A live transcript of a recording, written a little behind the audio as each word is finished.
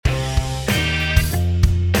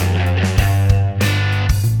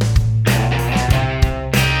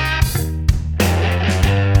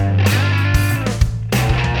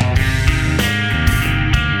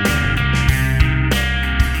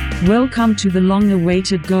Welcome to the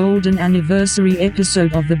long-awaited golden anniversary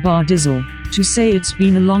episode of the Bar Dizzle. To say it's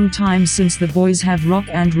been a long time since the boys have rock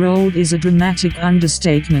and rolled is a dramatic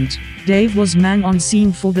understatement. Dave was man on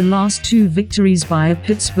scene for the last 2 victories by a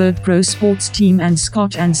Pittsburgh pro sports team, and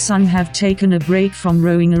Scott and Son have taken a break from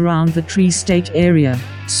rowing around the tri-state area.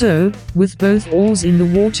 So, with both oars in the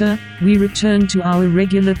water, we return to our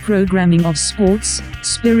regular programming of sports,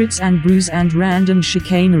 spirits and brews and random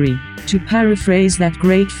chicanery. To paraphrase that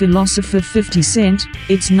great philosopher 50 Cent,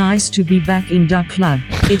 it's nice to be back in Duck Club.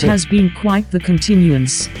 It has been quite the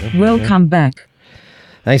continuance. Welcome back.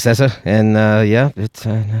 Thanks, Tessa. And it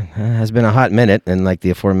has been a hot minute, and like the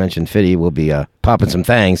aforementioned Fitty, we'll be popping some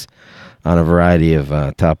things on a variety of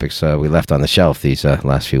topics we left on the shelf these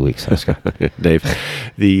last few weeks. Dave,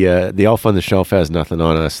 the elf on the shelf has nothing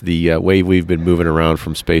on us. The way we've been moving around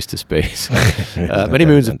from space to space. Many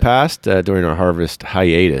moons have passed during our harvest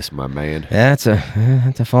hiatus, my man. Yeah, it's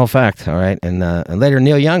a full fact. All right, and later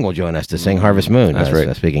Neil Young will join us to sing Harvest Moon. That's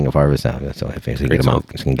right. Speaking of harvest, that's all I think. So we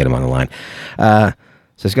can get him on the line.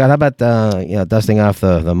 So Scott, how about dusting off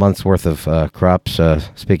the month's worth of crops?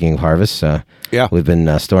 Speaking of harvest, yeah, we've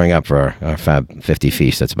been storing up for our Fab 50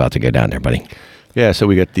 feast that's about to go down there, buddy. Yeah, so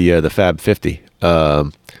we got the Fab 50.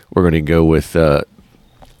 We're going to go with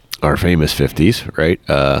our famous 50s, right?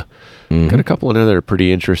 Got a couple in there that are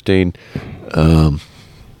pretty interesting.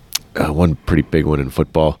 One pretty big one in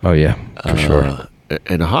football. Oh yeah, for sure.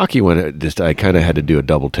 And a hockey one, I kind of had to do a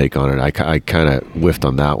double take on it. I kind of whiffed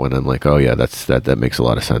on that one. I'm like, oh yeah, that makes a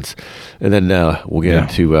lot of sense. And then we'll get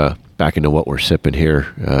into back into what we're sipping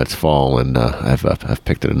here. It's fall, and I've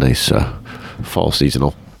picked a nice fall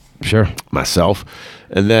seasonal. Sure. Myself.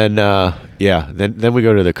 And then then we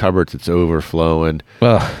go to the cupboards. It's overflowing.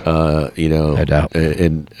 Well, no doubt.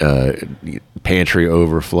 And pantry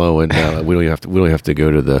overflowing. We don't have to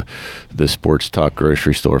go to the sports talk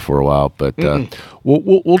grocery store for a while, but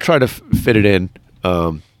we'll try to fit it in.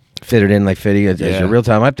 Fit it in like Fitty. As your real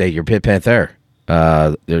time update, your Pit Panther,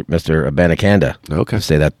 Mr. Abanikanda. Okay.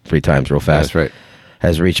 Say that 3 times real fast. That's right.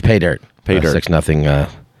 Has reached pay dirt. 6-0.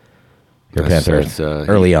 Your Panther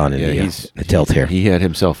early on in the tilt here. He had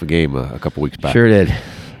himself a game a couple weeks back. Sure did.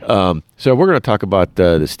 So we're going to talk about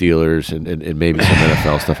the Steelers and maybe some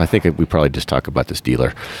NFL stuff. I think we probably just talk about the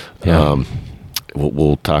Steeler. Yeah.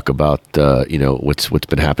 We'll talk about what's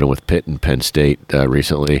been happening with Pitt and Penn State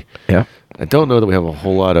recently. Yeah. I don't know that we have a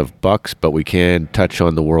whole lot of Bucks, but we can touch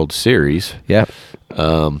on the World Series. Yeah.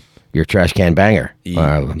 Your trash can banger. The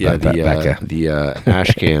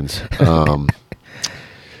ash cans.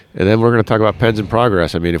 And then we're going to talk about Pens in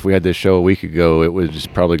Progress. I mean, if we had this show a week ago, it was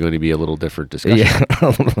just probably going to be a little different discussion. Yeah,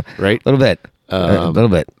 right? A little bit.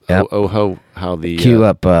 Yep. How the cue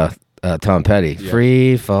up Tom Petty. Yeah.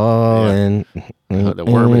 Free falling. Yeah. The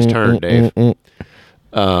worm is turned, Dave. Yep.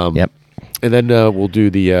 And then we'll do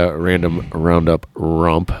the random roundup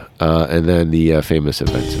romp, and then the famous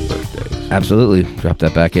events and birthdays. Absolutely. Drop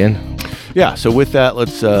that back in. Yeah. So with that,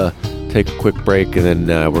 let's take a quick break, and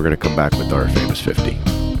then we're going to come back with our famous 50.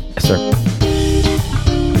 Yes, sir.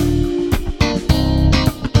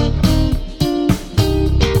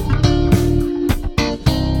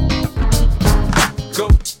 Go,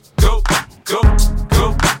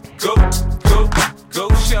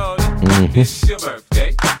 shawty. It's your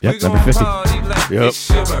birthday. Yep, number 50. It's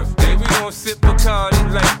your birthday. We gon' sip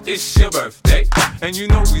Bacardi like it's your birthday. And you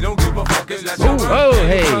know we don't give a fuck. It's your birthday. Oh,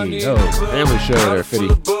 hey. Oh, family show there, Fitty.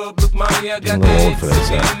 Getting a little old for those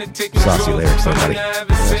saucy lyrics, though, buddy.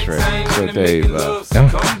 That's right. So, Dave, let's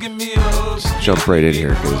jump right in here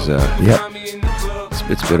because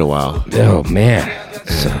it's been a while. Oh, man.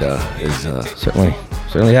 And,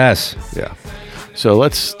 certainly has. Yeah. So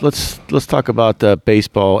let's talk about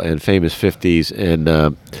baseball and famous 50s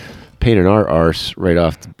and painting our arse right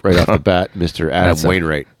off the bat, Mr. Adam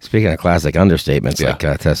Wainwright. Speaking of classic understatements, like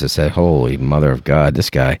Tessa said, holy mother of God, this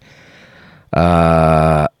guy.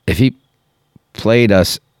 If he played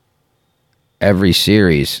us every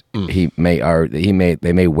series, they may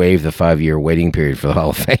waive the 5-year waiting period for the Hall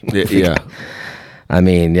of Fame. Yeah. I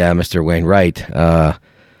mean, Mr. Wainwright,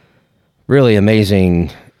 really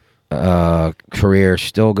amazing career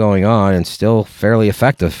still going on and still fairly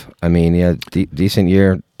effective. I mean, decent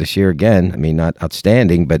year this year again. I mean, not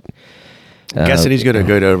outstanding, but I'm guessing he's going to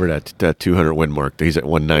go over that 200 win mark. He's at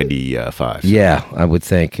 195. Yeah, I would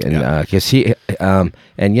think, and because he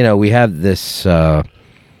we have this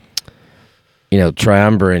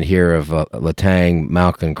triumvirate here of Letang,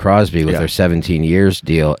 Malkin, Crosby with their 17 years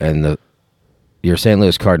deal, and your St.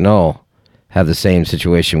 Louis Cardinal have the same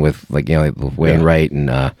situation with with Wainwright and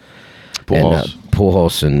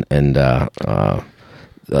Pujols and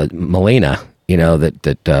Molina.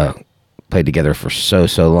 that played together for so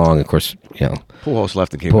long. Of course, Pujols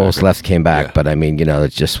left and came Pujols back. left, came back, Yeah. but I mean,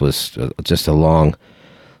 it just was just a long,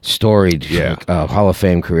 storied Hall of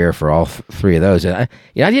Fame career for all three of those. And I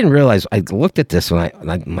didn't realize. I looked at this when I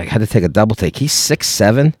had to take a double take. He's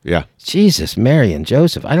 6'7". Yeah. Jesus, Mary and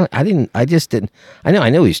Joseph. I just didn't. I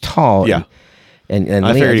knew he's tall. Yeah. And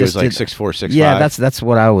I Lee, figured he was just like did- 6'4", 6'5". Yeah, that's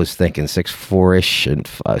what I was thinking, 6'4"-ish and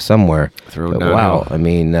somewhere. Thrown But down wow, hill. I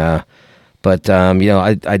mean, I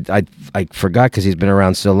forgot because he's been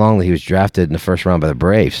around so long that he was drafted in the first round by the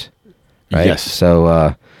Braves, right? Yes.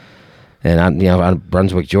 So, and I'm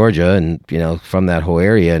Brunswick, Georgia, and from that whole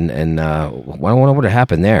area, and I wonder what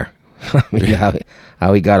happened there. I mean,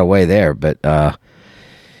 how he got away there, but.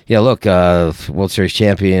 Look, World Series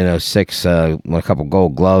champion, 06, won a couple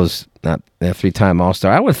Gold Gloves, not a 3-time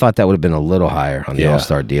All-Star. I would have thought that would have been a little higher on the Yeah.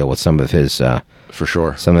 All-Star deal with some of his For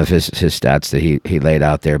sure. some of his stats that he laid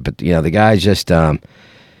out there. But the guy's just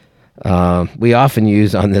we often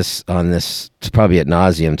use on this probably ad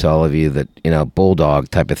nauseum to all of you that bulldog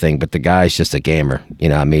type of thing. But the guy's just a gamer.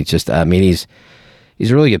 He's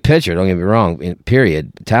a really good pitcher. Don't get me wrong.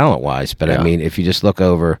 Period, talent wise. But I Yeah. mean, if you just look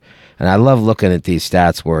over. And I love looking at these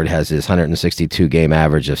stats where it has his 162 game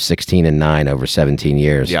average of 16-9 over 17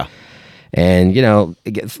 years. Yeah. And,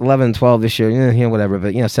 it gets 11-12 this year, whatever.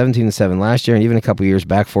 But, 17-7 last year, and even a couple years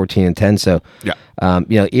back, 14-10. So, Yeah.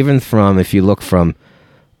 even if you look from,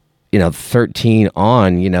 13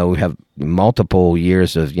 on, we have multiple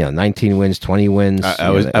years of, 19 wins, 20 wins. I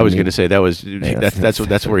was going to say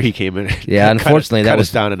that's where he came in. Yeah, unfortunately, that cut was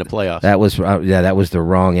us down in the playoffs. That was that was the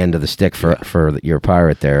wrong end of the stick for your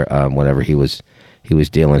Pirate there. Whenever he was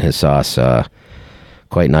dealing his sauce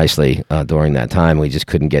quite nicely during that time, we just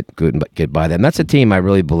couldn't get by them. That's a team I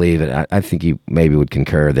really believe, and I think you maybe would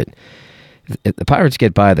concur that if the Pirates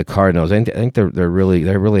get by the Cardinals, I think they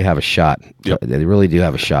really have a shot. Yep. They really do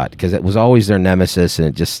have a shot because it was always their nemesis, and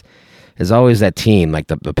it just is always that team. Like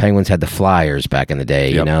the Penguins had the Flyers back in the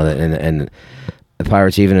day, Yep. and the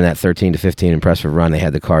Pirates, even in that 13-15 impressive run, they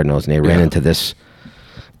had the Cardinals, and they ran into this,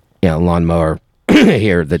 lawnmower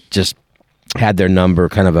here that just had their number.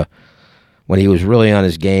 Kind of when he was really on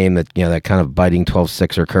his game, that that kind of biting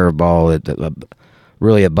 12-6er curveball, that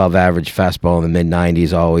really above average fastball in the mid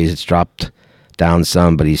 90s. Always it's dropped down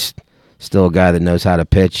some, but he's still a guy that knows how to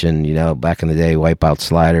pitch. And back in the day, wipeout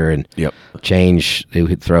slider and Yep. change they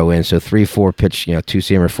would throw in. So 3-4 pitch,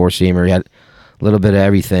 2-seamer, 4-seamer. He had a little bit of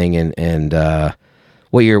everything. And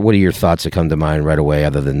what are your thoughts that come to mind right away,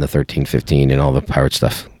 other than the 13-15 and all the Pirate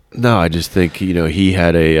stuff? No, I just think he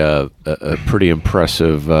had a pretty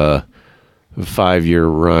impressive 5-year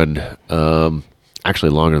run.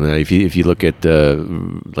 Actually, longer than that. If you look at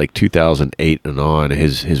like 2008 and on,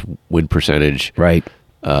 his win percentage, Right.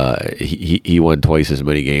 He won twice as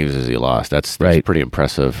many games as he lost. That's Right. pretty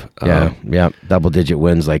impressive. Yeah. Double-digit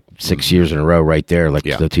wins, like 6 years in a row, right there. Like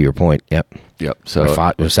Yeah. to your point. Yep. Yep.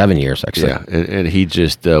 So or 7 years actually. Yeah, and he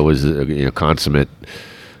just was a consummate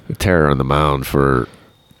terror on the mound for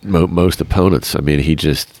most opponents. I mean, he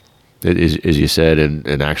just, as you said,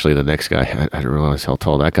 and actually the next guy, I didn't realize how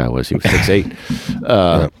tall that guy was. He was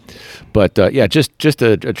 6'8". But just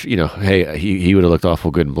hey, he would have looked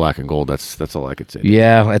awful good in black and gold. That's all I could say.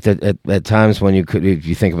 Yeah, at times when if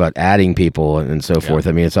you think about adding people and so forth.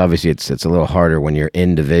 I mean, it's obviously it's a little harder when you're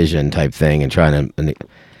in division type thing and trying to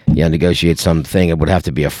negotiate something. It would have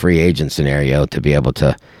to be a free agent scenario to be able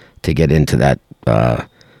to get into that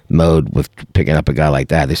mode with picking up a guy like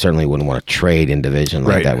that. They certainly wouldn't want to trade in division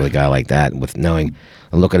like Right. that with a guy like that. With knowing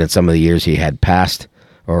and looking at some of the years he had passed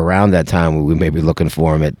or around that time, we may be looking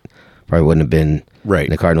for him. It probably wouldn't have been Right.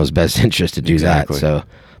 in the Cardinals' best interest to do Exactly. that. So,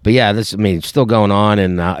 but yeah, still going on,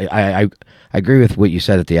 and I agree with what you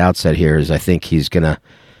said at the outset here. Is I think he's gonna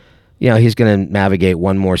navigate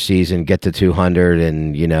one more season, get to 200,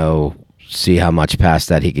 and see how much past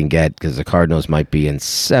that he can get, because the Cardinals might be in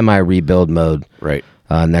semi-rebuild mode Right.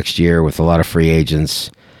 next year with a lot of free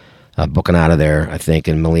agents booking out of there, I think,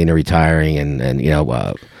 and Molina retiring, and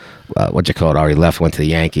what you call it, already left, went to the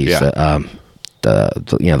Yankees. Yeah.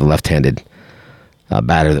 The left-handed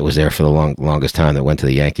batter that was there for the longest time that went to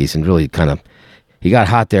the Yankees, and really kind of he got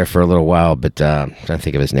hot there for a little while, but I'm trying to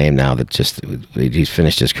think of his name now. That just he's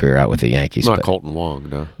finished his career out with the Yankees. Not but, Colton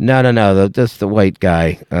Wong, no. No. That's the white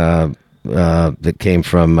guy that came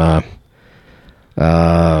from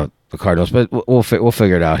the Cardinals. But we'll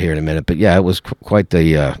figure it out here in a minute. But yeah, it was quite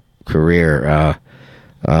the career.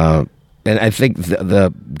 And I think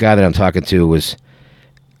the guy that I'm talking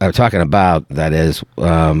about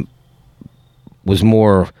was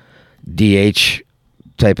more DH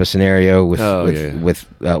type of scenario with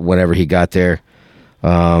whenever he got there.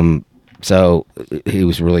 So he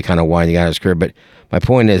was really kind of winding out his career. But my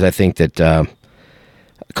point is, I think that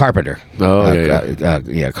Carpenter.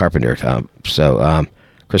 Carpenter.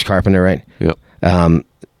 Chris Carpenter, right? Yep.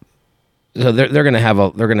 So they're going to have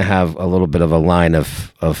a little bit of a line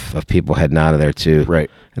of people heading out of there too. Right.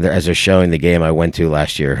 As they're showing the game I went to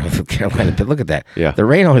last year with Carolina. But look at that. Yeah. The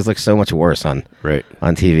rain always looks so much worse on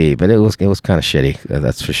TV, but it was kind of shitty.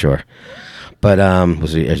 That's for sure. But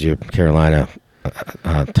as your Carolina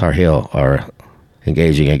Tar Heel are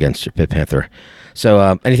engaging against your Pitt Panther.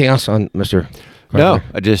 So anything else on Mr. Carpenter? No,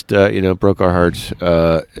 I just broke our hearts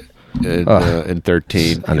in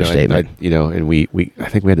 13. Understatement. And we I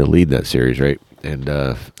think we had to lead that series, right?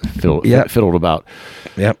 And fiddled about.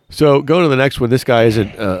 Yep. So going to the next one, this guy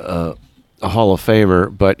isn't a Hall of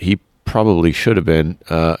Famer, but he probably should have been,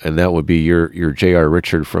 and that would be your J.R.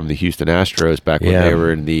 Richard from the Houston Astros back when they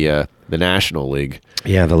were in the National League.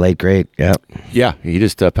 Yeah, the late great. Yeah. Yeah, he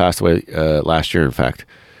just passed away last year. In fact,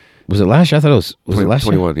 was it last year? I thought it was it last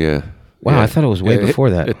 21, year? Yeah. Wow, Yeah. I thought it was way before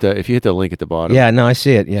that. If you hit the link at the bottom. Yeah, no, I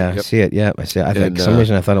see it. Yeah, Yep. I see it. Yeah, I see it. I think for some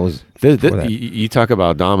reason I thought it was before that. You talk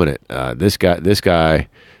about dominant. This guy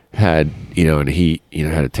had and he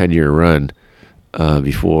had a 10-year run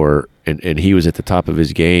before, and he was at the top of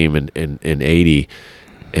his game in 80,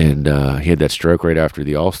 and he had that stroke right after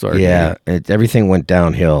the All-Star game. Yeah, everything went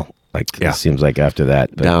downhill. It seems like after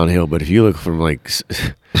that. But Downhill. But if you look from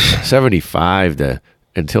 75 to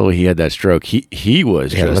until he had that stroke, he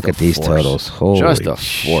was just look a at these force. totals. Holy just a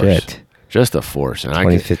force. shit. Just a force. And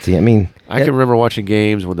 2015. I can remember watching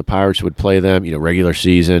games when the Pirates would play them, regular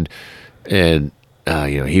season, and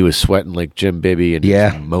he was sweating like Jim Bibby and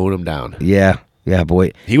just mowing them down. Yeah,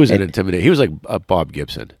 boy. He was an intimidating. He was like a Bob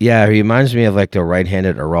Gibson. Yeah, he reminds me of like the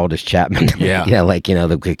right-handed Aroldis Chapman. Yeah.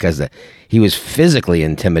 Because he was physically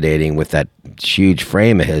intimidating with that huge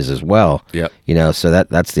frame of his as well. Yep. So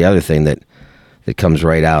that's the other thing that comes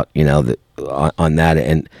right out. On that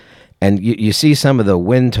and you see some of the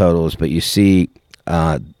win totals, but you see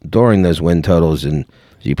during those win totals, and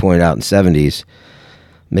as you pointed out in 70s,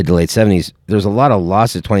 mid to late 70s, there's a lot of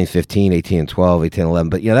losses. 2015, 18 and 12, 18 and 11,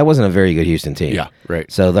 but that wasn't a very good Houston team. Yeah,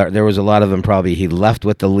 right. So there was a lot of them. Probably he left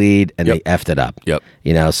with the lead and they effed it up. Yep.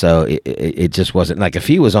 So it just wasn't like if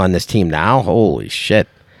he was on this team now. Holy shit.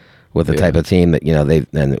 With the type of team that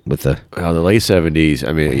with the late 70s,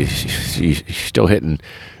 I mean, he's still hitting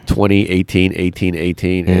 20, 18, 18,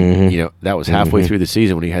 18, and that was halfway through the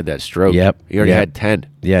season when he had that stroke. Yep. He already had 10.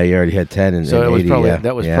 Yeah, he already had 10, and so it was 80,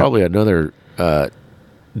 probably another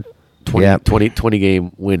 20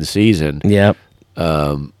 game win season. Yep.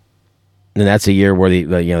 And that's a year where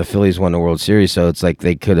the Phillies won the World Series, so it's like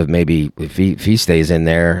they could have maybe if he stays in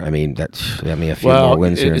there. I mean, a few more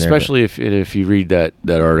wins here and there. Especially if you read that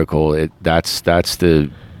article, that's the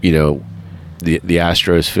the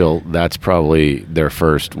Astros feel that's probably their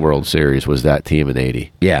first World Series was that team in 80.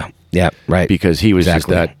 Yeah, right. Because he was just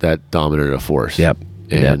that dominant a force. Yep.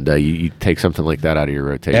 And you take something like that out of your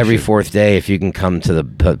rotation. Every fourth day, if you can come to the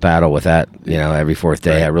battle with that, every fourth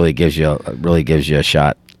day, it really gives you a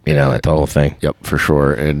shot. At the whole thing. Yep, for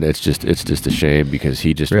sure. And it's just a shame because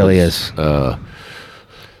he just really is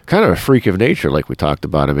kind of a freak of nature, like we talked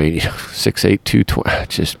about. I mean, 6'8", 220.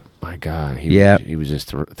 Just my God, he was just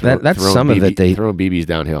throwing BBs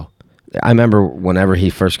downhill. I remember whenever he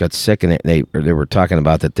first got sick, and they were talking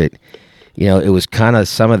about that. It was kind of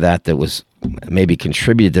some of that was maybe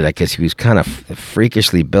contributed to that because he was kind of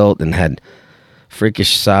freakishly built and had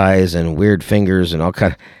freakish size and weird fingers and all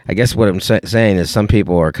kind of, I guess what I'm saying is some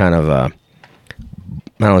people are kind of I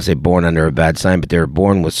don't want to say born under a bad sign, but they were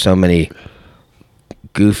born with so many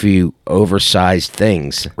goofy oversized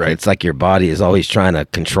things. Right. It's like your body is always trying to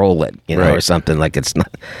control it, right. Or something. Like it's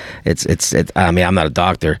not it's I mean, I'm not a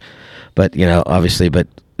doctor, but obviously, but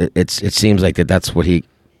it seems like that's what he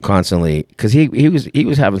constantly, because he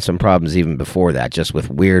was having some problems even before that, just with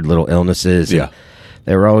weird little illnesses. Yeah.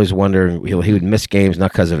 They were always wondering he would miss games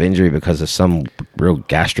not because of injury, because of some real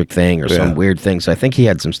gastric thing or some weird thing. So I think he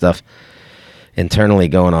had some stuff internally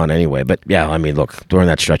going on anyway. But yeah, I mean, look, during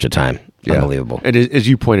that stretch of time, unbelievable. And as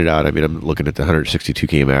you pointed out, I mean, I'm looking at the 162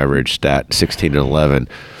 game average stat, 16 and 11.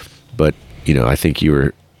 But I think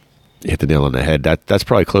you hit the nail on the head. That's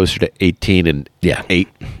probably closer to 18 and 8.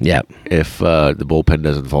 Yeah. If the bullpen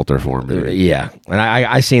doesn't falter for him. Yeah. And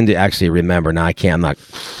I seem to actually remember now. I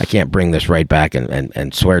can't bring this right back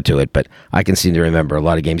and swear to it, but I can seem to remember a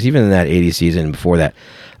lot of games, even in that 80 season before that.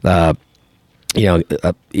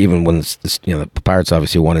 Even when the Pirates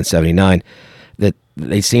obviously won in 79, that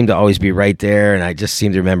they seem to always be right there, and I just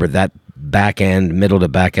seem to remember that middle to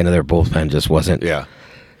back end of their bullpen just wasn't. Yeah.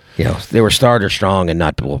 they were starter strong and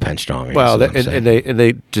not bullpen strong. I guess Well, is what I'm saying. and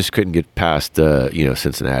they just couldn't get past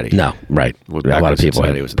Cincinnati. No, right. Well, A back lot when of people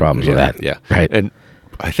Cincinnati had was- problems with that. Yeah, Right. And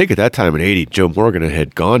I think at that time in '80, Joe Morgan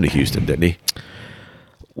had gone to Houston, didn't he?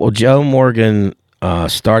 Well, Joe Morgan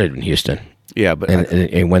started in Houston Yeah, but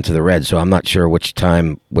and went to the Reds, so I'm not sure which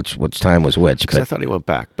time was which. because I But, thought he went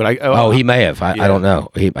back. But he may have. I Yeah. don't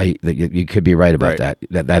know. You could be right about Right.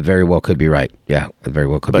 that. That very well could be right. Yeah, that very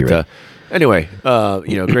well could be But right. anyway,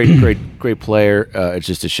 great player. It's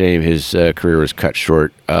just a shame his career was cut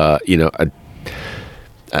short.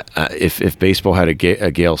 If baseball had a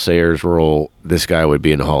Gale Sayers role, this guy would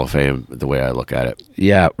be in the Hall of Fame. The way I look at it.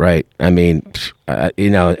 Yeah, right. I mean,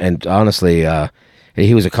 and honestly,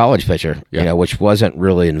 he was a college pitcher, Yeah. which wasn't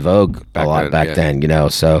really in vogue Back a lot then, back yeah. then,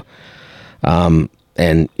 So, and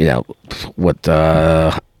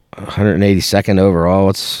 182nd overall.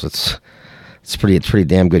 It's pretty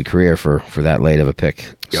damn good career for that late of a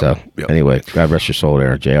pick. Yep, So yep. anyway, God rest your soul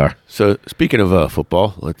there, JR. So speaking of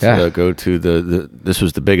football, let's Yeah. go to the. This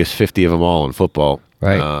was the biggest 50 of them all in football.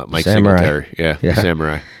 Right. Mike Samurai. Singletary. Yeah, Yeah.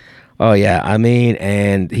 Samurai. Oh yeah, I mean,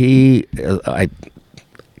 and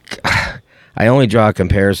I only draw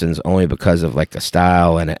comparisons only because of like the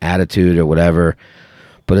style and attitude or whatever,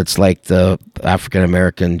 but it's like the African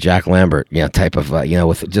American Jack Lambert, type of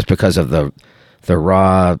with just because of the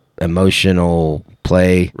raw emotional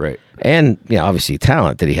play, Right. and obviously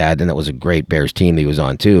talent that he had, and it was a great Bears team he was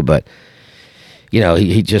on too, but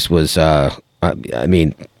he just was. I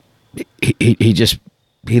mean,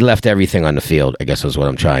 he left everything on the field, I guess is what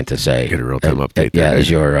I'm trying to say. Get a real-time update Yeah, there, as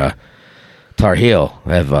your Tar Heel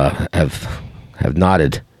have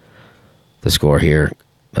nodded the score here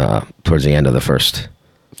towards the end of the first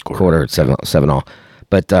quarter at 7-7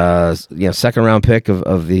 But second round pick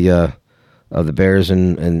of the Bears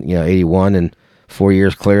in 81, and 4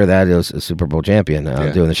 years clear of that, it was a Super Bowl champion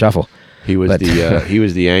doing the shuffle. He was But- he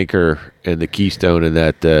was the anchor and the keystone in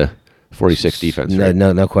that 46 defense. Right?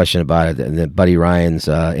 No question about it. And then Buddy Ryan's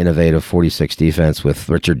innovative 46 defense with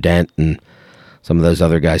Richard Dent and some of those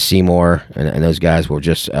other guys, Seymour, and those guys were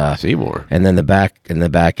just Seymour. And then the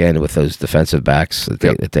back end with those defensive backs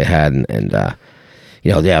that they had, and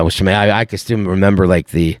it was. I can still remember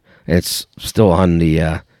and it's still on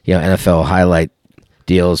the NFL highlight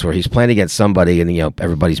deals where he's playing against somebody and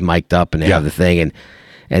everybody's mic'd up and they have the thing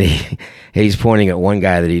and he's pointing at one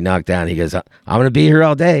guy that he knocked down. He goes, "I'm going to be here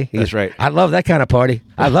all day." That's right. I love that kind of party.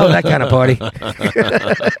 I love that kind of party.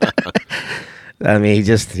 I mean,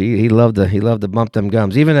 he loved to bump them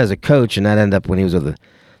gums, even as a coach, and that ended up when he was with the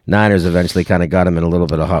Niners. Eventually, kind of got him in a little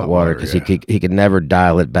bit of hot water because he could never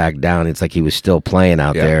dial it back down. It's like he was still playing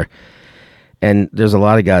out there. And there's a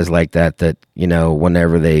lot of guys like that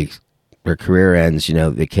whenever their career ends,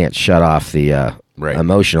 they can't shut off the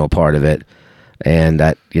emotional part of it, and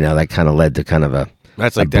that that kind of led to kind of a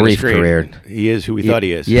That's like a Dennis brief Green. career. He is who we thought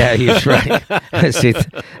he is. Yeah, he's right. See,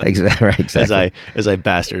 exactly. As I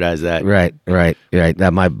bastardize that. Right.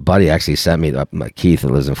 That my buddy actually sent me Keith,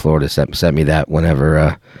 that lives in Florida, sent me that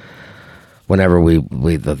whenever we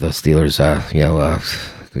the Steelers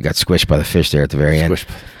we got squished by the fish there at the very end.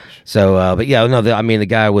 Squish. So, but yeah, no, the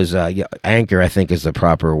guy was anchor, I think is the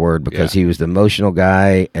proper word, because he was the emotional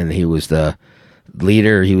guy and he was the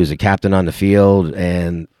leader. He was a captain on the field,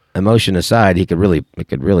 and emotion aside, he could really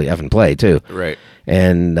effing play too. Right.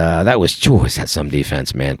 And that was some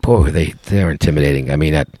defense, man. Boy, they're intimidating. I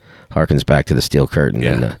mean, that harkens back to the Steel Curtain.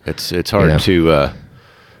 Yeah, And, it's hard to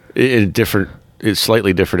it's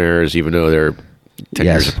slightly different eras, even though they're 10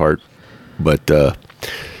 years apart. But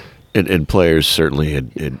and players certainly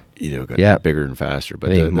had got bigger and faster.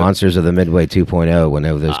 But the monsters of the Midway 2.0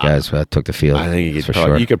 whenever those guys took the field. I think you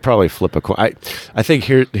could probably flip a coin. I think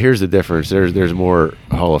here's the difference. There's more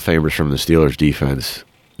Hall of Famers from the Steelers defense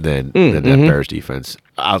than that Bears defense.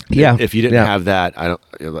 If you didn't have that, I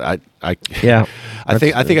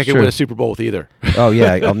think I could win a Super Bowl with either. Oh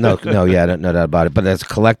yeah, no doubt about it. But as a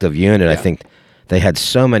collective unit, I think they had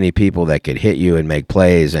so many people that could hit you and make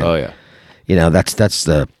plays. And, that's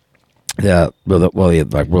the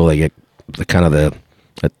kind of the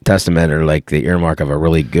testament or like the earmark of a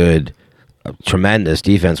really good, tremendous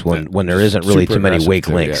defense when there isn't really too many weak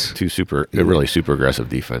links. Really super aggressive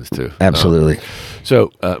defense too. Absolutely.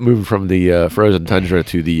 So moving from the frozen tundra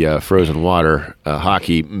to the frozen water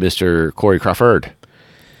hockey, Mr. Corey Crawford.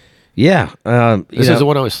 Yeah, this is the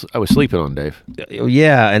one I was sleeping on, Dave.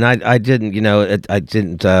 Yeah, and I didn't, I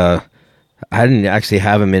didn't actually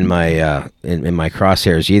have him in my in my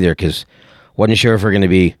crosshairs either, because wasn't sure if we're going to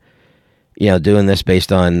be, doing this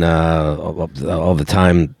based on all the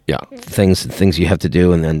time, things you have to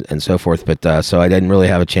do and so forth. But so I didn't really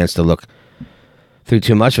have a chance to look threw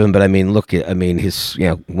too much of him. But I mean, look, I mean, he's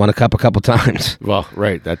won a cup a couple times. Well,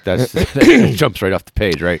 right. That's that jumps right off the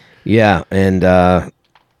page, right? Yeah, and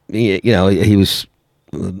he was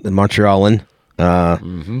Montrealan,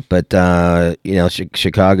 but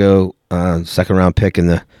Chicago second round pick in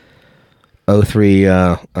the 2003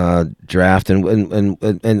 draft,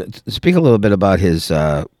 and speak a little bit about his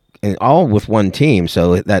and all with one team.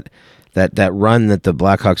 So that run that the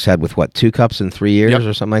Blackhawks had with 2 cups in 3 years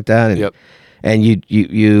or something like that. And, and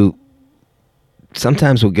you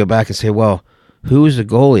sometimes will go back and say, well, who was the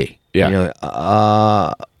goalie? Yeah.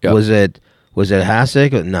 Was it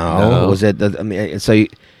Hasek? No. Was it? I mean, so,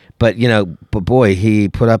 but boy, he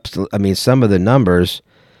put up. I mean, some of the numbers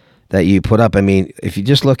that you put up. I mean, if you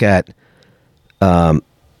just look at 10-11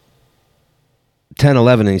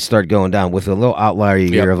 and you start going down with a little outlier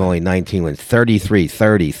year of only 19 wins, 33,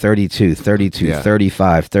 30, 32, 32,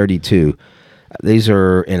 35, 32. These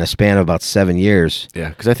are in a span of about 7 years. Yeah,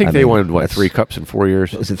 because I think they won 3 cups in 4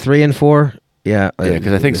 years. Was it 3 and 4? Yeah,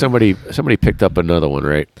 because I think somebody picked up another one,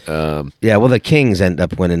 right? Well, the Kings end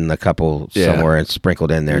up winning a couple somewhere and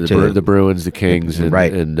sprinkled in there too. The Bruins, the Kings,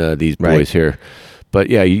 and these boys here. But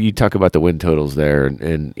yeah, you talk about the win totals there,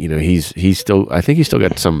 and he's still. I think he's still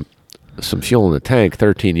got some fuel in the tank.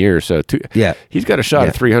 13 years, so he's got a shot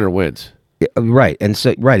at 300 wins. Yeah, right, and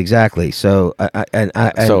so exactly. So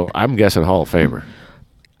so I'm guessing Hall of Famer.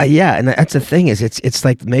 And that's the thing is it's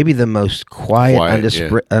like maybe the most quiet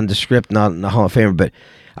undescript, not in the Hall of Famer. But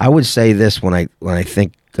I would say this when I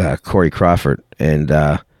think Corey Crawford, and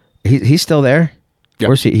he's still there. Yep.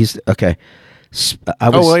 Where's he? He's okay.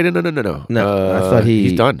 No. No, I thought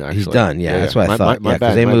he's done. Actually. He's done. Yeah, that's what I thought.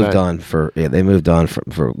 Because they moved on for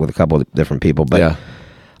with a couple of different people. But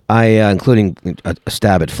I, including a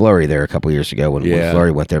stab at Fleury there a couple of years ago when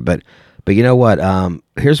Fleury went there. But you know what?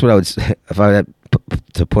 Here's what I would say if I had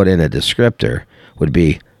to put in a descriptor would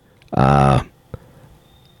be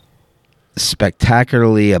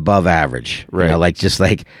spectacularly above average. Right. Like it's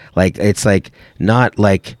like not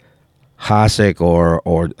like Hasek or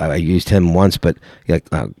I used him once, but like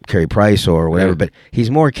Carey Price or whatever. But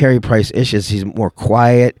he's more Carey Price-ish. He's more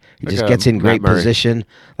quiet. He just gets in great position,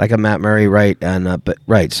 like a Matt Murray, right? And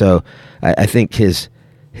So I think his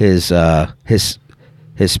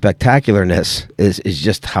spectacularness is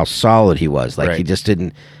just how solid he was. Like he just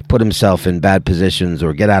didn't put himself in bad positions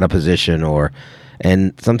or get out of position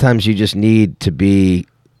and sometimes you just need to be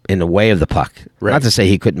in the way of the puck. Right. Not to say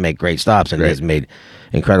he couldn't make great stops and he's made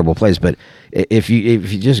incredible plays, but if you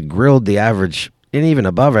just grilled the average and even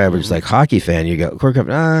above average like hockey fan, you go, Corey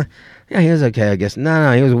Crawford, he was okay, I guess.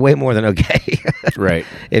 No, he was way more than okay. Right.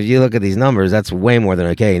 If you look at these numbers, that's way more than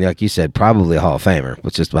okay. And like you said, probably a Hall of Famer,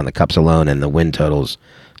 with just on the cups alone and the win totals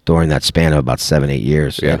during that span of about 7-8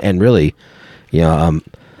 years. Yeah. And really,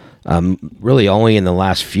 really only in the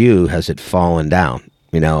last few has it fallen down.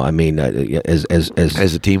 I mean, as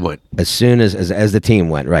the team went, as soon as the team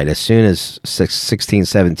went, right? As soon as 16,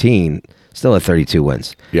 17, still at 32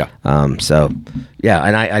 wins. Yeah. And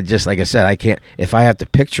I just, like I said, I can't. If I have to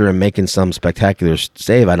picture him making some spectacular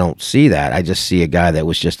save, I don't see that. I just see a guy that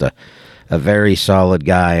was just a very solid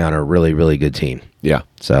guy on a really, really good team. Yeah.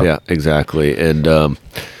 So yeah, exactly. And I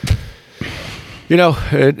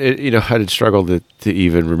did struggle to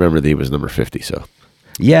even remember that he was number 50. So.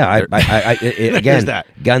 Yeah, I again,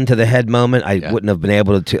 gun to the head moment. I wouldn't have been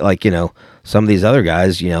able to some of these other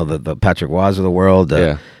guys. The Patrick Roy of the world.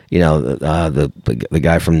 The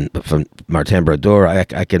guy from Martin Brodeur.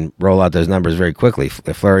 I can roll out those numbers very quickly.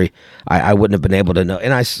 Fleury, I wouldn't have been able to know,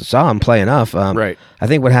 and I saw him play enough. Right. I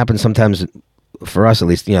think what happens sometimes, for us at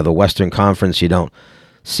least, the Western Conference, you don't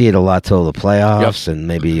see it a lot till the playoffs and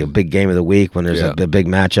maybe a big game of the week when there's a big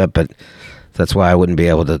matchup. But that's why I wouldn't be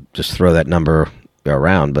able to just throw that number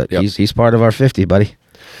around, but he's part of our 50, buddy.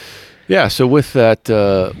 Yeah, so with that,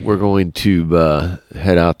 we're going to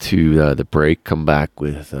head out to the break, come back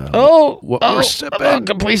with what we're sipping.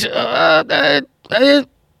 Completion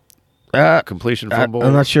fumble.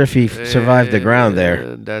 I'm not sure if he survived the ground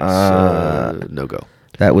there. That's no go.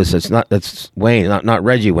 That's Wayne, not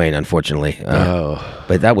Reggie Wayne, unfortunately.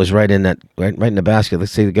 But that was right in the basket.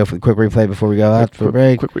 Let's see, go for the quick replay before we go out for the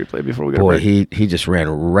break. Quick replay before we go. Boy, he just ran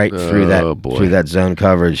right through that zone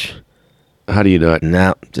coverage. How do you not?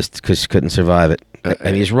 No, just because he couldn't survive it.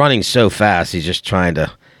 And he's running so fast. He's just trying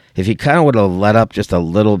to. If he kind of would have let up just a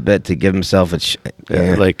little bit to give himself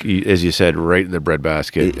like as you said, right in the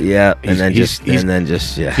breadbasket. Yeah, and then just he has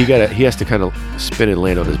to kind of spin and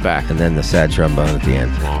land on his back, and then the sad trombone at the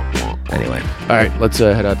end. Anyway, all right, let's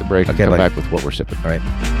head out the break. Okay, and come back with what we're sipping. All right.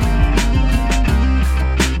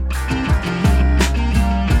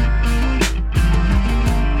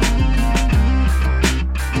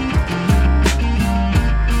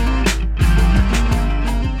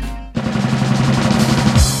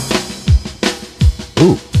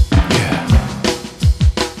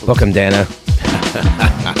 Welcome, Dano.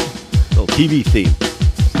 Little TV theme.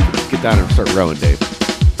 Get down and start rowing, Dave.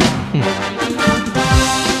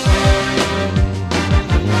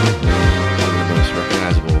 The most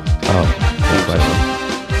recognizable. Good question.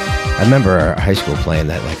 I remember our high school playing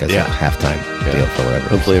that like as a halftime deal for whatever.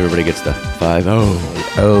 Hopefully everybody gets the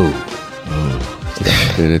 5-0.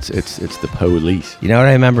 And it's the police. You know what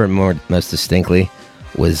I remember most distinctly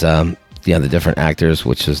was the different actors,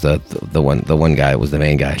 which was the one guy was the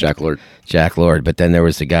main guy, Jack Lord. But then there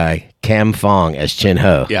was the guy Cam Fong as Chin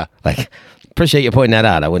Ho. Yeah, like appreciate you pointing that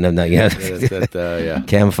out. I wouldn't have known. Yeah,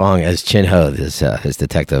 Cam Fong as Chin Ho, his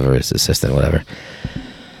detective or his assistant, whatever.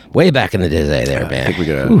 Way back in the day, there, man. I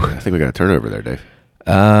think we got a turnover there, Dave.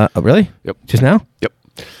 Really? Yep. Just now? Yep.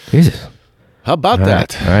 Jesus. How about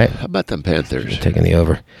that? All right. How about them Panthers? Taking the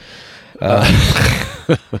over.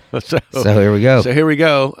 So here we go. So here we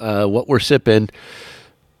go. What we're sipping,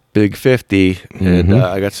 Big 50, and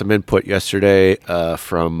I got some input yesterday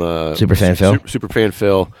from Superfan Phil. Superfan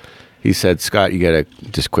Phil. He said, Scott, you got to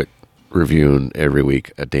just quit reviewing every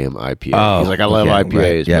week a damn IPA. Oh, he's like, I love okay,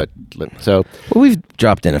 IPAs, right, yeah. but so Well, we've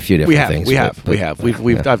dropped in a few different things. We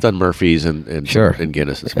have. I've done Murphy's and Sure. and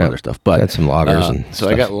Guinness and some other stuff. But had some lagers and so stuff.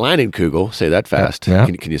 I got Leinenkugel. Say that fast. Yeah.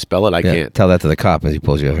 Can you spell it? I Yeah, can't. tell that to the cop as he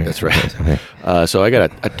pulls you over. That's right. So I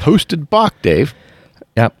got a toasted Bock, Dave,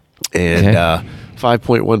 Yep. and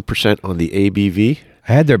 5.1% on the ABV.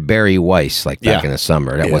 I had their Barry Weiss back Yeah. in the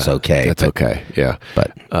summer. That was Yeah, okay. That's okay. Yeah.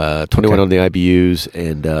 But 21 okay. on the IBUs,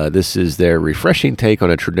 and this is their refreshing take on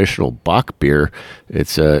a traditional Bock beer.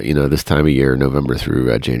 It's this time of year, November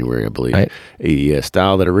through January, I believe. Right. A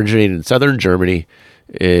style that originated in southern Germany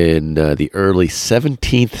in the early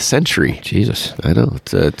 17th century. Jesus. I know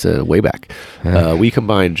it's way back. We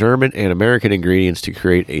combine German and American ingredients to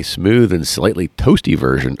create a smooth and slightly toasty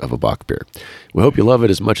version of a Bock beer. We hope you love it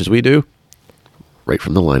as much as we do. Right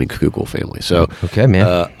from the Leinenkugel family. So Okay,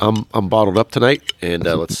 man. I'm bottled up tonight, and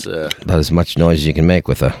let's. About as much noise as you can make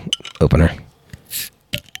with a opener.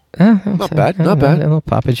 Not bad. A little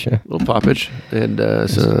poppage. Little poppage, and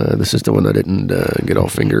so this is the one I didn't get all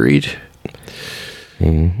finger each. So,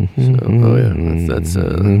 that's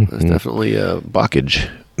definitely bockage.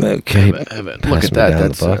 Okay. Look Pass at me that. down the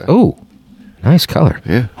That's box. Oh, nice color.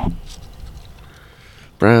 yeah.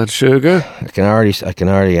 Brown sugar. I can already.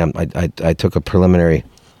 I took a preliminary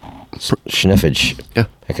sniffage. Yeah.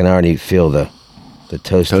 I can already feel the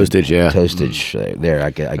Toastage, yeah. Toastage there.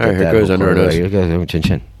 I get right, that. here goes under our nose. Here goes chin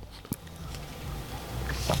chin.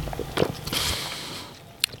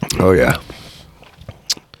 Oh yeah.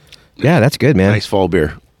 Yeah, that's good, man. Nice fall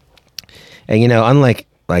beer. And unlike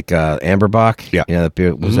Amber Bock, Yeah. the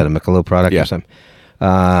beer was that a Michelob product Yeah. or something.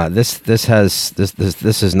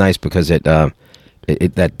 This is nice because it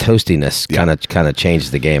that toastiness kind of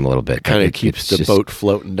changes the game a little bit. Kind of It- keeps it's the just- boat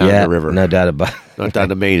floating down yeah, the river. no doubt about. Not down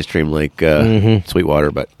the mainstream like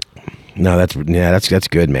Sweetwater, but No, that's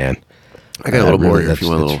good, man. I got a little more here if you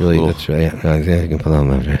want a little. That's really. Yeah, you can put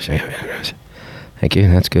on Thank you.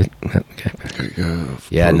 That's good. Okay. There you go.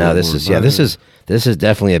 Yeah, no, this is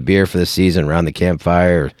definitely a beer for the season around the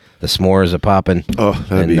campfire. The s'mores are popping. Oh,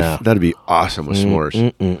 And, that'd be awesome with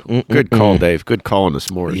s'mores. Good call, Dave. Good call on the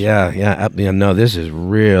s'mores. Yeah. No, this is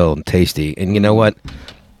real tasty. And you know what?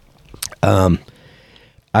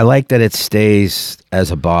 I like that it stays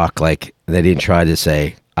as a Bock. Like they didn't try to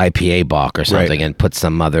say IPA Bock or something Right. and put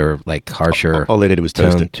some other harsher. All they did was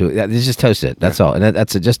tone toast it. to it. Yeah, they just toast it. That's all. And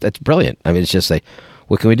that's brilliant. I mean, it's just like,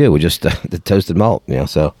 what can we do? We just the toasted malt.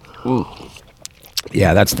 So.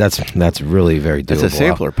 Yeah, that's really very doable. It's a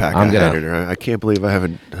sampler pack. I can't believe I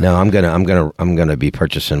haven't. No, I'm gonna be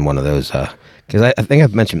purchasing one of those because I think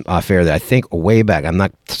I've mentioned off air that I think way back. I'm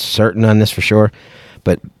not certain on this for sure,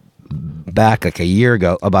 but back a year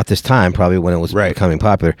ago, about this time, probably when it was becoming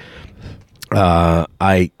popular,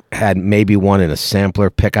 I had maybe one in a sampler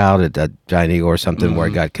pick out at Giant Eagle or something where I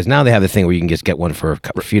got, because now they have the thing where you can just get one for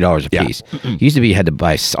a few dollars a piece. Used to be you had to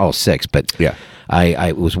buy all six, but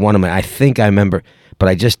I was one of my. I think I remember, but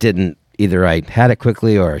I just didn't. Either I had it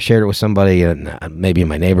quickly or I shared it with somebody, and maybe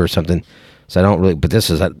my neighbor or something. So I don't really. But this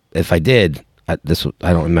is if I did. I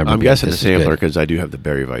don't remember. I'm guessing the this is sampler good. because I do have the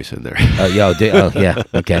Berry Weiss in there. Yeah.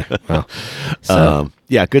 Okay. Well, so,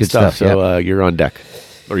 yeah, good stuff. stuff, So you're on deck,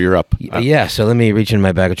 or you're up. yeah. So let me reach in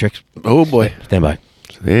my bag of tricks. Oh boy, Stand by.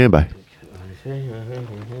 stand by.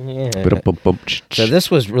 So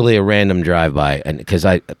this was really a random drive-by, and because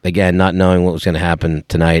I, again, not knowing what was going to happen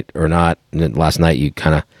tonight or not, and then last night you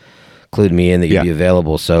kind of clued me in that you'd be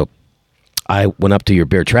available. So I went up to your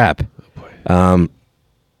beer trap. What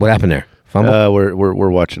happened there? Fumble? We're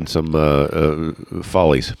watching some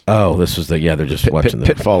Follies. Oh, this was they're just watching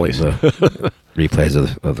Pit Follies. the replays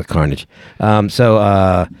of the carnage. And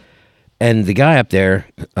the guy up there,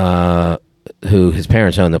 who his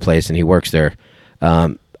parents own the place and he works there,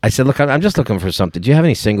 I said, look, I'm just looking for something. Do you have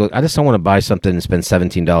any single? I just don't want to buy something and spend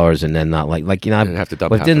 $17 and then not like you know. And have to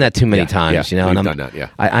dump I've done that too many Yeah, times, yeah, you know. And we've I'm, done that, yeah.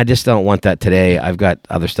 I just don't want that today. I've got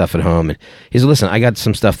other stuff at home. And he said, listen, I got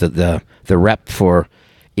some stuff that the rep for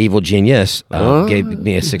Evil Genius gave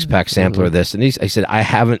me a 6-pack sampler of this, and I said I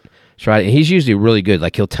haven't tried it. And he's usually really good.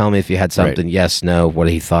 Like he'll tell me if you had something, Right. yes, no, what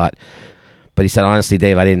he thought. But he said, honestly,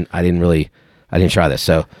 Dave, I didn't try this.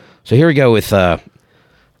 So here we go with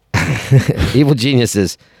Evil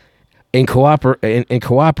Geniuses. In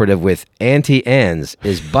cooperative with Auntie Anne's,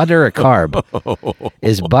 is butter a carb?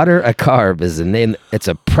 Is butter a carb? Is the name? It's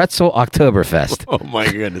a pretzel Oktoberfest. Oh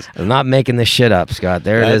my goodness! I'm not making this shit up, Scott.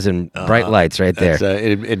 There it is in bright lights right there. That's,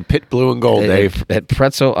 in pit blue and gold, Dave. At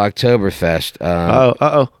pretzel Oktoberfest.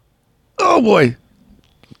 Oh boy!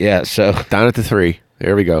 Yeah. So Down at the 3.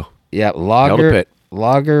 There we go. yeah, Held a pit.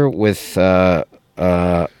 lager with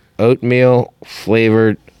oatmeal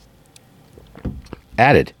flavored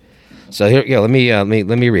added. So here, let me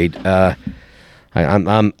read. I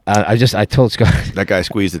told Scott That guy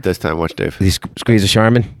squeezed it this time. Watch, Dave. he squeezed a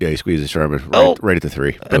Charmin. Yeah, he squeezed the Sherman right at the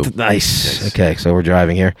 3. That's Boom. nice. Okay, so we're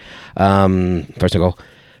driving here. First of all,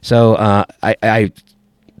 so I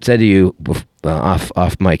said to you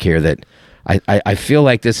off mic here that I feel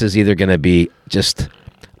like this is either going to be just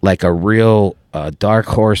like a real dark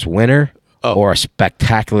horse winner. Or a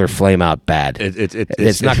spectacular flame out bad.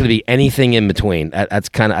 It's not going to be anything in between. That's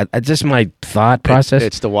kind of just my thought process.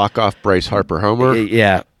 It's the walk-off Bryce Harper homer.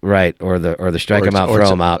 Yeah, right. Or the strike him out,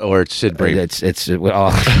 throw him out. Or it's Sid Bream. It's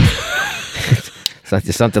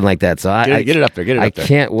something like that. So I Get it up there. Get it I up there.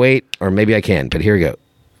 can't wait, or maybe I can. But here we go.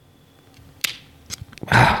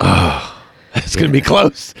 It's going to be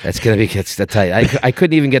close. That's gonna be. It's the tight. I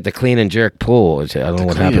couldn't even get the clean and jerk pull. I don't know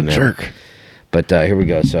what happened there. Jerk. But here we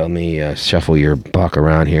go. So let me shuffle your buck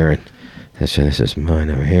around here, and this is mine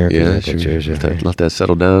over here. 'cause Yeah, I got yours over here. let that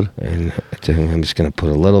settle down. And I'm just gonna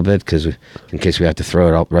put a little bit because in case we have to throw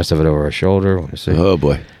it all, rest of it over our shoulder. Wanna see? Oh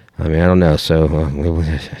boy. I mean, I don't know. So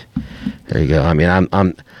there you go. I mean,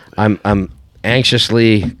 I'm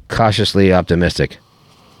anxiously, cautiously optimistic.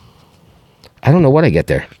 I don't know what I get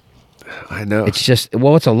there. I know. It's just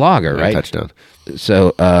it's a lager, right? Touchdown.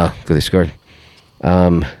 So they scored.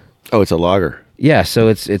 Oh, it's a lager. Yeah, so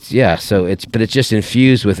it's but it's just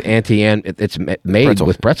infused with Auntie Anne. It's made Pretzel.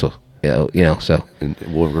 with pretzel. You know. So And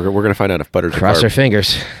we're going to find out if butter's cross a our carb.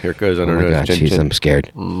 fingers. Here it goes Oh under my nose. God, Chin, jeez, chin. I'm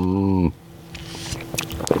scared.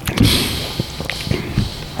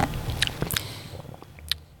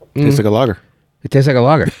 Tastes like a lager. It tastes like a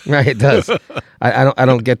lager. Right, it does. I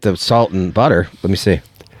don't get the salt and butter. Let me see.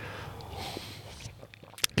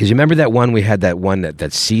 Because you remember that one we had, that one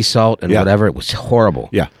that sea salt and Yeah. whatever, it was horrible.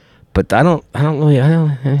 Yeah. But I don't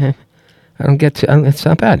get to. It's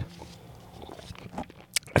not bad.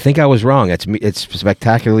 I think I was wrong. It's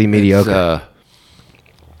spectacularly mediocre.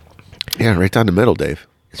 Yeah, right down the middle, Dave.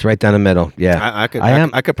 It's right down the middle. Yeah, I could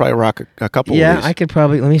probably rock a couple Yeah, of these. I could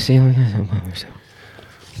probably. Let me see.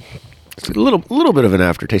 It's a little bit of an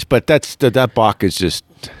aftertaste, but that Bach is just.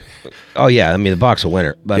 Oh yeah, I mean the box a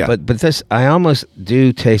winner, but Yeah. but this I almost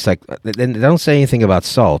do taste like. They don't say anything about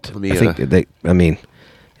salt. Let me, I think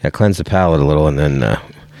cleanse the palate a little, and then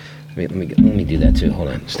let me do that too. Hold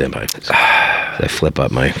on, stand by. I flip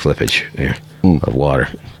up my flippage here of water.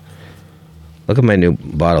 Look at my new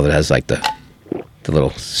bottle that has like the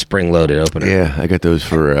little spring-loaded opener. Yeah, I got those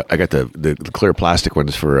for. I got the clear plastic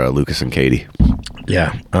ones for Lucas and Katie.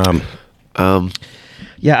 Yeah.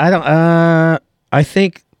 Yeah, I don't. I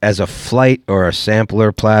think as a flight or a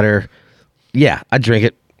sampler platter, yeah, I'd drink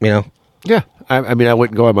it. You know. Yeah, I mean, I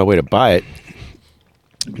wouldn't go on my way to buy it.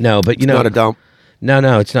 No, but you know, Not a dump.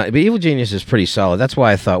 No, it's not. But Evil Genius is pretty solid. That's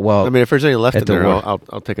why I thought, well, I mean, if there's any left at in the there, war-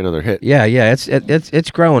 I'll take another hit. yeah,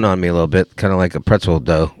 it's growing on me a little bit, kind of like a pretzel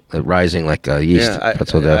dough, rising like a yeast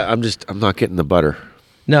pretzel dough. I'm not getting the butter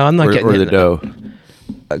No, I'm not getting or the it, dough.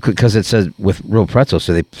 because it says with real pretzel,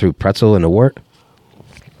 so they threw pretzel in the wort.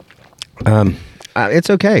 It's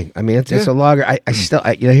okay. I mean, it's a lager. I still,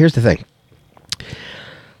 here's the thing.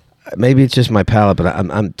 Maybe it's just my palate, but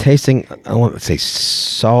I'm tasting. I don't want to say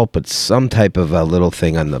salt, but some type of a little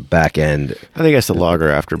thing on the back end. I think that's the lager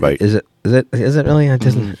after bite. Is it really? It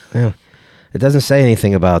doesn't. Yeah. It doesn't say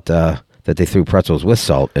anything about that they threw pretzels with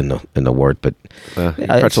salt in the wort, but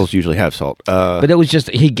Pretzels usually have salt. but it was just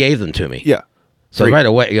he gave them to me. Yeah. So Free- right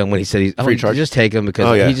away, when he said Free charge? just take them because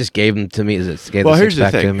Oh, yeah. he just gave them to me. Gave Well, the here's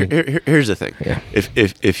the six-pack to thing. me. Here's the thing. Yeah.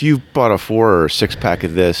 If you bought a 4 or 6 pack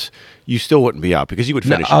of this, you still wouldn't be out because you would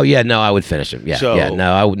No, finish. oh yeah, no, I would finish them. Yeah, So- yeah.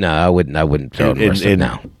 No, I would. No, I wouldn't. I wouldn't throw them.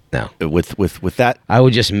 No. With that. I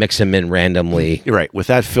would just mix them in randomly. You're right. With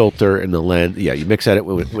that filter and the lens, yeah, you mix that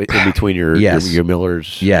in between your Yes. your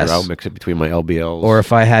Millers. Yes. Or I'll mix it between my LBLs. Or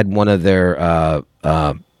if I had one of their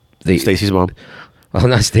the Stacy's mom. Oh,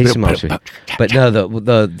 not Stacy Mom's, but no,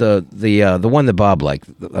 the one that Bob liked,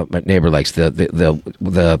 my neighbor likes the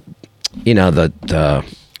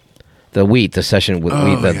wheat, the session with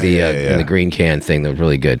wheat, in the green can thing that was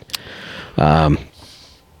really good. It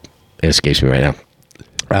escapes me right now.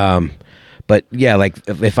 But yeah, like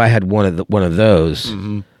if I had one of those,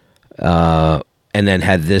 and then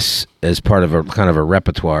had this as part of a kind of a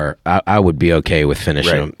repertoire, I would be okay with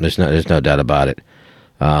finishing them. There's no doubt about it.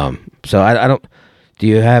 So I don't. Do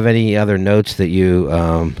you have any other notes that you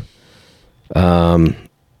come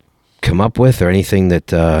up with, or anything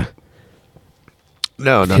that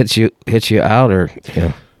No, hits you out, or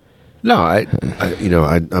No,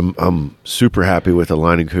 I'm super happy with the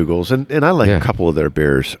Leinenkugels, and I like Yeah. a couple of their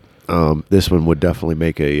beers. This one would definitely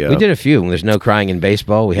make a. we did a few. There's no crying in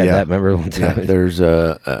baseball. We had Yeah. that. Remember one Yeah, time? there's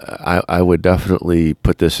I would definitely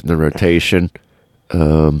put this in the rotation,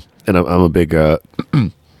 and I'm a big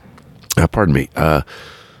pardon me,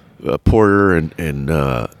 porter and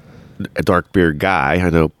a dark beer guy. I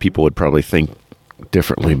know people would probably think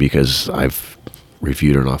differently because I've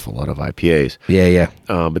reviewed an awful lot of IPAs. Yeah.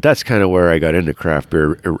 But that's kind of where I got into craft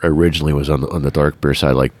beer originally, was on the dark beer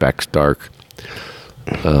side, like Beck's Dark.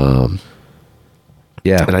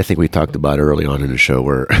 Yeah. And I think we talked about it early on in the show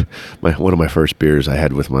where one of my first beers I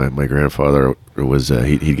had with my grandfather was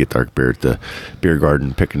he'd get dark beer at the beer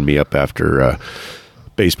garden, picking me up after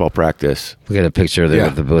baseball practice. We got a picture there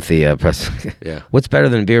with the pretzels. Yeah. What's better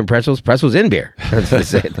than beer and pretzels? Pretzels in beer. That's what I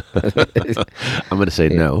said. I'm going to say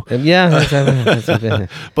no, Yeah.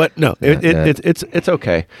 That's but no, it's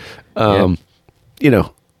okay.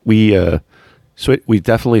 We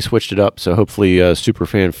definitely switched it up. So hopefully,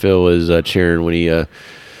 Superfan Phil is cheering when he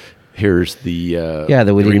hears the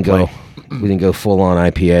that we the didn't replay. go. We didn't go full on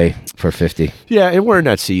IPA for 50. Yeah, and we're in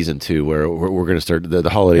that season too, where we're going to start. The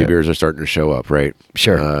holiday beers are starting to show up, right?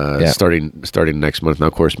 Sure. Starting next month. Now,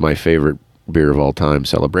 of course, my favorite beer of all time,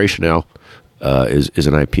 Celebration Ale, is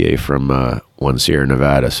an IPA from One Sierra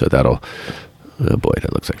Nevada. So that'll. Oh boy,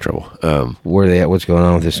 that looks like trouble. Where are they at? What's going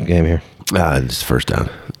on with this game here? It's first down.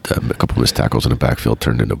 A couple missed tackles in the backfield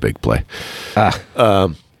turned into a big play. So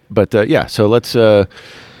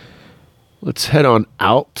let's head on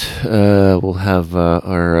out. We'll have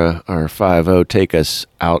our 5-0 take us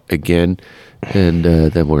out again, and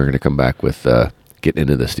then we're going to come back with getting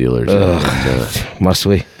into the Steelers. Must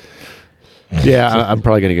we? I'm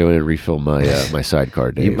probably going to go in and refill my my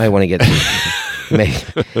sidecar, Dave. You might want to get you may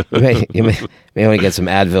want to get some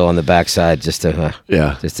Advil on the backside just to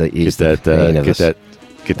ease get the pain of us.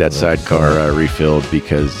 get that sidecar refilled,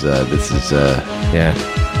 because this is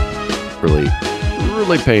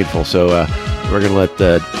really painful. So we're gonna let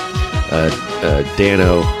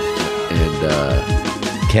Dano and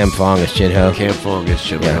Cam Fong is Chinho. Cam Fong is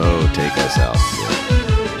Chinho take us out.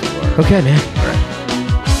 Okay, man. All right.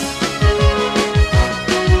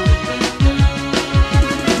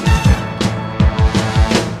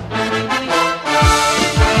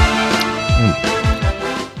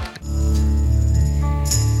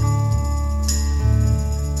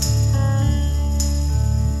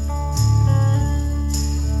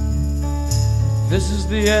 This is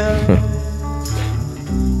the end.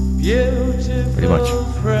 Beautiful Pretty much.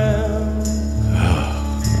 friend.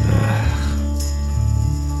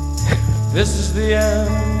 This is the end.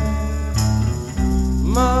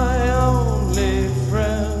 My only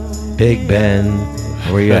friend. Big Ben.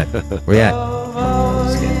 Where you at? Where you at?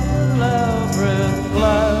 Elaborate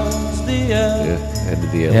plans, the end. End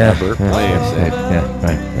of the elaborate plans.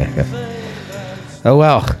 Right. Oh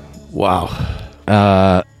well. Wow.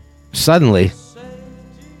 Suddenly,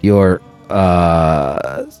 you're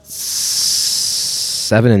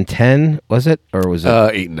 7-10, was it, or was it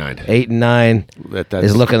 8-9. 8-9? That's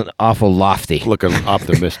Is looking awful lofty. looking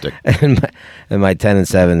optimistic. and my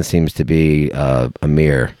 10-7 seems to be a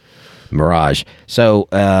mere mirage. So,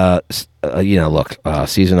 look,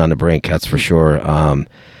 season on the brink, that's for sure. The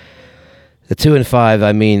 2-5.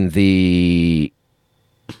 I mean, the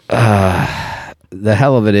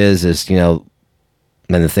hell of it is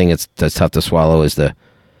and the thing that's tough to swallow is the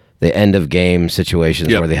end of game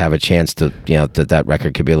situations where they have a chance to that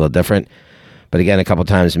record could be a little different. But again, a couple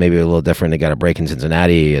times maybe a little different. They got a break in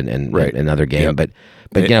Cincinnati and another game. Yep. But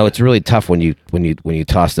it's really tough when you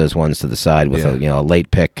toss those ones to the side with a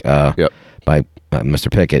late pick by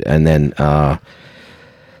Mr. Pickett, and then Four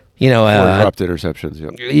dropped interceptions.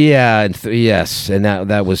 Yep. Yeah, and yes, and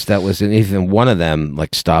that was and even one of them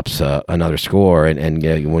like stops another score, and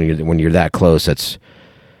when you're that close, it's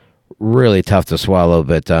really tough to swallow.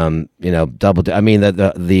 But double. I mean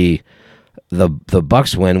the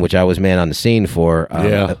Bucks win, which I was man on the scene for,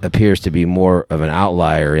 appears to be more of an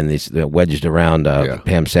outlier in these wedged around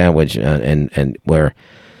ham sandwich, and where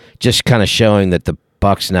just kind of showing that the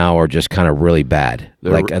Bucks now are just kind of really bad.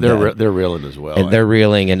 They're reeling as well. And they're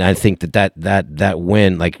reeling, and I think that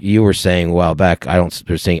win, like you were saying a while back, I don't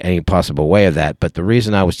see any possible way of that. But the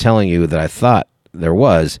reason I was telling you that I thought there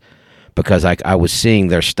was because I was seeing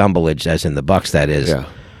their stumbleage, as in the Bucks, that is. Yeah.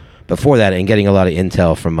 Before that, and getting a lot of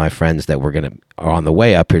intel from my friends that are on the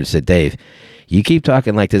way up here to say, Dave, you keep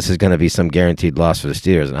talking like this is going to be some guaranteed loss for the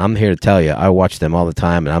Steelers, and I'm here to tell you, I watch them all the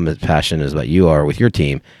time, and I'm as passionate as what you are with your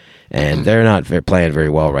team, and they're not playing very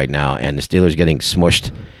well right now, and the Steelers getting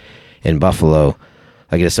smushed in Buffalo.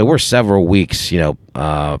 Like I said, we're several weeks,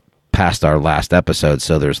 past our last episode,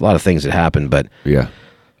 so there's a lot of things that happened, but yeah.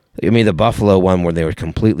 I mean, the Buffalo one where they were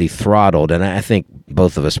completely throttled, and I think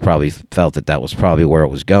both of us probably felt that was probably where it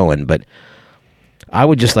was going. But I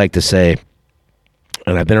would just like to say,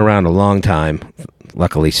 and I've been around a long time,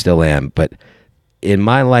 luckily still am, but in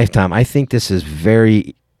my lifetime, I think this is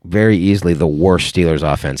very, very easily the worst Steelers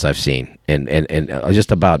offense I've seen. And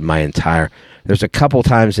just about my entire... There's a couple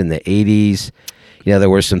times in the 80s, there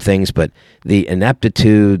were some things, but the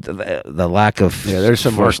ineptitude, the lack of... Yeah, there's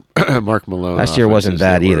some Mark Malone. Last year wasn't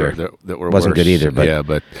bad either. That were wasn't worse. good either. But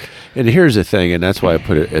yeah, and here's the thing, and that's why I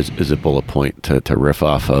put it as a bullet point to riff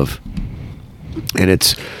off of. And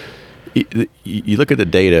it's... You look at the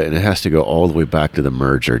data, and it has to go all the way back to the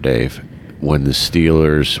merger, Dave, when the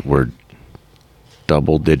Steelers were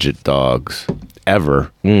double-digit dogs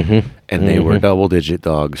ever, and they were double-digit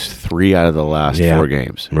dogs 3 out of the last 4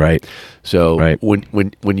 games. Right. So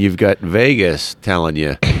when you've got Vegas telling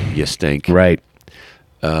you you stink, right,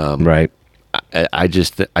 right. I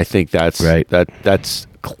think that's right. That's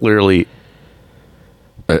clearly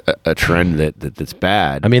a trend that's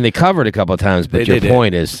bad. I mean, they covered a couple of times, but your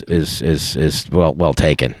point is well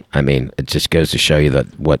taken. I mean, it just goes to show you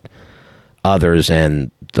that what others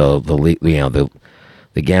and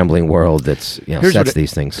the gambling world that's sets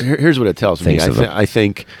these things. Here's what it tells me.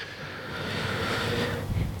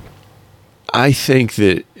 I think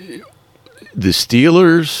that the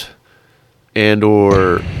Steelers and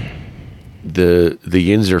or the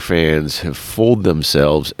Yinzer fans have fooled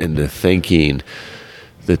themselves into thinking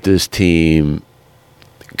that this team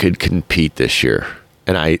could compete this year,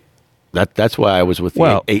 and that's why I was with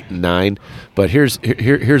the 8 and 9. But here's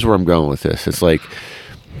where I'm going with this. It's like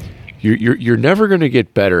you're never going to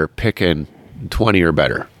get better picking 20 or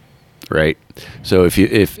better, right? So if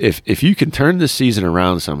you can turn the season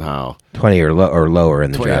around somehow, 20 or lower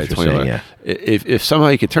in the draft, if somehow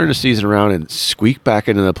you can turn the season around and squeak back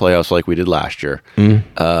into the playoffs like we did last year,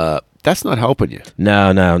 that's not helping you. No.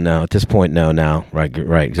 At this point, no. Right,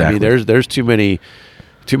 exactly. I mean, there's too many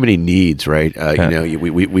needs, right?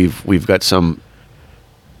 We've got some,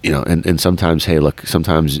 and sometimes, hey, look,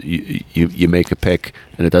 sometimes you make a pick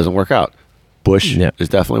and it doesn't work out. Bush is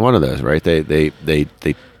definitely one of those, right? They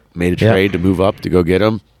made a trade to move up to go get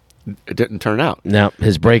him. It didn't turn out. Now,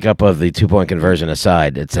 his breakup of the 2-point conversion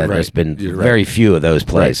aside, there's been very few of those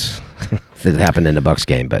plays that happened in the Bucs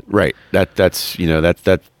game. But that's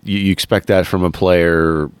you expect that from a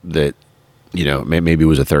player that maybe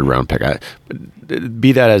was a 3rd round pick.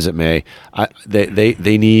 Be that as it may,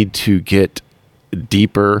 they need to get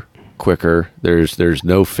deeper, quicker. There's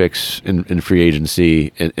no fix in free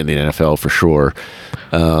agency in the NFL for sure.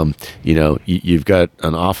 You've got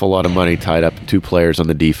an awful lot of money tied up in 2 players on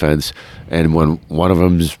the defense, and when one of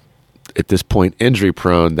them's at this point injury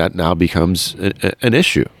prone, that now becomes an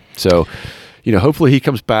issue. So, hopefully he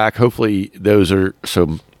comes back. Hopefully those are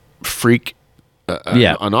some freak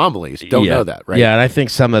anomalies. Don't know that, right? Yeah, and I think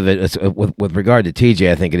some of it is, with regard to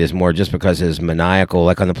TJ, I think it is more just because his maniacal,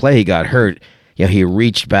 like on the play he got hurt, he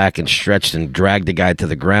reached back and stretched and dragged the guy to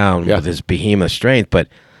the ground with his behemoth strength, but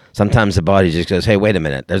sometimes the body just goes, hey, wait a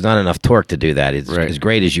minute, there's not enough torque to do that. It's as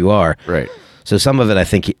great as you are. Right. So some of it I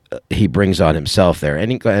think he brings on himself there.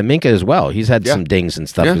 And Minkah as well. He's had some dings and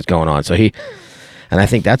stuff that's going on. So and I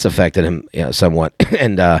think that's affected him somewhat.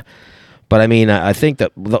 And but I mean, I think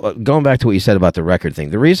that going back to what you said about the record thing,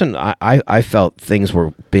 the reason I felt things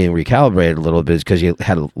were being recalibrated a little bit is because you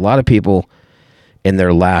had a lot of people in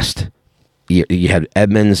their last year. You had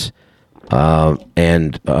Edmonds,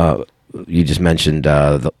 and you just mentioned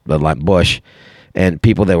the Bush, and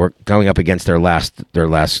people that were going up against their last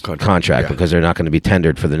contract because they're not going to be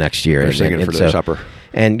tendered for the next year. They're singing for their supper.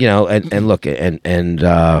 And and look, and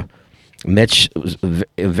Mitch was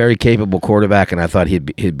a very capable quarterback, and I thought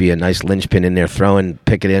he'd be a nice linchpin in there, throwing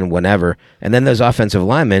Pickett in whenever. And then those offensive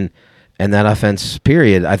linemen and that offense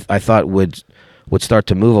period, I thought would start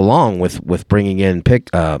to move along with bringing in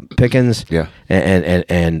Pickens, and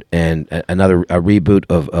another reboot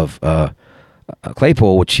of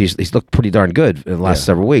Claypool, which he's looked pretty darn good in the last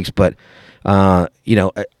several weeks, but. All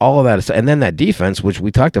of that, and then that defense, which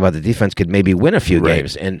we talked about, the defense could maybe win a few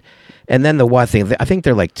games, and then the one thing, I think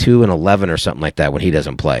they're like 2-11 or something like that when he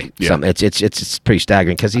doesn't play. Yeah. It's pretty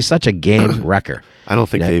staggering because he's such a game wrecker. I don't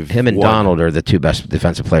think him and won. Donald are the two best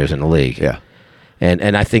defensive players in the league. Yeah,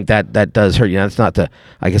 and I think that does hurt. It's not to,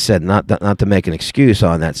 like I said, not to make an excuse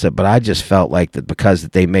on that stuff, but I just felt like that because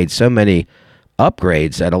they made so many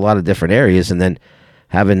upgrades at a lot of different areas, and then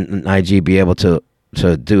having IG be able to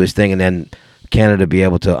do his thing, and then Canada be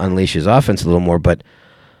able to unleash his offense a little more. But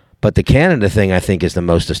the Canada thing, I think, is the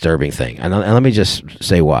most disturbing thing. And let me just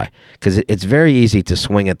say why. Because it's very easy to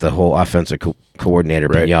swing at the whole offensive coordinator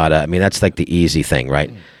pinata. I mean, that's like the easy thing, right?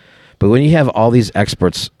 But when you have all these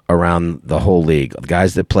experts around the whole league,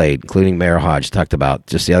 guys that played, including Mayor Hodge, talked about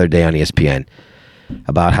just the other day on ESPN,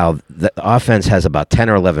 about how the offense has about 10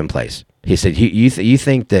 or 11 plays. He said, you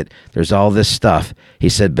think that there's all this stuff. He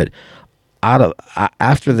said, but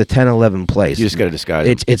after the 10-11 plays, you just got to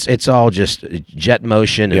disguise it's all just jet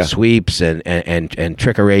motion and sweeps and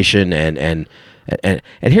trickeration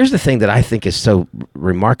and here's the thing that I think is so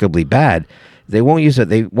remarkably bad. They won't use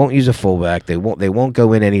a fullback. They won't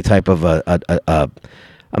go in any type of I'm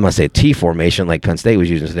gonna say a T formation like Penn State was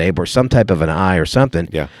using today, or some type of an I or something.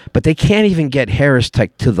 Yeah. But they can't even get Harris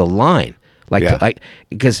to the line.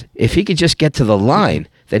 Because if he could just get to the line,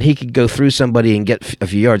 then he could go through somebody and get a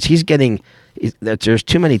few yards. There's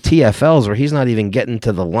too many TFLs where he's not even getting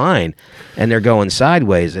to the line, and they're going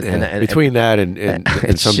sideways. And between that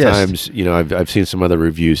and sometimes, I've seen some other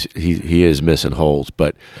reviews. He is missing holes,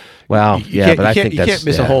 but I think you can't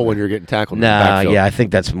miss a hole when you're getting tackled. I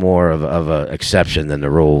think that's more of a exception than the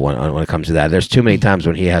rule when it comes to that. There's too many times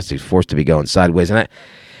when he has to forced to be going sideways,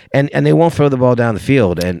 and they won't throw the ball down the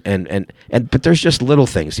field, but there's just little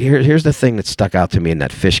things. Here's the thing that stuck out to me in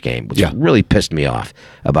that Fish game, which really pissed me off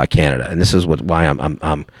about Canada, and this is why I'm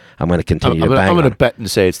going to continue to bang. I'm going to bet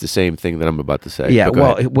and say it's the same thing that I'm about to say. Yeah,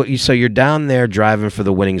 so you're down there driving for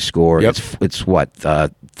the winning score. Yep. It's what,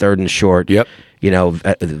 third and short. Yep.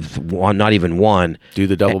 Not even one. Do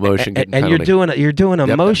the double motion, and you're doing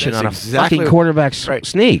a motion on a fucking quarterback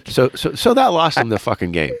sneak. So that lost them the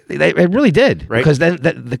fucking game. It really did, right? Because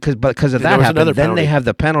because of that happened. Then they have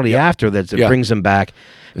the penalty after that brings them back.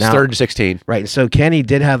 It's 3rd and 16. Right, and so Kenny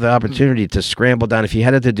did have the opportunity to scramble down. If he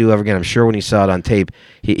had it to do over again, I'm sure when he saw it on tape,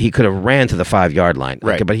 he could have ran to the 5-yard line.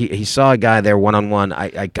 Right. But he saw a guy there one-on-one.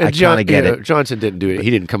 I kind of get it. Johnson didn't do it. He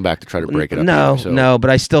didn't come back to try to break it up. No, but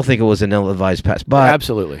I still think it was an ill-advised pass. But,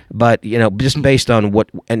 absolutely. But, just based on what...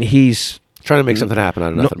 And he's... trying to make something happen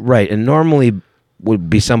out of nothing. Right, and normally would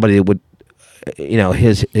be somebody that would...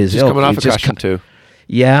 his he's ilk, coming off a concussion, too.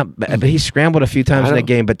 Yeah, but he scrambled a few times in that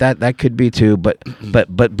game, but that could be too. But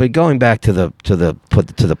going back to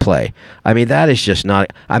the play, I mean, that is just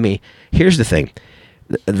not. I mean, here's the thing: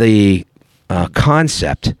 the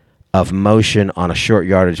concept of motion on a short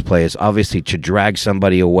yardage play is obviously to drag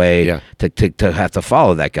somebody away, to have to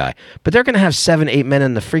follow that guy. But they're going to have 7-8 men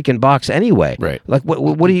in the freaking box anyway. Right. Like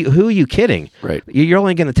who are you kidding? Right. You're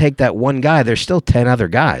only going to take that one guy. There's still 10 other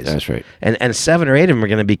guys. That's right. And 7 or 8 of them are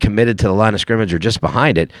going to be committed to the line of scrimmage or just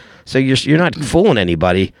behind it. So you're not fooling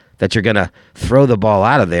anybody that you're going to throw the ball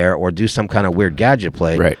out of there or do some kind of weird gadget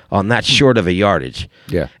play on that short of a yardage.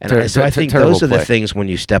 Yeah. And so I think those are the things when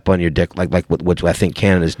you step on your dick, like what I think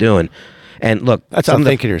Canada's doing. And look, that's how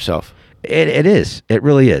thinking yourself. It is. It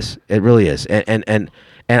really is. It really is. And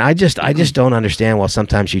I just don't understand why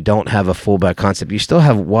sometimes you don't have a fullback concept. You still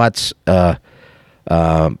have Watt's brother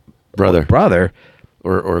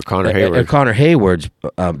or Connor Hayward. Connor Hayward's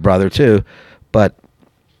brother too, but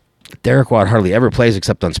Derek Watt hardly ever plays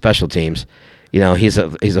except on special teams. He's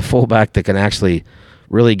a fullback that can actually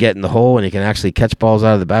really get in the hole and he can actually catch balls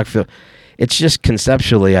out of the backfield. It's just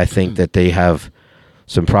conceptually, I think that they have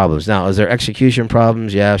some problems. Now, is there execution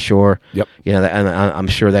problems? Yeah, sure. Yep. And I'm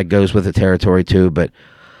sure that goes with the territory too. But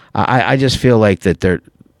I just feel like that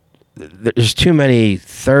there's too many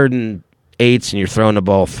 3rd and 8s and you're throwing the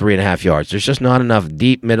ball 3.5 yards. There's just not enough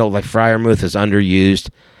deep middle. Like Freiermuth is underused.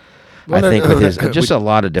 Well, I think with his a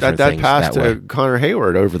lot of different things. That pass that way. to Connor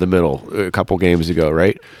Hayward over the middle a couple games ago,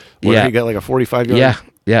 right? where Yeah. he got like a 45-yard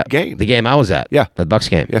Yeah. gain. The game I was at. Yeah. The Bucks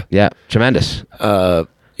game. Yeah. Tremendous.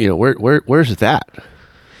 Where's that?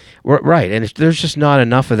 Right, and there's just not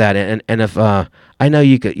enough of that. And if I know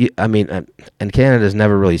you could, and Canada's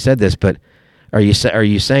never really said this, but are you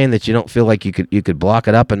saying that you don't feel like you could block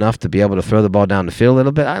it up enough to be able to throw the ball down the field a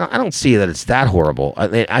little bit? I don't see that it's that horrible.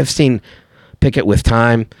 I've seen Pickett with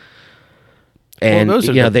time, and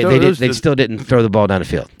they still didn't throw the ball down the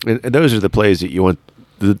field. And those are the plays that you want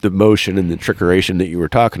the motion and the trickeration that you were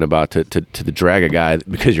talking about to drag a guy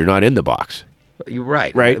because you're not in the box. You're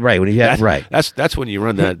right. Right. When you have right. That's when you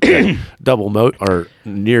run that double or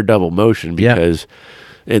near double motion because,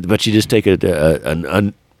 but you just take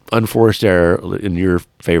an unforced error in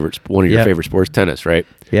one of your favorite sports, tennis, right?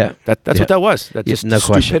 Yeah. That's what that was. That's just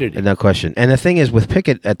stupidity. No question. And the thing is, with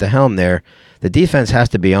Pickett at the helm there, the defense has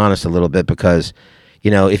to be honest a little bit because,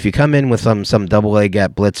 if you come in with some double A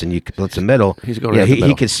gap blitz and you blitz the middle, he's going right the middle.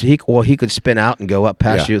 he could spin out and go up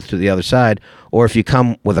past you to the other side, or if you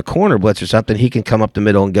come with a corner blitz or something, he can come up the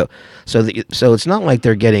middle and go. So it's not like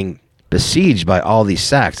they're getting besieged by all these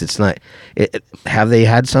sacks. It's not. Have they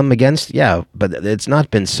had some against? Yeah, but it's not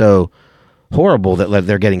been so horrible that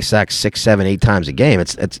they're getting sacked 6, 7, 8 times a game.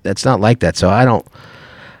 It's not like that. So I don't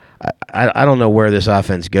know where this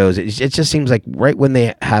offense goes. It just seems like right when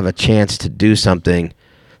they have a chance to do something,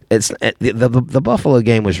 the Buffalo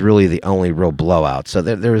game was really the only real blowout. So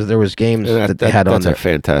there was games that they had on there. That's a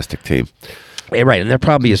fantastic team. Yeah, right, and they're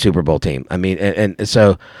probably a Super Bowl team. I mean, and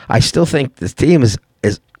so I still think this team is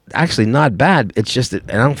actually not bad. It's just that,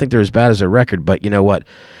 and I don't think they're as bad as their record. But you know what?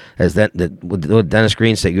 As what Dennis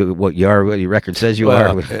Green said, what your record says you are,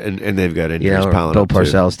 and they've got injuries piling Bill up.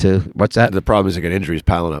 Parcells too. What's that? The problem is they got injuries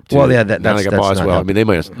piling up too. Well, yeah, that's Boswell. I mean, they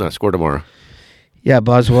might not score tomorrow. Yeah,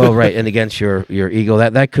 Boswell, right, and against your Eagle,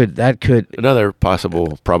 that could another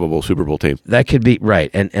probable Super Bowl team. That could be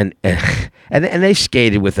right, and they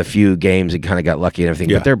skated with a few games and kind of got lucky and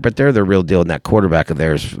everything. Yeah. But they're the real deal, and that quarterback of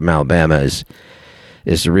theirs from Alabama is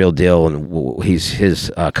the real deal, and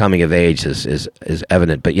his coming of age is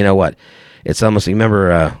evident. But you know what? It's almost,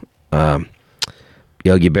 remember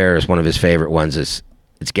Yogi Berra is one of his favorite ones. It's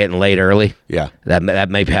getting late early. Yeah, that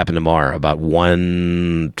may happen tomorrow about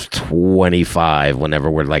 1:25.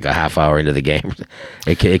 Whenever we're like a half hour into the game,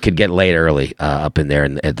 it could get late early up in there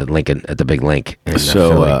at the Lincoln, at the big link. I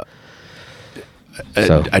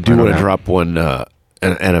do want to drop one an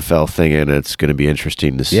NFL thing in. It's going to be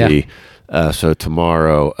interesting to see. So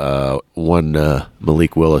tomorrow,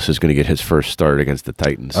 Malik Willis is going to get his first start against the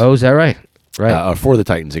Titans. Oh, is that right? Right. For the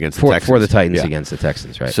Titans against the Texans. For the Titans against the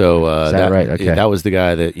Texans, right. So is that right? Okay. That was the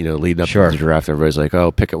guy that, leading up to the draft, everybody's like,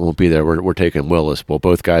 oh, Pickett won't be there. We're taking Willis. Well,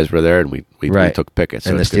 both guys were there, and we took Pickett. So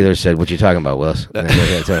and the Steelers said, what you talking about, Willis? And we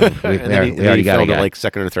already got a guy. Like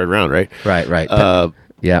second or third round, right? Right.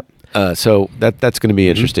 Yeah. So that's going to be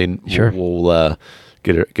interesting. Mm-hmm. Sure. We'll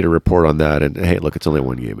get a report on that. And hey, look, it's only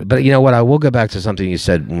one game. But you know what? I will go back to something you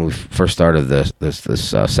said when we first started this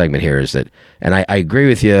segment here. Is that, and I agree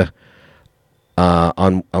with you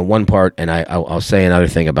on one part, and I'll say another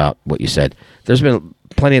thing about what you said. There's been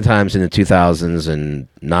plenty of times in the 2000s and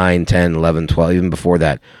 9, 10, 11, 12, even before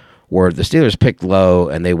that, where the Steelers picked low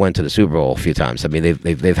and they went to the Super Bowl a few times. I mean,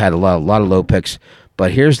 they've had a lot of low picks.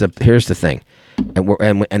 But here's the thing,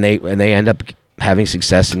 and they end up having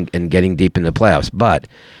success in getting deep in the playoffs. But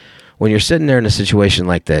when you're sitting there in a situation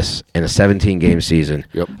like this in a 17-game season,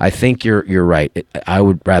 I think you're right. I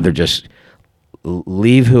would rather just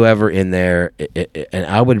leave whoever in there, and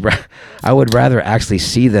I would rather actually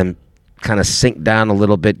see them kind of sink down a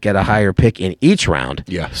little bit, get a higher pick in each round,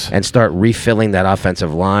 and start refilling that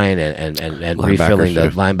offensive line and refilling the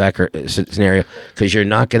linebacker scenario, because you're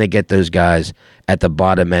not going to get those guys at the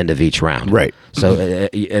bottom end of each round. Right. So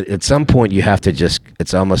at some point you have to just,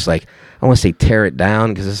 it's almost like, I want to say tear it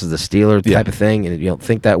down, because this is the Steeler type of thing, and you don't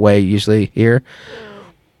think that way usually here.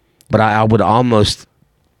 But I would almost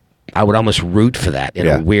root for that in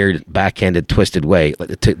a weird, backhanded, twisted way.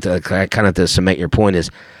 To kind of to cement your point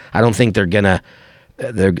is, I don't think they're gonna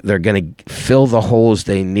fill the holes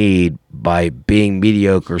they need by being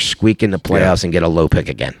mediocre, squeak in the playoffs, and get a low pick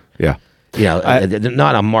again. Yeah, they're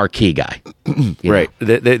not a marquee guy. Right.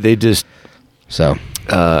 They just so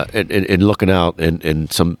and looking out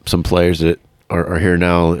and some players that are here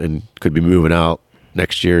now and could be moving out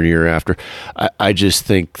next year and year after. I just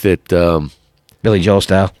think that Billy Joel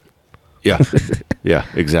style. Yeah, yeah,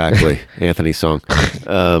 exactly. Anthony Song.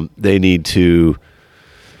 They need to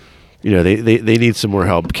they need some more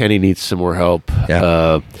help. Kenny needs some more help.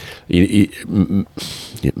 Yeah.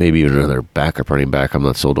 Maybe even another backup running back. I'm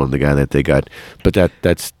not sold on the guy that they got, but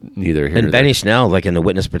that's neither here And nor Benny there. Snell, like in the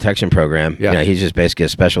witness protection program, Yeah. he's just basically a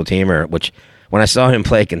special teamer. Which when I saw him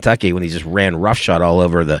play at Kentucky, when he just ran roughshod all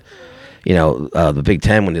over the Big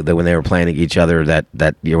Ten when they were playing each other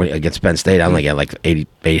that year against Penn State, I only got like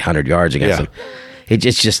 800 yards against Yeah. him. He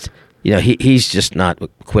just he's just not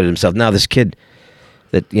acquitted himself. Now this kid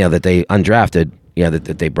that they undrafted,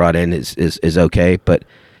 that they brought in is okay, but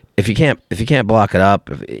if you can't block it up,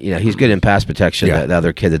 he's good in pass protection. Yeah. The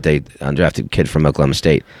other kid that they undrafted, kid from Oklahoma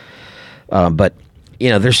State, but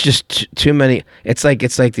there's just too many. It's like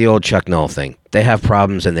the old Chuck Noll thing. They have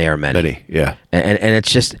problems and they are many. Yeah. And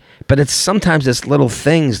it's just, but it's sometimes it's little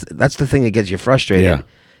things. That's the thing that gets you frustrated. Yeah.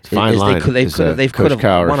 It's a fine line, They as, could Coach have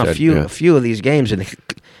Cowher won a said, few yeah. a few of these games, and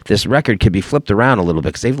this record could be flipped around a little bit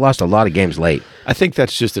because they've lost a lot of games late. I think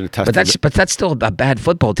that's just a testament. But that's still a bad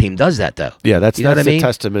football team does that though. Yeah, that's what I a mean?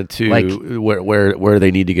 testament to Like- where they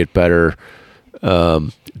need to get better,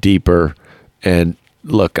 deeper. And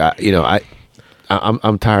look,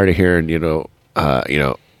 I'm tired of hearing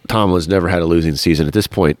Tomlin's never had a losing season. At this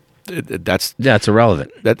point, that's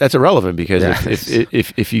irrelevant. that's irrelevant because Yeah.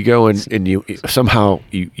 if you go and you somehow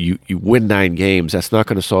you win 9 games, that's not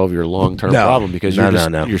going to solve your long-term No. problem because No, you're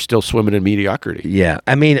no. you're still swimming in mediocrity. Yeah,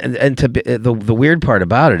 I mean, and to be, the weird part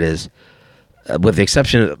about it is, with the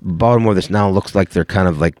exception of Baltimore, this now looks like they're kind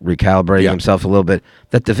of like recalibrating Yeah. themselves a little bit.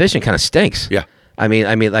 That division kind of stinks. Yeah. I mean,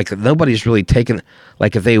 like nobody's really taken.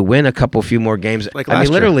 Like if they win a few more games, Like I last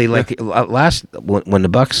mean, year. literally, Yeah. like last when the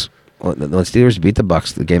Bucks, when Steelers beat the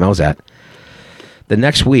Bucks, the game I was at, the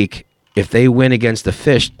next week, if they win against the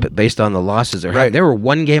Fish, but based on the losses they're having, Right. they were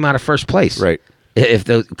one game out of first place. Right.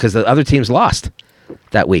 Because the other teams lost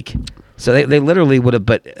that week. So they literally would have,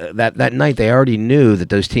 but that night they already knew that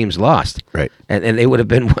those teams lost, Right. And they would have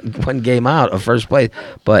been one game out of first place.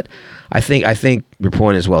 But I think your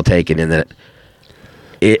point is well taken in that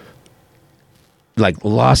it, like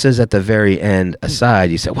losses at the very end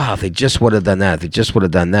aside, you say, wow, if they just would have done that, if they just would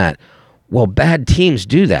have done that. Well, bad teams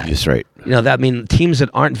do that. That's right. Teams that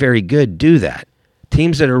aren't very good do that.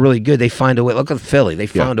 Teams that are really good, they find a way. Look at Philly; they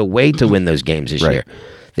found a way to win those games this Right.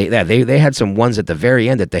 year. They had some ones at the very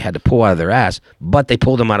end that they had to pull out of their ass, but they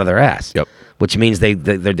pulled them out of their ass. Yep. Which means they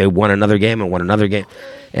won another game and won another game,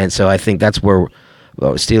 and so I think that's where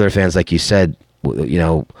Steeler fans, like you said,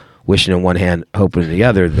 wishing in one hand, hoping in the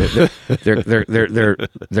other.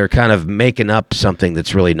 They're kind of making up something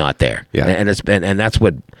that's really not there. Yeah. And that's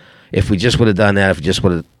what. If we just would have done that, if we just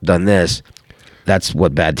would have done this, that's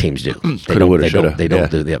what bad teams do. Coulda, woulda, shoulda. They don't Yeah.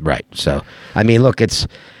 do that right. So, I mean, look, it's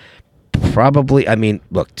probably. I mean,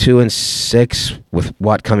 look, 2-6 with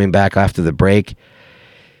Watt coming back after the break.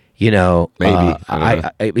 Maybe.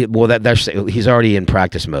 That's he's already in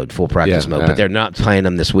practice mode, full practice mode. But they're not playing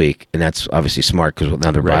him this week, and that's obviously smart because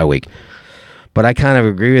now they're bye week. But I kind of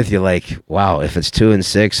agree with you. Like, wow, if it's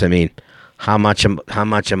 2-6, I mean, how much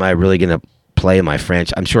am I really going to play my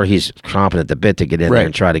franchise? I'm sure he's chomping at the bit to get in there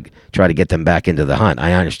and try to get them back into the hunt.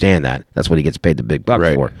 I understand that. That's what he gets paid the big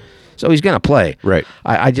bucks for. So he's going to play. Right.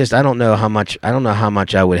 I don't know how much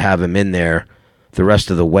I would have him in there the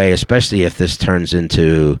rest of the way, especially if this turns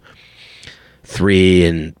into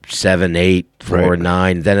 3-7, 8,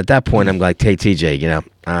 4-9. Then at that point, I'm like, hey, TJ,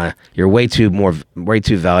 you're way too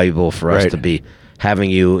valuable for us to be having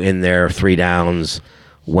you in there 3 downs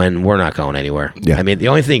when we're not going anywhere. Yeah. I mean, the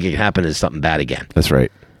only thing that can happen is something bad again. That's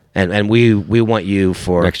right. And we want you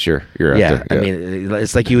for Next year. You're out there. I mean,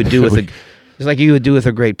 it's like you would do with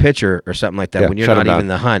a great pitcher or something like that. Yeah, When you're shut not him even in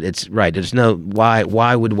the hunt, it's right. There's no why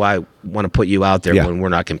would I want to put you out there when we're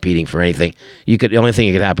not competing for anything? The only thing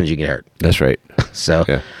that could happen is you get hurt. That's right. So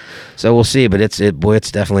we'll see. But it's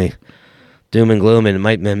definitely doom and gloom, and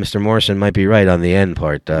Mr. Morrison might be right on the end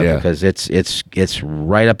part because it's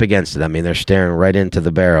right up against it. I mean, they're staring right into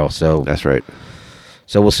the barrel. So That's right.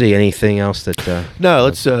 So we'll see. Anything else that? No,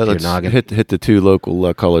 let's noggin? hit the 2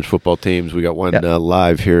 local college football teams. We got one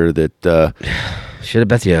live here that should have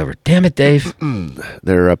bet you over. Damn it, Dave.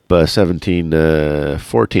 they're up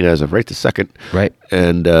 17-14 as of right this second. Right.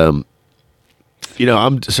 And I'm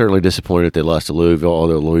certainly disappointed they lost to Louisville,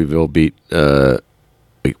 although Louisville beat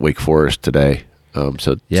Wake Forest today.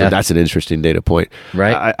 So that's an interesting data point.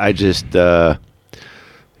 Right. I just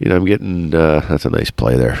I'm getting that's a nice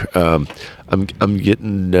play there. I'm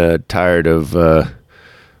getting tired of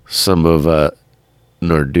some of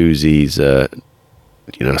Narduzzi's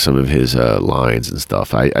some of his lines and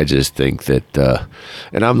stuff. I just think that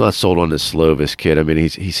and I'm not sold on this Slovis kid. I mean,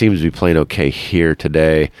 he seems to be playing okay here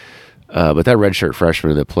today. But that redshirt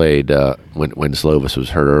freshman that played when Slovis was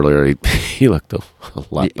hurt earlier, he looked a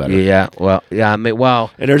lot better. Yeah, well, yeah, I mean,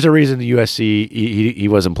 well, And there's a reason the USC he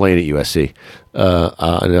wasn't playing at USC,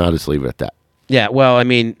 and I'll just leave it at that. yeah, well, I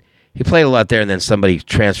mean, he played a lot there, and then somebody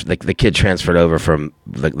transferred. The kid transferred over from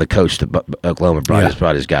the coach to Oklahoma.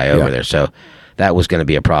 Brought his guy over there, so that was going to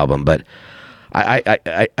be a problem. But I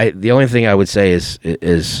the only thing I would say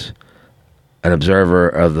is an observer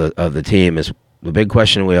of the team is the big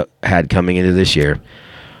question we had coming into this year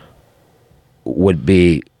would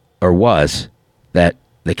be or was that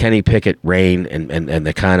the Kenny Pickett reign and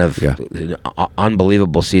the kind of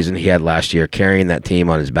unbelievable season he had last year, carrying that team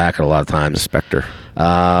on his back at a lot of times. Spectre.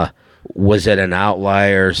 Was it an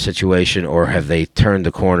outlier situation, or have they turned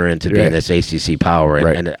the corner into being this ACC power?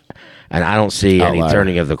 And I don't see any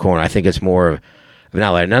turning of the corner. I think it's more of an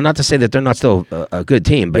outlier. Now, not to say that they're not still a good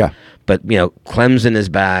team, but Clemson is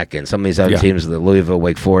back, and some of these other teams, the Louisville,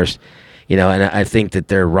 Wake Forest, and I think that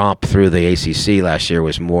their romp through the ACC last year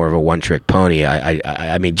was more of a one-trick pony.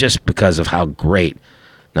 I mean, just because of how great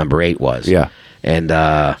number 8 was. Yeah. And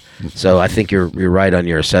so I think you're right on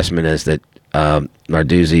your assessment is that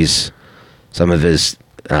Narduzzi's, some of his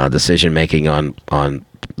decision making on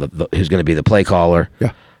who's going to be the play caller.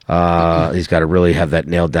 Yeah. He's got to really have that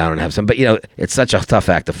nailed down and have some. But it's such a tough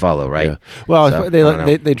act to follow, right? Yeah. Well, so,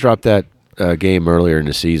 they dropped that game earlier in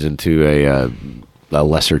the season to a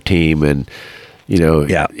lesser team, and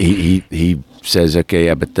he says, okay,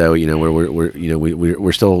 yeah, but though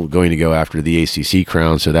we're still going to go after the ACC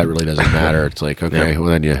crown, so that really doesn't matter. It's like, okay, well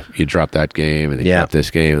then you drop that game and then you drop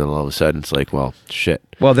this game, and then all of a sudden it's like, well, shit.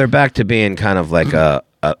 Well, they're back to being kind of like a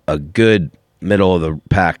good middle of the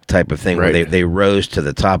pack type of thing, where they rose to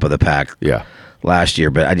the top of the pack last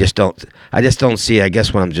year, but I just don't see. I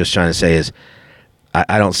guess what I'm just trying to say is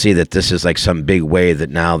I don't see that this is like some big wave that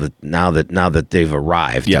now that they've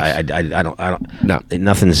arrived. Yes. I don't. No,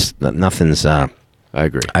 nothing's. I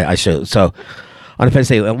agree. I so on Penn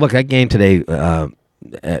State. Look, that game today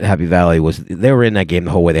at Happy Valley they were in that game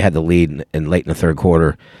the whole way. They had the lead in late in the third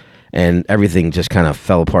quarter, and everything just kind of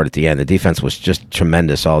fell apart at the end. The defense was just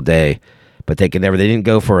tremendous all day, but they didn't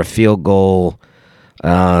go for a field goal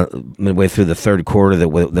midway through the third quarter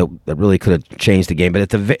that really could have changed the game.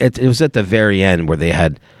 But it was at the very end where they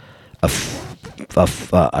had a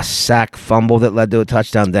sack fumble that led to a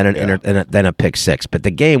touchdown, then then a pick six. But the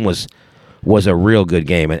game was a real good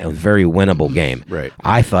game and a very winnable game. Right.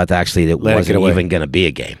 I thought actually that wasn't even going to be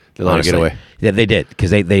a game. They let it get away. Yeah, they did, because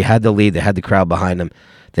they had the lead. They had the crowd behind them.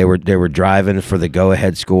 They were driving for the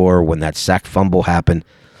go-ahead score when that sack fumble happened.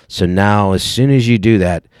 So now, as soon as you do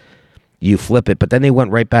that, you flip it. But then they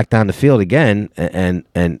went right back down the field again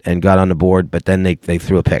and got on the board. But then they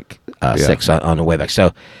threw a pick six on the way back.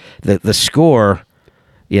 So the score,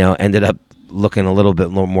 ended up looking a little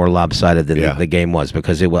bit more lopsided than the game was,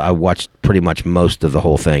 because I watched pretty much most of the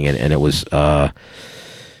whole thing, and it was it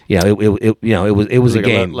was like a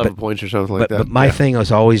game. 11 points or something like that. But my thing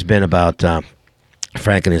has always been about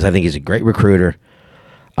Franklin is I think he's a great recruiter.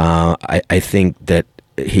 I think that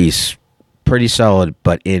he's pretty solid,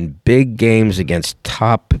 but in big games against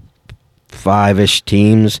top 5-ish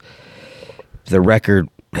teams, the record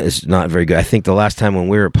is not very good. I think the last time when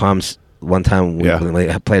we were at Palms, one time when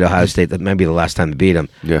we played Ohio State, that maybe the last time to beat them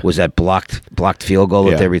was that blocked field goal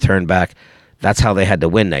that they returned back. That's how they had to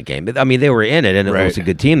win that game. I mean, they were in it, and it was a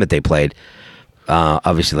good team that they played.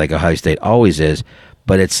 Obviously, like Ohio State always is.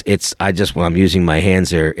 But it's when I'm using my hands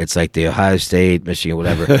there, it's like the Ohio State, Michigan,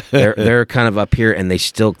 whatever. they're kind of up here, and they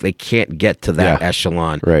can't get to that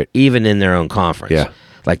echelon, even in their own conference. Yeah.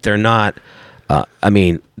 Like they're not. I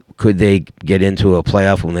mean, could they get into a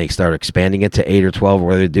playoff when they start expanding it to 8 or 12, or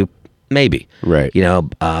whether they do? Maybe. Right.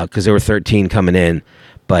 Because there were 13 coming in,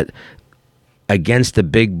 but against the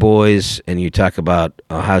big boys, and you talk about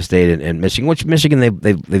Ohio State and Michigan, which Michigan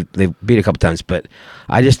they've beat a couple times, but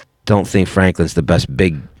I just don't think Franklin's the best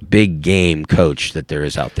big game coach that there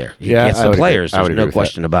is out there. He gets the players, there's no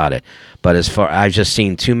question about it. But as far, I've just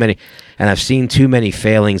seen too many, and I've seen too many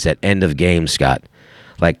failings at end of games, Scott.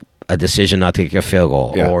 Like a decision not to kick a field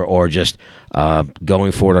goal, or just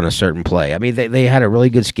going forward on a certain play. I mean, they had a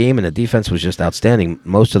really good scheme, and the defense was just outstanding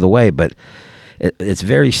most of the way. But it's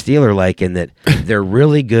very Steeler-like in that they're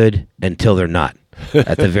really good until they're not.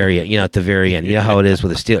 At the very end, at the very end, you know how it is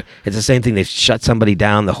with the Steelers. It's the same thing. They shut somebody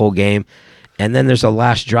down the whole game, and then there's a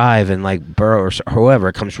last drive, and like Burrow or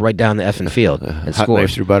whoever comes right down the effing field and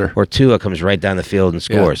scores. Through butter. Or Tua comes right down the field and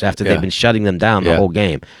scores after they've been shutting them down the whole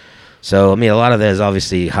game. So I mean, a lot of that is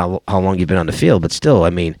obviously how long you've been on the field, but still,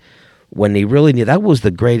 I mean, when they really need, that was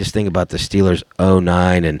the greatest thing about the Steelers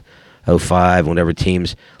 2009 and 05, whenever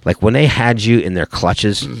teams, like when they had you in their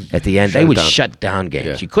clutches at the end, they would shut down games.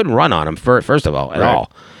 Yeah. You couldn't run on them first of all, at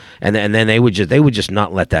all. And then they would just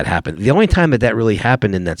not let that happen. The only time that really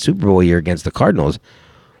happened in that Super Bowl year against the Cardinals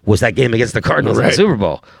was that game against the Cardinals in the Super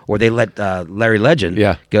Bowl, where they let Larry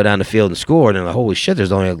Legend go down the field and score, and then holy shit,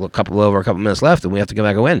 there's only a couple minutes left, and we have to come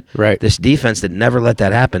back and win. Right. This defense that never let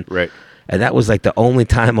that happen. Right. And that was like the only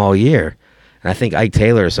time all year. And I think Ike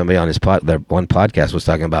Taylor or somebody on his their one podcast was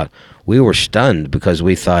talking about, we were stunned because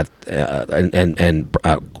we thought, and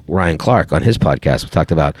Ryan Clark on his podcast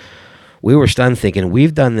talked about, we were stunned thinking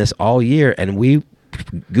we've done this all year and we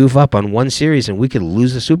goof up on one series and we could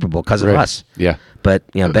lose the Super Bowl because of us. Yeah. But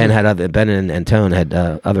Ben and Tone had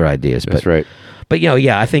other ideas. That's right. But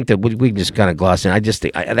I think that we just kind of glossed in. I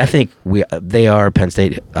think they are Penn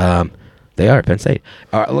State. They are Penn State.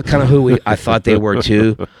 Kind of who I thought they were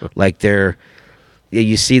too. Like you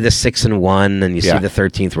see the 6-1 and you see the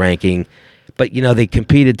 13th ranking, but they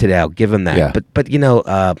competed today. I'll give them that. Yeah. But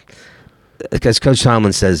because Coach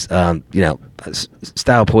Tomlin says,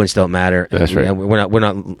 style points don't matter. That's right. We're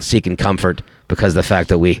not seeking comfort because of the fact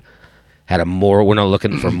that we had we're not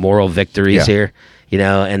looking for moral victories here,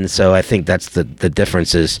 and so I think that's the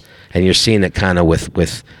differences, and you're seeing it kind of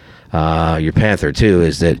with your Panther too,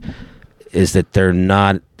 is that they're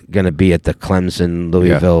not going to be at the Clemson,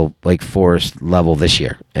 Louisville, Wake Forest level this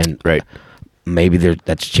year, and maybe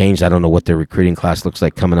that's changed. I don't know what their recruiting class looks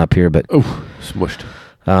like coming up here, but smushed.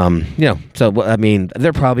 So I mean,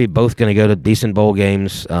 they're probably both going to go to decent bowl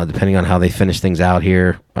games, depending on how they finish things out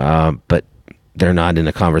here. But they're not in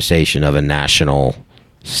the conversation of a national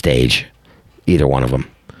stage, either one of them.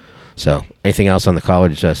 So, anything else on the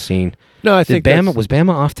college scene? No, I think was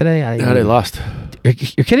Bama off today? No, they lost. You're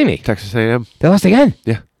kidding me? Texas A&M. They lost again?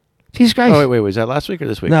 Yeah. Jesus Christ! Oh wait, was that last week or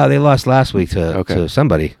this week? No, they lost last week to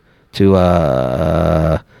somebody.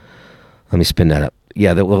 Let me spin that up.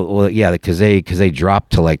 Yeah, because they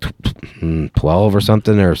dropped to like 12 or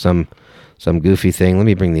something, or some goofy thing. Let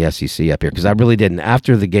me bring the SEC up here because I really didn't.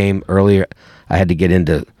 After the game earlier, I had to get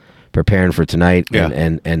into preparing for tonight,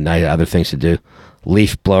 and I had other things to do.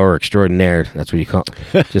 Leaf blower extraordinaire. That's what you call.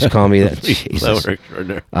 Just call me that. Leaf Jesus. blower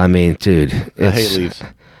extraordinaire. I mean, dude, I hate leaves.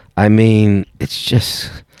 I mean, it's just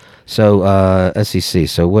so SEC.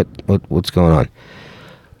 So what's going on?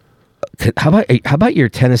 How about your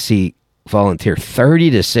Tennessee Volunteer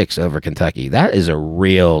 30-6 over Kentucky? That is a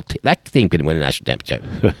real that team could win a national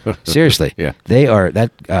championship. Seriously, they are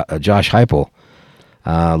that Josh Heupel,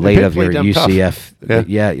 late of your UCF,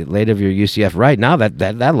 late of your UCF. Right now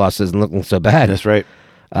that loss isn't looking so bad. That's right.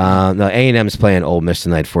 No, A&M's playing Ole Miss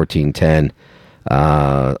tonight, 14-10.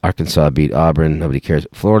 Arkansas beat Auburn. Nobody cares.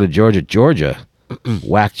 Florida, Georgia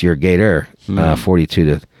whacked your Gator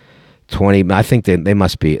 42-20. I think they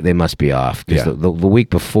must be off because the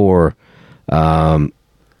week before.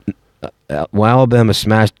 Alabama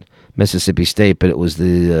smashed Mississippi State, but it was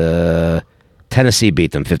the Tennessee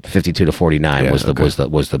beat them 52-49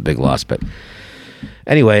 was the big loss. But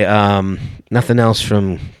anyway, nothing else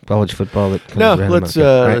from college football. Let's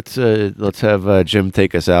have Jim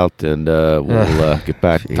take us out, and we'll get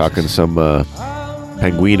back talking some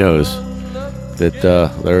Penguinos that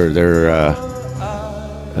they're.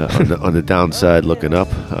 On the downside, looking up.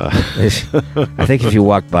 I think if you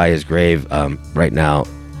walked by his grave right now,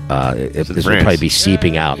 this would probably be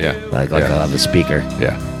seeping out, like the speaker.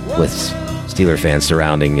 Yeah, with Steeler fans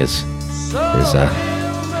surrounding his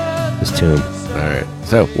tomb. All right,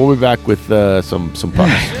 so we'll be back with some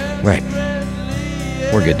pucks. Right,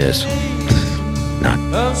 we're good news. Not.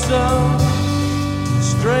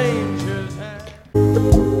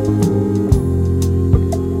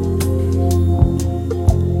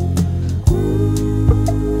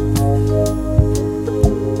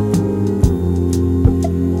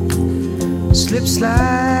 Slip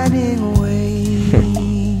sliding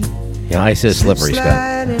away. Ice is slippery, Scott.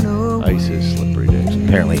 Ice is slippery, Dave.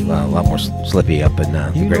 Apparently, a lot more slippy up in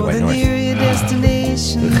the Great White North. They've done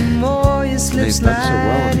so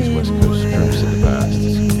well on these West Coast trips in the past.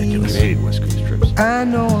 It's ridiculous. Canadian West Coast trips. I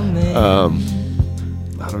don't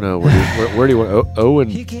know. Where do you want?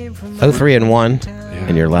 3-1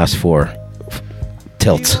 in your last four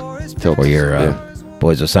tilts. Or your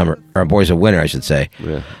boys of summer, or boys of winter, I should say.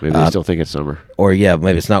 Yeah, maybe they still think it's summer. Or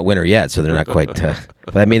maybe it's not winter yet, so they're not quite.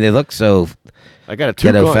 But I mean, they look so. I got a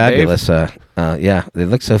two going, fabulous. They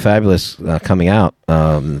look so fabulous coming out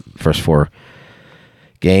first four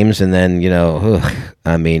games, and then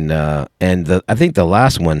I mean, and I think the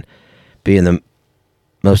last one being the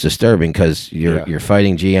most disturbing because you're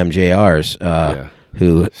fighting GMJRs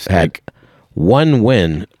who had one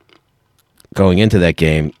win going into that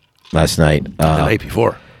game last night. The night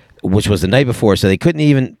before. which was the night before, so they couldn't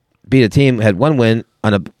even beat a team had one win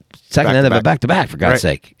on a second end of a back-to-back, for God's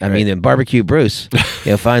sake. I mean, and Barbecue Bruce,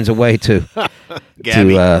 finds a way to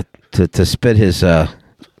spit his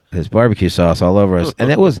barbecue sauce all over us.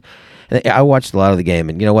 And I watched a lot of the game,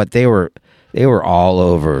 and you know what? They were all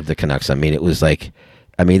over the Canucks. I mean, it was like,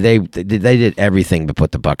 they did everything but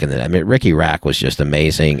put the puck in it. I mean, Ricky Rack was just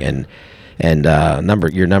amazing, and number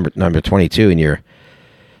 22 in your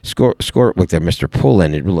score with there, Mr.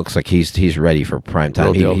 Poulin. It looks like he's ready for prime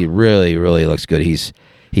time. He really, really looks good. He's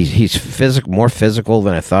more physical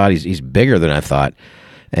than I thought. He's bigger than I thought,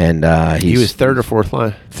 and he was third or fourth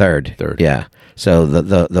line. Third, yeah. So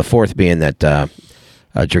the fourth being that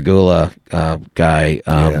Dragula guy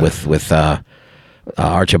with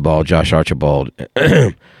Archibald, Josh Archibald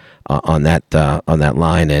on that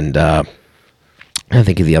line, and I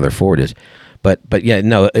think the other forward is. But yeah,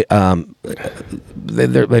 no.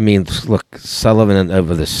 Look, Sullivan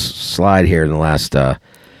over this slide here in the last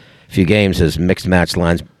few games, his mixed match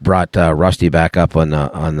lines brought Rusty back up on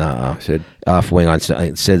the off wing on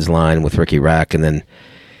Sid's line with Ricky Rack, and then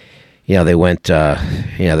they went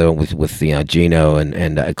with Gino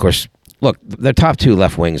and of course, look, their top two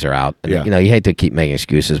left wings are out. Yeah. You hate to keep making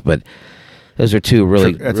excuses, but those are two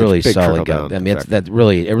really solid guys. I mean, it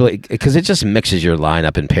really because it just mixes your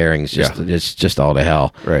lineup and pairings. It's just all to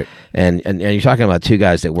hell. Right. And you're talking about two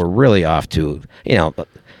guys that were really off to,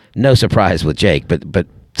 no surprise with Jake, but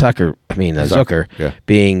Tucker, Zucker,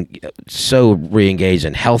 being so re-engaged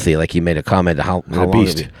and healthy, like you made a comment. How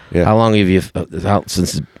long have you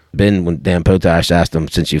since it's been when Dan Potash asked him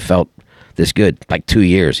since you felt this good? Like 2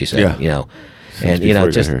 years, he said.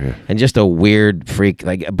 And just a weird freak,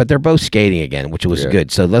 but they're both skating again, which was good.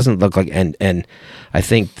 So it doesn't look like, and I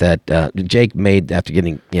think that Jake made after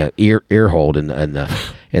getting ear hold in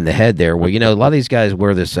the head there, where a lot of these guys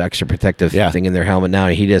wear this extra protective thing in their helmet now,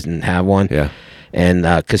 and he doesn't have one. Yeah, and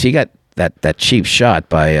because he got that cheap shot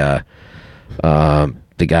by the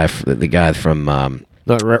guy from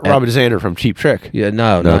not Robert Zander from Cheap Trick. Yeah,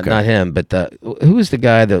 not him, but who was the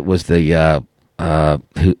guy that was the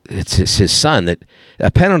who it's his son, that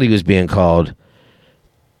a penalty was being called,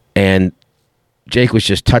 and Jake was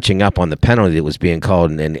just touching up on the penalty that was being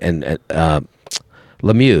called, and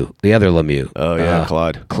Lemieux, the otother Lemieux. Oh yeah,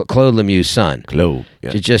 Claude Lemieux's son. Claude. Yeah.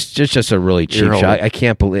 Just a really cheap shot. I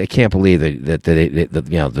can't believe that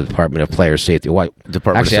the Department of Player Safety. What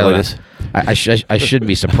Department of Silliness? I shouldn't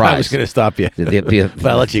be surprised. I was going to stop you. But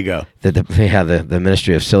I'll let you go. The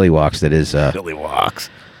Ministry of Silly Walks, that is Silly Walks.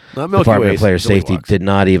 Department of Player Safety did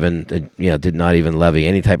not even levy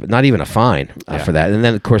any type, not even a fine for that. And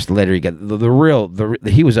then of course later he got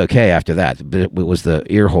he was okay after that, but it was the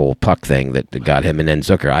ear hole puck thing that got him. And then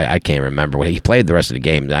Zucker, I can't remember when he played the rest of the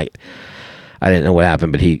game. I didn't know what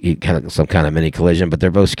happened, but he had some kind of mini collision. But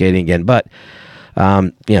they're both skating again. But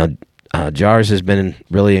Jars has been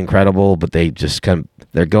really incredible, but they just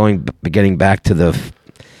they're getting back to the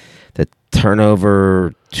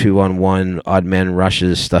turnover 2-on-1 odd man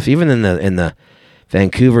rushes stuff. Even in the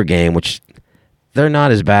Vancouver game, which they're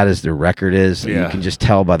not as bad as their record is. You can just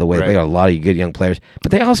tell by the way they got a lot of good young players.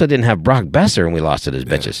 But they also didn't have Brock Besser, and we lost to those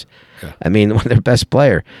bitches. Yeah. I mean, one of their best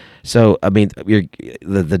player. So I mean,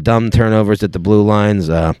 the dumb turnovers at the blue lines.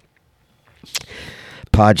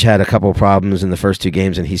 Podge had a couple of problems in the first two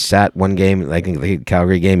games, and he sat one game. I think the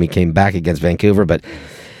Calgary game, he came back against Vancouver, but.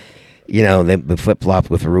 They flip-flop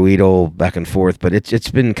with Ruido back and forth, but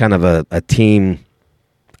it's been kind of a team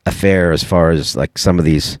affair as far as like some of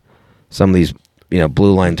these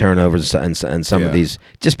blue line turnovers and some of these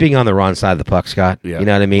just being on the wrong side of the puck, Scott. Yeah. You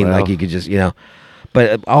know what I mean? Well, like you could just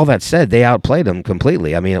But all that said, they outplayed them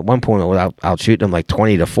completely. I mean, at one point, outshooting them like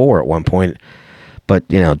 20-4 at one point. But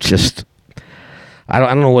just I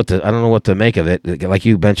don't know what to make of it. Like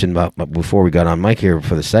you mentioned about before we got on mic here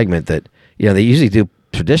for the segment, that they usually do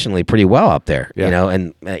traditionally pretty well up there,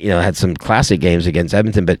 and had some classic games against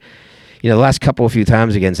Edmonton, but the last few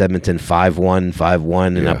times against Edmonton,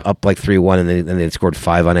 5-1, and up like 3-1, and then they scored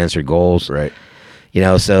 5 unanswered goals. Right.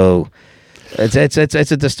 So it's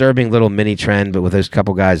a disturbing little mini trend, but with those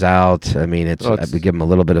couple guys out, I mean, we give them a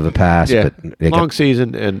little bit of a pass. Yeah. But long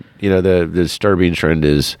season, and the disturbing trend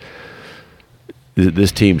is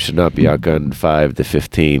this team should not be outgunned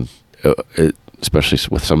 5-15, especially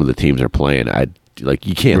with some of the teams they're playing.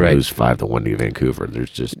 You can't lose 5-1 to Vancouver.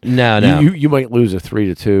 There's just no. You might lose a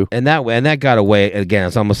 3-2, and that got away again.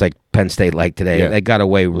 It's almost like Penn State like today. Yeah. They got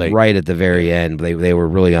away right at the very end. They were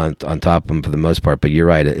really on top of them for the most part. But you're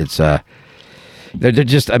right. It's they're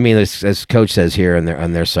just. I mean, as Coach says here on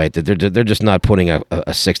their site, that they're just not putting a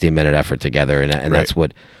 60-minute effort together, and that's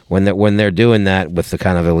what when they're doing that with the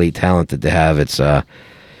kind of elite talent that they have. It's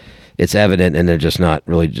it's evident, and they're just not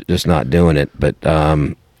doing it. But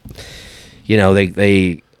they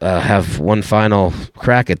have one final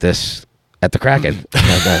crack at this. At the Kraken,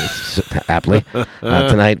 aptly,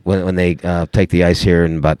 tonight when they take the ice here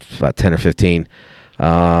in about 10 or 15,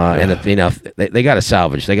 and they got to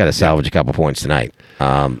salvage. They got to salvage a couple points tonight.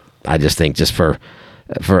 I just think just for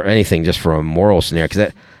anything, just for a moral scenario,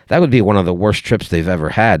 because that would be one of the worst trips they've ever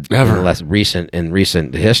had in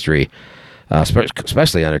recent history,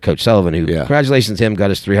 especially under Coach Sullivan. Who, congratulations to him, got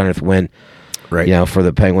his 300th win. Right, for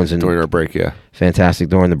the Penguins and during our break, fantastic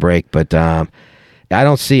during the break, but. I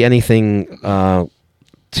don't see anything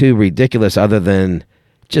too ridiculous other than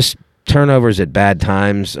just turnovers at bad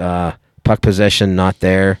times, puck possession not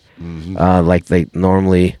there, like they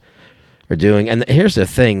normally are doing. And here's the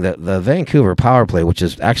thing, the Vancouver power play, which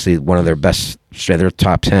is actually one of their best, their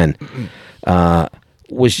top 10,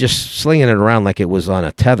 was just slinging it around like it was on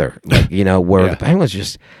a tether, where the Penguins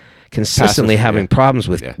just consistently having problems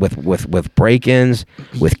with break-ins,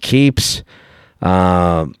 with keeps,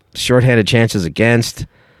 shorthanded chances against.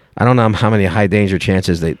 I don't know how many high danger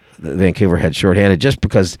chances that Vancouver had shorthanded, just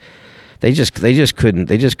because they just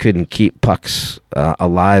couldn't keep pucks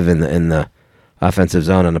alive in the offensive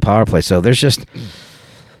zone on the power play. So there's just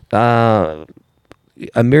a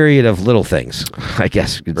myriad of little things, I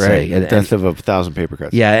guess you could say. Death of 1,000 paper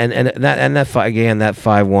cuts. Yeah, and that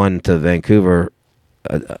 5-1 to Vancouver,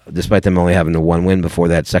 despite them only having the one win before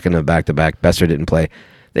that, second of back-to-back, Besser didn't play.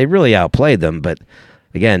 They really outplayed them, but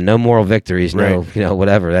again, no moral victories,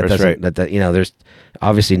 whatever. That doesn't. Right. There's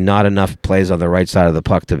obviously not enough plays on the right side of the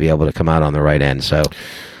puck to be able to come out on the right end. So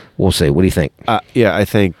we'll see. What do you think? I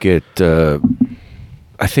think it.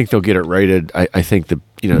 I think they'll get it righted. I think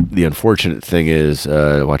the unfortunate thing is,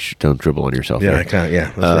 don't dribble on yourself. Yeah,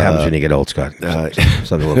 that's what happens when you get old, Scott.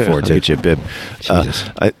 Something to look forward to. Get you a bib.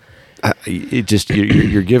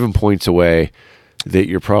 You're giving points away that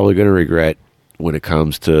you're probably going to regret when it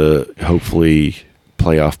comes to hopefully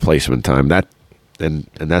playoff placement time. And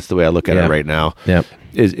that's the way I look at it right now. Yep.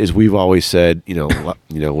 Is we've always said,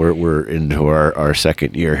 we're into our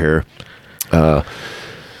second year here.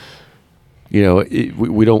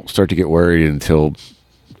 We don't start to get worried until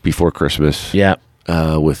before Christmas. Yeah.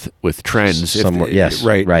 With trends.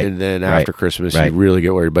 Right. And then after Christmas, you really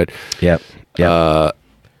get worried. But they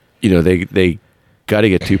got to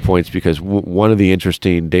get 2 points, because one of the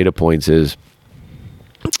interesting data points is,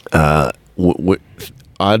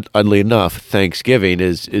 oddly enough, Thanksgiving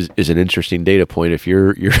is an interesting data point if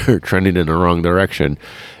you're trending in the wrong direction,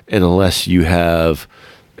 and unless you have,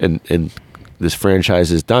 and this franchise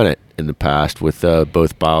has done it in the past with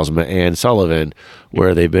both Bylsma and Sullivan,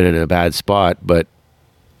 where they've been in a bad spot, but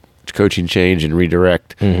coaching change and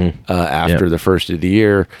redirect after the first of the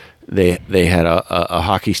year. They had a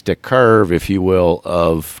hockey stick curve, if you will,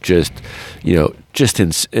 of just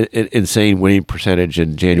insane winning percentage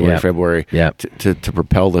in January, February to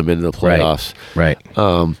propel them into the playoffs. Right.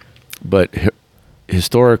 But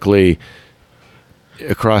historically,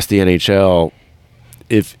 across the NHL,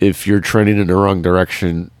 if you're trending in the wrong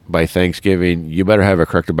direction by Thanksgiving, you better have it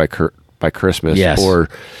corrected by Christmas, or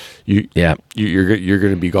you're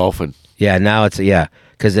going to be golfing. Yeah. Now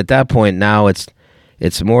because at that point now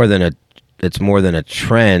it's more than a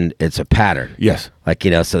trend. It's a pattern. Yes.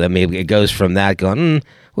 So that maybe it goes from that going,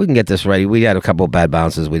 we can get this ready. We had a couple of bad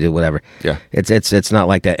bounces. We did whatever. Yeah. It's not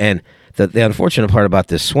like that. And the unfortunate part about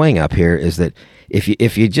this swing up here is that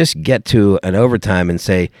if you just get to an overtime and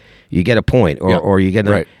say you get a point or you get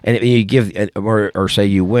and you give or say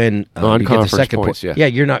you win, you get the second points, point.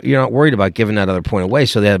 You're not worried about giving that other point away.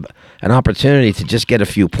 So they have an opportunity to just get a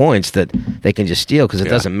few points that they can just steal, because it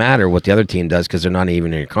doesn't matter what the other team does, because they're not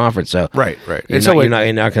even in your conference. So right. You're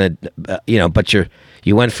not going to but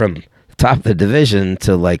you went from top of the division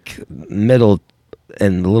to middle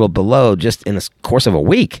and a little below just in the course of a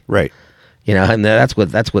week. Right. And that's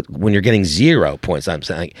what when you're getting 0 points, I'm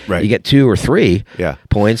saying. Right. You get 2 or 3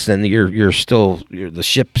 points, then you're the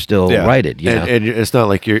ship's still righted. And it's not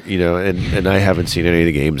like you're and I haven't seen any of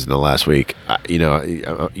the games in the last week.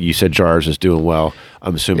 You said Jars is doing well.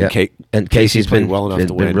 I'm assuming Casey's been well enough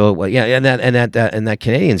to win. Real well. Yeah, and that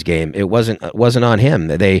Canadiens game, it wasn't on him.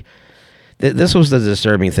 This was the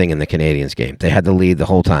disturbing thing in the Canadiens game. They had the lead the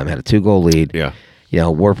whole time, had a 2-goal lead. Yeah.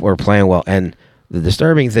 We're playing well, and the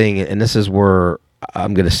disturbing thing, and this is where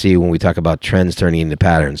I'm going to see when we talk about trends turning into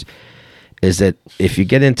patterns, is that if you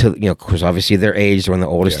get into, because obviously their age, they're one of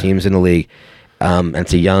the oldest teams in the league, and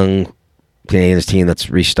it's a young Canadiens team that's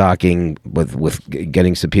restocking with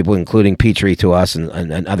getting some people, including Petrie to us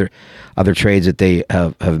and other trades that they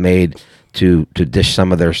have made to dish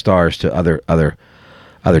some of their stars to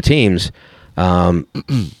other teams.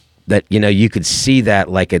 that you could see that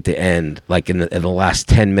like at the end, like in the last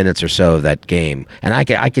 10 minutes or so of that game, and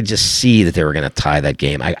I could just see that they were going to tie that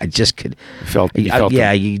game. I just could felt you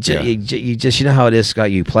just you know how it is,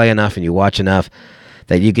 Scott. You play enough and you watch enough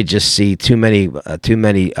that you could just see too many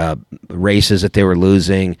races that they were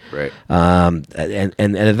losing, right? And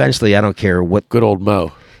eventually, I don't care what. Good old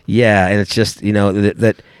Mo. Yeah, and it's just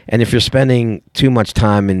that and if you're spending too much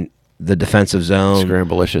time in the defensive zone,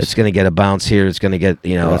 Scramblicious. it's going to get a bounce here. It's going to get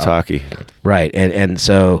That's hockey, right? And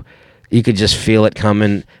so you could just feel it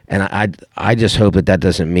coming. And I just hope that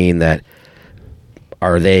doesn't mean that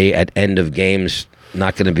are they at end of games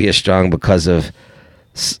not going to be as strong because of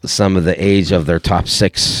some of the age of their top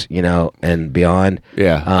six, and beyond.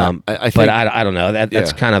 Yeah, I think, but I don't know.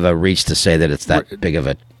 That's kind of a reach to say that it's that big of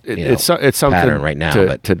a it's something pattern right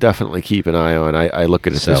now. to definitely keep an eye on. I look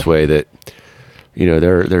at it this way that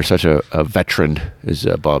they're such a veteran, as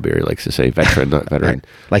Bob Beery likes to say, veteran, not veteran. Right.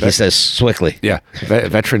 Like he says, Swickley. Yeah,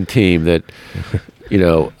 veteran team that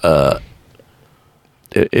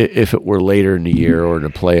if it were later in the year or in the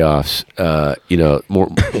playoffs, more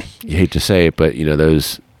you hate to say it, but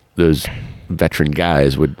those veteran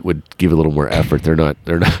guys would give a little more effort. They're not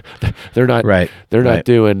right. They're not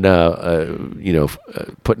doing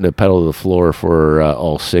putting the pedal to the floor for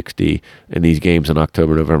all 60 in these games in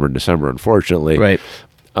October, November, and December. Unfortunately, right.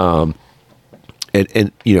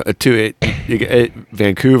 And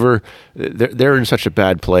Vancouver, they're in such a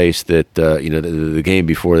bad place that the game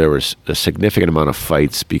before there was a significant amount of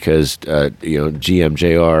fights because GM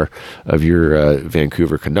JR of your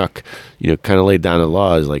Vancouver Canuck kind of laid down the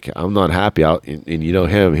law is like, I'm not happy out, and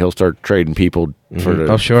him, he'll start trading people for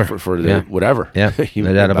the for the whatever. Yeah,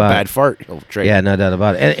 no doubt about a bad fart. He'll trade. Yeah, no doubt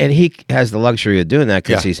about it. And he has the luxury of doing that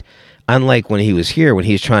because he's unlike when he was here, when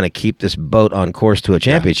he's trying to keep this boat on course to a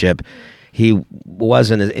championship. He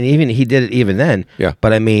wasn't, and even he did it even then. Yeah.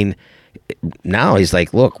 But I mean, now he's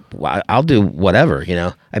like, look, I'll do whatever.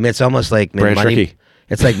 I mean, it's almost like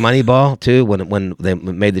it's like Moneyball too. When they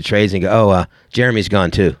made the trades and go, Jeremy's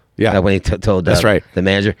gone too. Yeah. When he told that's right. the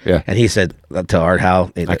manager. Yeah. And he said to Art Howe,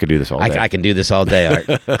 I could do this all day. I can do this all day, Art.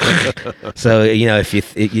 So if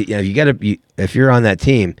you're on that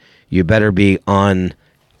team, you better be on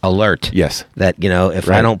alert. Yes. That if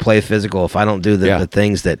I don't play physical, if I don't do the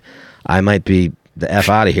things that I might be the F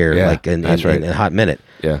out of here, like in a hot minute.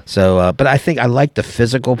 Yeah. So, but I think I like the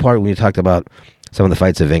physical part when you talked about some of the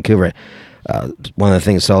fights in Vancouver. One of the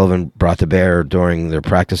things Sullivan brought to bear during their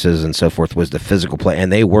practices and so forth was the physical play,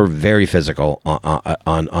 and they were very physical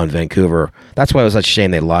on Vancouver. That's why it was such a shame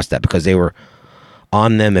they lost that, because they were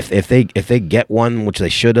on them. If they get one, which they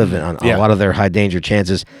should have, on a lot of their high danger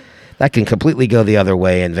chances, that can completely go the other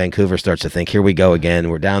way, and Vancouver starts to think, here we go again.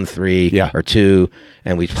 We're down 3 or 2,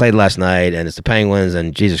 and we played last night, and it's the Penguins,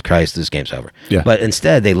 and Jesus Christ, this game's over. Yeah. But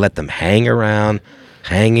instead, they let them hanging around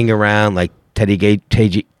like Teddy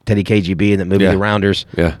KGB in the movie The Rounders.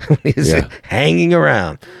 Yeah. He's hanging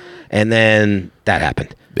around. And then that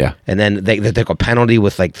happened. Yeah. And then they took a penalty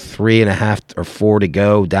with like 3.5 or 4 to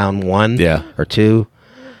go, down 1 or 2.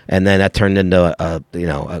 And then that turned into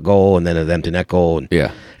a goal, and then an empty net goal, and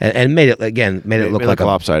made it look like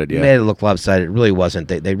lopsided. Made it look lopsided. It really wasn't.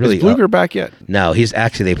 They really is Bluger back yet? No, he's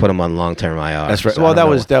actually, they put him on long-term IR. That's right. So Well, that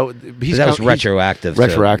was retroactive.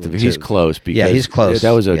 He's close. Because he's close.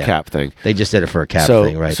 That was a cap thing. They just did it for a cap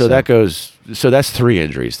thing, right? So that goes. So that's 3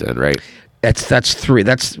 injuries then, right? That's 3.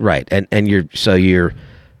 That's right. And your top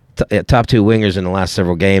 2 wingers in the last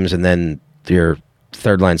several games, and then your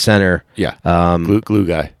third line center. Yeah.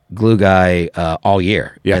 Glue guy all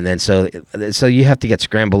year. Yeah. And then so you have to get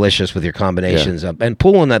scramblicious with your combinations up. And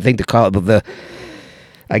Poulin, I think the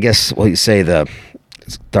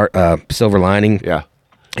silver lining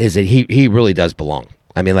is that he really does belong.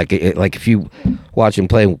 I mean, like if you watch him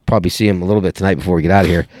play, we'll probably see him a little bit tonight before we get out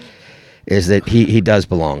of here, is that he does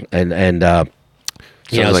belong. And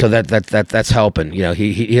so that's helping.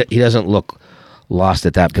 He doesn't look lost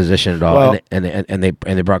at that position at all. Well, and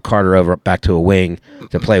they brought Carter over back to a wing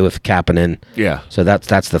to play with Kapanen. Yeah. So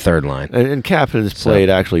that's the third line. And Kapanen's played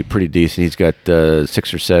actually pretty decent. He's got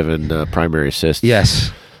 6 or 7 primary assists.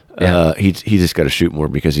 Yes. Yeah. He's just got to shoot more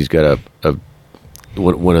because he's got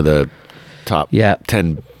one of the top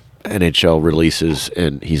 10 NHL releases,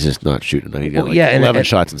 and he's just not shooting. He got 11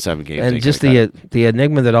 shots in 7 games. And just the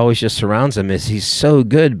enigma that always just surrounds him is he's so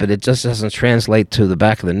good, but it just doesn't translate to the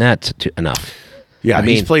back of the net enough. Yeah,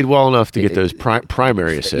 he's played well enough to get those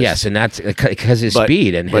primary assists. Yes, and that's because his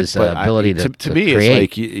speed and his ability to me,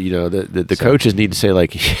 create. it's like the coaches need to say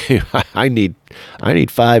like, I need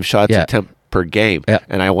 5 shots per game, Yeah.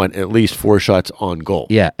 and I want at least 4 shots on goal.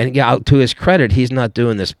 Yeah, and to his credit, he's not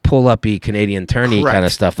doing this pull-uppy Canadian tourney Correct. kind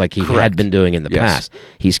of stuff like he had Correct. been doing in the Yes. past.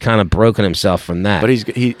 He's kind of broken himself from that. But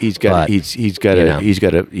he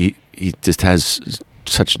just has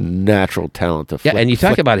such natural talent to Yeah, flick, and you talk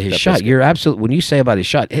flick about his that shot. biscuit. You're absolutely when you say about his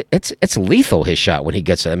shot, it's lethal. His shot when he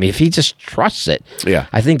gets it. I mean, if he just trusts it, Yeah.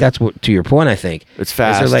 I think that's what to your point. I think It's is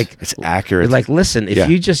they're fast. like It's accurate. They're like, listen, if Yeah.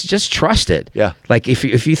 you just trust it. Yeah. Like if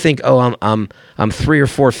you think, oh, I'm 3 or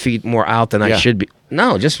 4 feet more out than I Yeah. should be.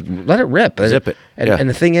 No, just let it rip. Zip it. And, Yeah. and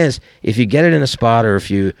the thing is, if you get it in a spot or if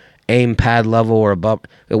you aim pad level or above,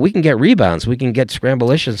 we can get rebounds. We can get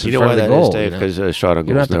scramble-issues in You know front why of the that goal. is, Dave? Because shot on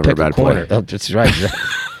You goal don't is have to never a pick a bad corner. play. Oh, that's right.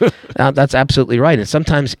 That's absolutely right. And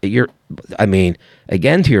sometimes I mean,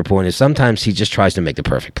 again, to your point, is sometimes he just tries to make the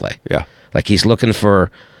perfect play. Yeah. Like he's looking for,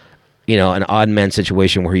 an odd man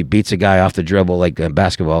situation where he beats a guy off the dribble like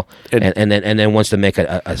basketball, and then wants to make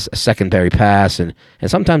a secondary pass, and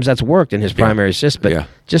sometimes that's worked in his primary assist. But Yeah.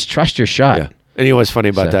 just trust your shot. Yeah. And you know what's funny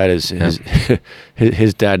about So, that is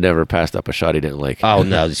his dad never passed up a shot he didn't like. Oh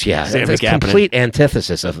no! Yeah, Sam that's McCaffrey. complete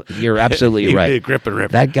antithesis of. You're absolutely right. Grip and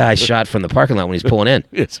rip. That guy shot from the parking lot when he's pulling in.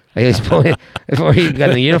 Yes. He's pulling before he got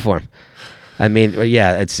in the uniform. I mean,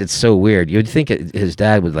 yeah, it's so weird. You'd think his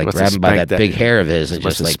dad would like Must grab have him by spanked that big hair of his and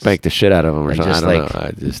Must just have like spanked the shit out of him or and something. just I don't like know.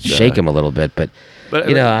 I just shake him a little bit. But But,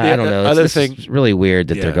 I don't know. Other It's thing, really weird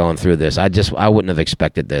that they're Yeah. going through this. I wouldn't have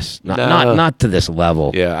expected this. No. Not to this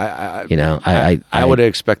level. yeah, I would have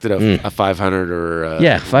expected a 500 or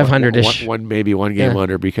 500-ish. maybe one game Yeah.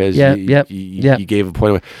 under because Yeah, you gave a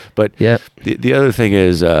point away. But Yep. the other thing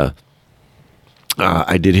is, I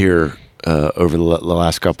did hear over the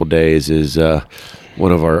last couple of days is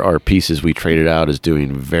one of our pieces we traded out is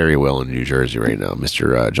doing very well in New Jersey right now,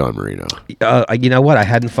 Mr. John Marino. You know what? I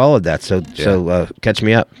hadn't followed that, so catch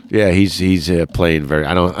me up. Yeah, he's playing very.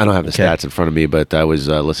 I don't have the Okay. stats in front of me, but I was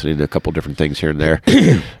listening to a couple different things here and there,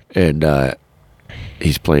 and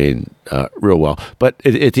he's playing real well. But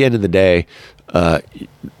at the end of the day,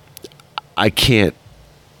 I can't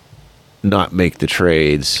not make the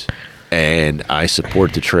trades, and I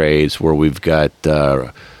support the trades where we've got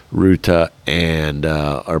Ruta and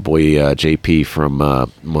our boy JP from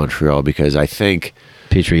Montreal, because I think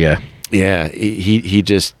Petrie, yeah, he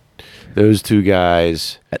just those two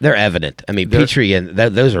guys. they're evident. I mean, Petrie and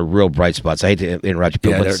those are real bright spots. I hate to interrupt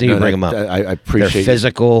you, but they're- see you no, bring them up. I They're appreciate it.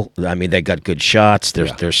 physical. I mean, they got good shots.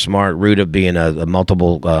 They're smart. Ruta being a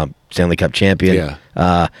multiple Stanley Cup champion.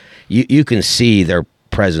 Yeah. You can see their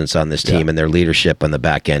presence on this team Yeah. and their leadership on the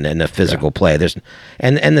back end and the physical play. There's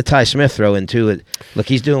and the Ty Smith throw into it. Look,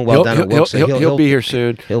 he's doing well down at Wilkes. He'll be here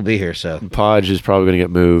soon. He'll be here. So Podge is probably going to get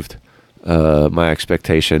moved. My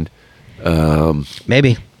expectation.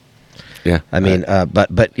 maybe. Yeah, I mean,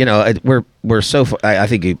 but we're so far, I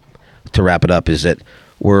think to wrap it up is that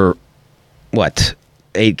we're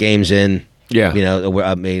 8 games in. Yeah.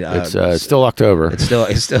 I mean, it's still October. It's still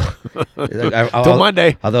Till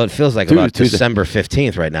Monday. Although it feels like Tuesday. about December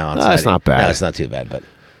 15th right now. No, it's not bad. No, it's not too bad, but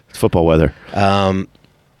It's football weather.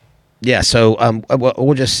 yeah. So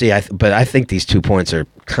we'll just see. But I think these 2 points are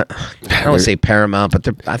I don't want to say paramount, but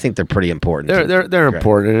I think they're pretty important. They're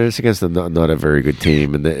important, and it's against not a very good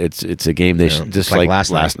team, and it's a game they should just like like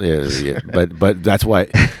last night. yeah. But that's why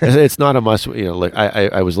it's not a must. Like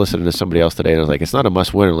I was listening to somebody else today, and I was like, it's not a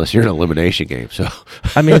must win unless you're in an elimination game. So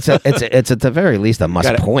I mean, it's at the very least a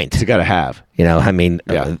must point. You got to have. I mean,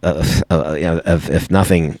 Yeah.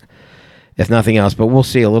 if nothing else, but we'll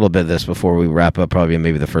see a little bit of this before we wrap up, probably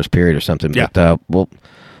maybe the first period or something. Yeah. But we'll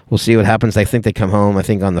see what happens. I think they come home. I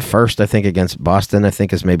think on the 1st. I think against Boston. I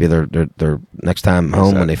think is maybe their next time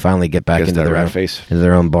home when they finally get back Against into that their rat own face? into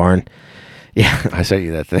their own barn. Yeah. I sent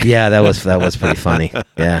you that thing. Yeah, that was pretty funny.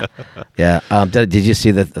 Yeah. Did you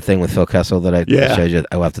see the thing with Phil Kessel that I showed you?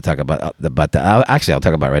 I'll have to talk about actually I'll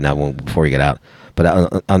talk about it right now before you get out. But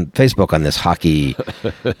on Facebook, on this hockey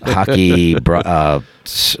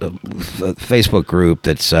Facebook group,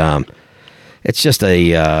 it's just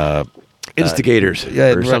a Instigators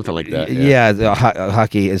or something like that. Yeah, the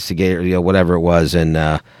hockey instigator, whatever it was, and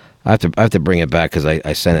I have to bring it back because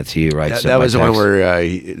I sent it to you, right? That was the one where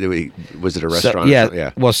was it a restaurant? Yeah. or something?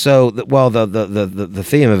 Yeah. Well, the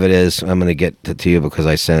theme of it is I'm going to get to you because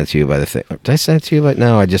I sent it to you by the thing. Did I send it to you? But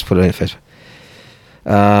no, I just put it on Facebook.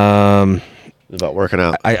 About working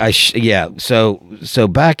out. So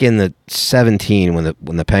back in the 17 when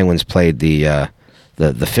the Penguins played the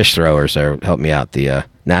fish throwers, or help me out, the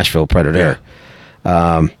Nashville Predator.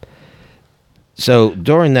 Yeah. So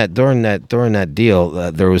during that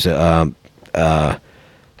deal, there was a guy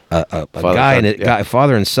and guy,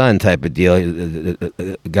 father and son type of deal.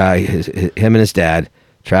 Guy, him and his dad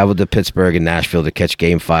traveled to Pittsburgh and Nashville to catch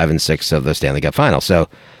Game 5 and 6 of the Stanley Cup Final. So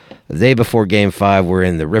the day before Game 5, we're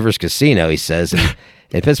in the Rivers Casino, he says,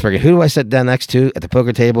 in Pittsburgh. And who do I sit down next to at the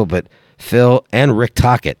poker table but Phil and Rick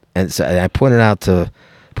Tocchet? And so I pointed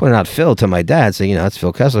out Phil to my dad, saying, that's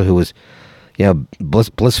Phil Kessel, who was,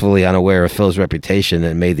 blissfully unaware of Phil's reputation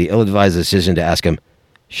and made the ill-advised decision to ask him,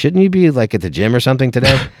 shouldn't you be like at the gym or something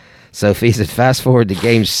today? So he said, fast forward to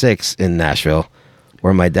Game 6 in Nashville,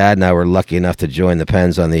 where my dad and I were lucky enough to join the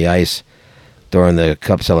Pens on the ice during the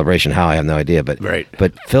Cup celebration. How, I have no idea.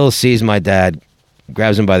 But Phil sees my dad,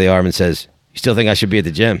 grabs him by the arm and says, you still think I should be at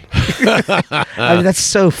the gym? I mean, that's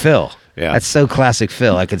so Phil. Yeah. That's so classic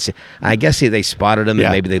Phil. I could see. I guess they spotted him and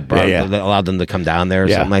maybe they allowed them to come down there or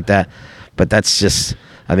something like that. But that's just,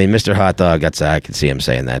 Mr. Hot Dog, I can see him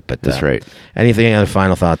saying that. But that's right. Anything other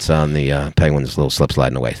final thoughts on the Penguins' little slip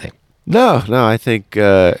sliding away thing? No. I think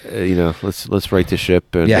let's right the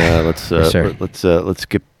ship and let's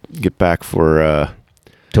get back for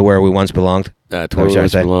to where we once belonged. To where we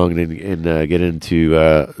once belonged and get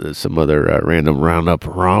into some other random roundup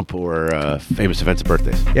romp or famous events and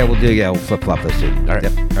birthdays. Yeah, we'll flip flop those two. All right.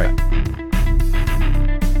 Yep. All right.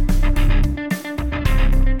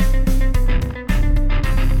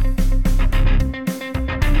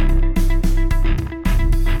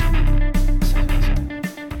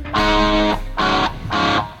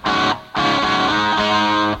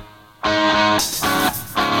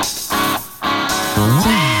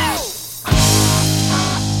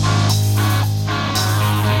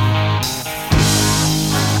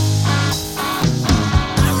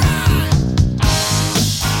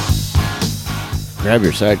 Grab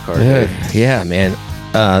your sidecar. Yeah, man.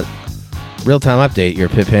 Real-time update. Your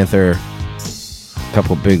Pitt Panther,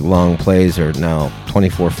 couple big long plays are now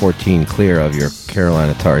 24-14 clear of your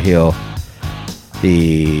Carolina Tar Heel.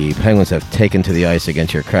 The Penguins have taken to the ice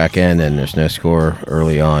against your Kraken, and there's no score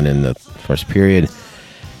early on in the first period.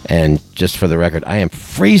 And just for the record, I am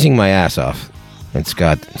freezing my ass off. And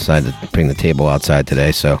Scott decided to bring the table outside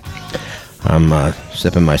today, so I'm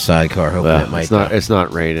sipping my sidecar, hoping it might. It's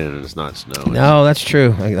not raining and it's not snowing. No, that's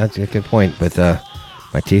true. That's a good point. But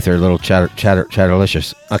my teeth are a little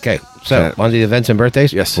chatterlicious. Okay, so on to the events and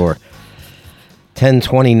birthdays. Yes. For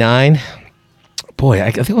 10/29. Boy, I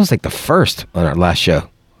think it was like the first on our last show.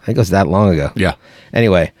 I think it was that long ago. Yeah.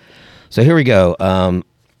 Anyway, so here we go.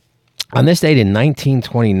 On this date in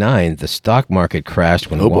 1929, the stock market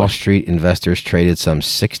crashed when Wall Street investors traded some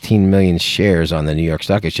 16 million shares on the New York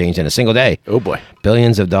Stock Exchange in a single day. Oh, boy.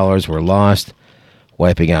 Billions of dollars were lost,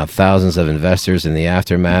 wiping out thousands of investors. In the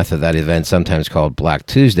aftermath of that event, sometimes called Black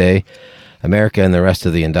Tuesday, America and the rest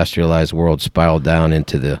of the industrialized world spiraled down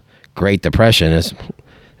into the Great Depression, as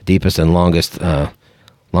the deepest and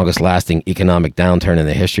longest-lasting economic downturn in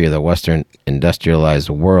the history of the Western industrialized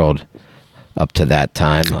world. Up to that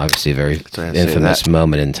time, obviously a very infamous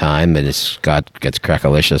moment in time, and Scott gets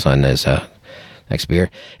crackalicious on his next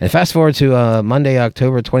beer. And fast forward to Monday,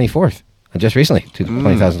 October 24th, just recently,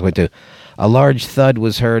 2022. A large thud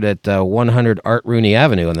was heard at 100 Art Rooney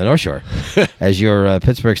Avenue on the North Shore as your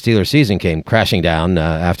Pittsburgh Steelers season came crashing down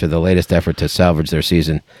after the latest effort to salvage their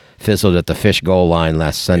season fizzled at the Fish goal line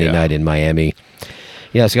last Sunday night in Miami.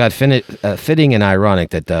 Yeah, Scott, fitting and ironic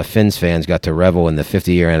that Finns fans got to revel in the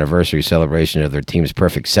 50-year anniversary celebration of their team's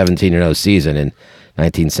perfect 17-0 season in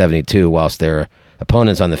 1972, whilst their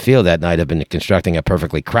opponents on the field that night have been constructing a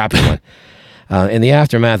perfectly crappy one. In the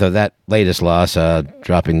aftermath of that latest loss,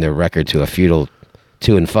 dropping their record to a futile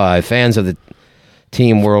 2-5, fans of the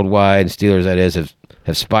team worldwide, Steelers that is, have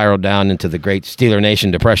spiraled down into the Great Steeler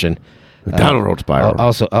Nation Depression. Downward spiral.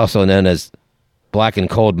 Also known as Black and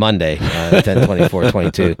Cold Monday,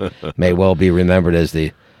 10/24/22, may well be remembered as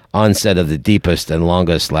the onset of the deepest and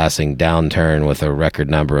longest-lasting downturn with a record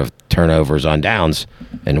number of turnovers on downs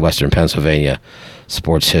in Western Pennsylvania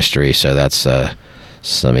sports history. So that's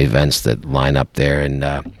some events that line up there. And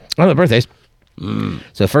the birthdays.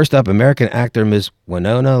 So first up, American actor Ms.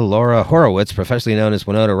 Winona Laura Horowitz, professionally known as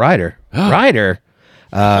Winona Ryder. Ryder.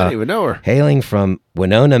 I didn't even know her. Hailing from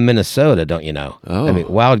Winona, Minnesota, don't you know? Oh. I mean,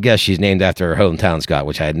 wild guess she's named after her hometown, Scott,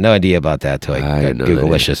 which I had no idea about that till I got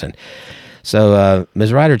Google-licious. And so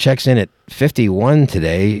Ms. Ryder checks in at 51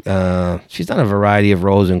 today. She's done a variety of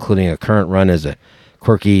roles, including a current run as a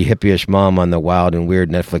quirky, hippie-ish mom on the wild and weird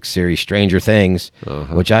Netflix series Stranger Things,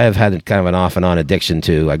 which I have had kind of an off-and-on addiction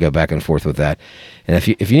to. I go back and forth with that. And if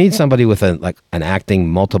you need somebody with an acting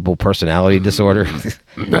multiple personality disorder,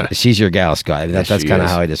 she's your gal, Scott. I mean, that's kind of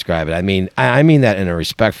how I describe it. I mean that in a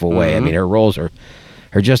respectful way. I mean, her roles are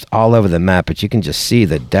just all over the map, but you can just see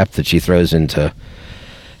the depth that she throws into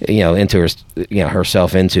into her,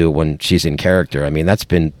 herself into when she's in character. I mean, that's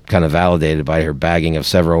been kind of validated by her bagging of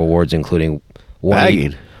several awards, including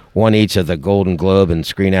one each of the Golden Globe and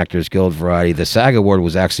Screen Actors Guild variety. The SAG Award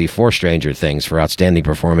was actually for Stranger Things for outstanding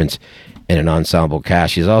performance in an ensemble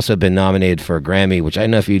cast. She's also been nominated for a Grammy, which I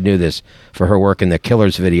don't know if you knew this, for her work in the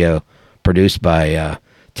Killers video produced by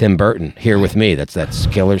Tim Burton. Here With Me. That's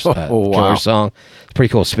Killers, wow. Killers song. It's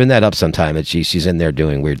pretty cool. Spin that up sometime. She's in there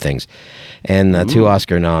doing weird things. And 2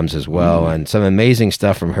 Oscar noms as well, and some amazing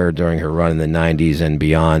stuff from her during her run in the 90s and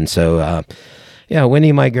beyond. So,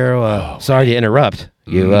 Winnie, my girl, sorry to interrupt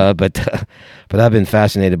you, but I've been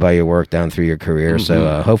fascinated by your work down through your career.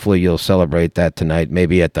 So hopefully you'll celebrate that tonight,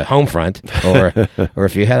 maybe at the home front, or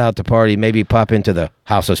if you head out to party, maybe pop into the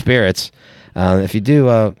House of Spirits. If you do,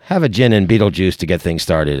 have a gin and Beetlejuice to get things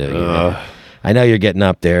started. I know you're getting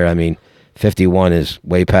up there. I mean, 51 is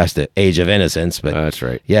way past the age of innocence, but that's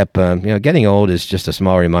right. Yep, getting old is just a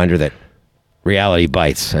small reminder that reality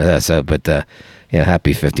bites.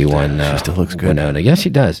 Happy 51. She still looks good. Winona. Yes, she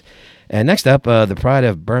does. And next up, the pride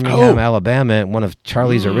of Birmingham, Alabama, one of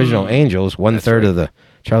Charlie's original Angels, one-third of the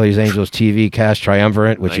Charlie's Angels TV cast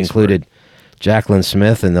triumvirate, which included Jacqueline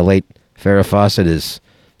Smith and the late Farrah Fawcett, is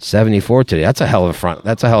 74 today. That's a hell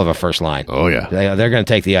of a first line. Oh yeah, they're going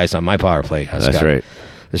to take the ice on my power play. That's Scott. right.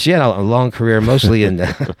 She had a long career, mostly in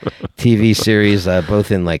TV series,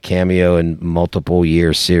 both in like cameo and multiple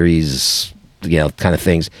year series, kind of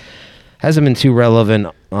things. Hasn't been too relevant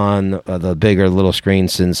on the big or little screen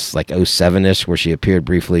since like 07-ish, where she appeared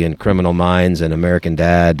briefly in Criminal Minds and American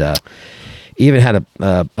Dad. Even had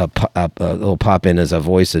a little pop in as a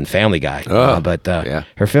voice in Family Guy. But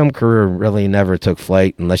her film career really never took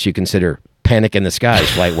flight, unless you consider Panic in the Sky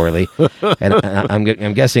flight worthy. And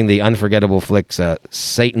I'm guessing the unforgettable flicks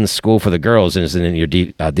Satan's School for the Girls isn't in your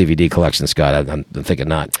DVD collection, Scott. I'm thinking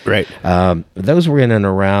not. Right. Those were in and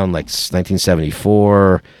around like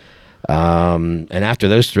 1974. And after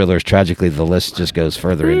those thrillers, tragically, the list just goes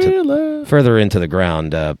further into the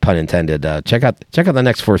ground, pun intended. Check out the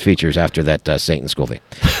next 4 features after that Satan's School thing.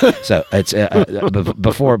 So it's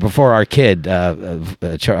before our kid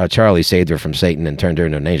Charlie saved her from Satan and turned her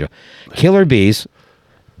into an angel. Killer Bees,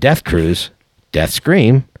 Death Cruise, Death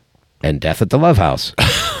Scream, and Death at the Love House.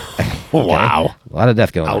 Wow. A lot of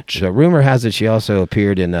death going on. So rumor has it she also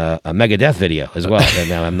appeared in a Megadeth video as well. And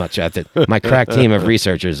now I'm not sure. My crack team of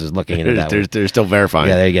researchers is looking into that. They're still verifying.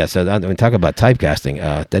 Yeah, there you go. So talk about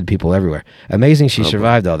typecasting. Dead people everywhere. Amazing she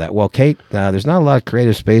survived all that. Well, Kate, there's not a lot of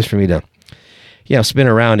creative space for me to spin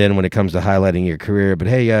around in when it comes to highlighting your career. But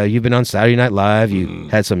hey, you've been on Saturday Night Live. You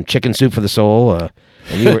had some Chicken Soup for the Soul.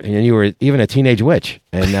 And you were even a teenage witch,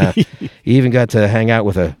 and you even got to hang out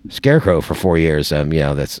with a scarecrow for 4 years.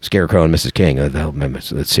 That's Scarecrow and Mrs. King.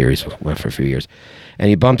 That series went for a few years, and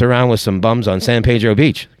you bumped around with some bums on San Pedro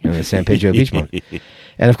Beach. The San Pedro Beach bum.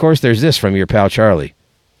 And of course, there's this from your pal Charlie.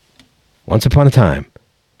 Once upon a time,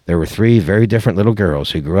 there were 3 very different little girls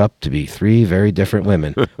who grew up to be 3 very different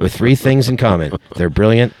women with 3 things in common: they're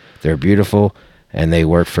brilliant, they're beautiful, and they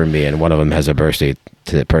work for me. And one of them has a birthday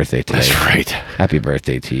today. That's right. Happy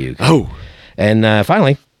birthday to you. Oh. And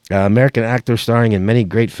finally, American actor starring in many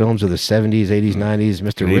great films of the 70s, 80s, 90s,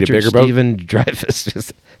 Mr. Richard Stephen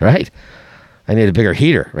Dreyfuss. Right? I need a bigger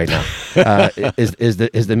heater right now. Is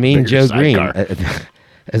the mean Joe Green.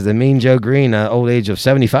 As the mean Joe Green, old age of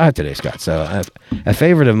 75 today, Scott. So a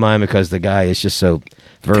favorite of mine because the guy is just so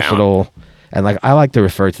versatile. And I like to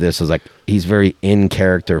refer to this as he's very in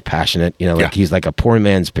character, passionate. He's like a poor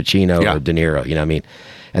man's Pacino or De Niro. You know what I mean?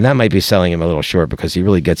 And that might be selling him a little short because he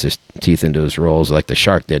really gets his teeth into his roles like the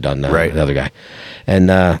Shark did on the other guy.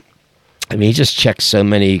 And he just checks so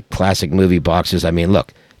many classic movie boxes. I mean,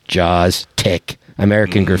 look, Jaws, tick.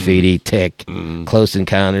 American Graffiti, tick. Close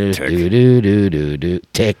Encounters,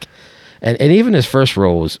 tick. And even his very first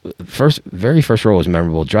role was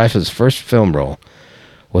memorable. Dreyfuss' first film role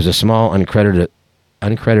was a small uncredited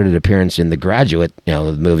appearance in The Graduate,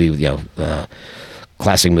 the movie,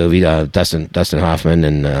 classic movie, Dustin Hoffman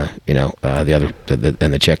and the other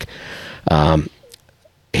and the chick.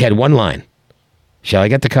 He had one line: "Shall I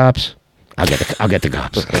get the cops? I'll get the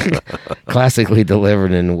cops." Classically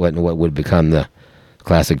delivered in what would become the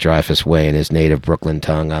classic Dreyfuss way in his native Brooklyn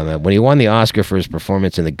tongue. When he won the Oscar for his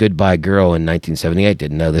performance in The Goodbye Girl in 1978,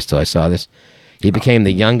 didn't know this till I saw this. He became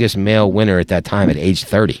the youngest male winner at that time at age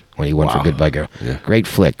 30 when he won for Goodbye Girl. Yeah. Great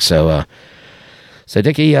flick. So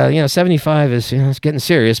Dickie, 75 is it's getting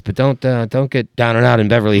serious, but don't get down and out in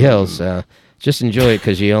Beverly Hills. Just enjoy it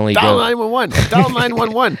because you only dial 911. Dial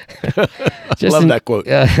 911. Love that quote.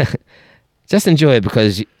 Just enjoy it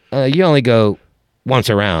because you only go once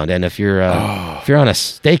around. And if you're on a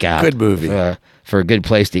stakeout, Good movie. For a good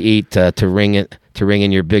place to eat, to ring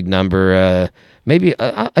in your big number. Maybe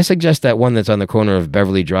I suggest that one that's on the corner of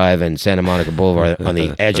Beverly Drive and Santa Monica Boulevard on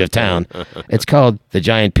the edge of town. It's called the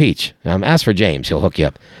Giant Peach. Ask for James; he'll hook you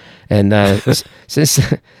up. And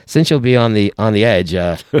since you'll be on the edge,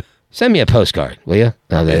 send me a postcard, will you?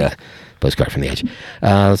 Postcard from the edge.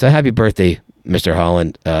 So happy birthday, Mr.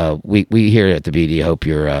 Holland. We here at the BD hope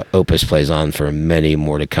your Opus plays on for many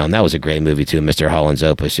more to come. That was a great movie too, Mr. Holland's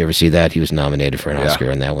Opus. You ever see that? He was nominated for an Oscar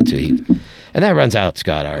in that one too. And that runs out,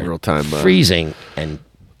 Scott. Our Real-time, freezing and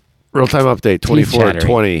Real-time update,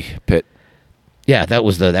 24-20, Pitt. yeah, that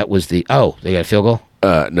was the. Oh, they got a field goal.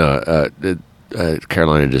 No,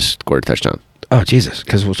 Carolina just scored a touchdown. Oh Jesus,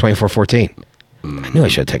 because it was 24-14. I knew I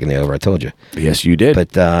should have taken the over. I told you. Yes, you did.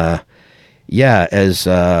 But yeah,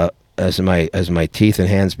 as my teeth and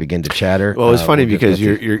hands begin to chatter. Well, it's funny because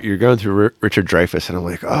you're you're going through Richard Dreyfuss, and I'm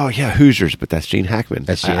like, oh yeah, Hoosiers, but that's Gene Hackman.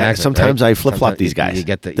 That's Gene Hackman. Sometimes right? I flip flop Sometimes these guys. You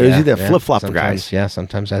get the, Those are the flip flop sometimes- guys. Yeah,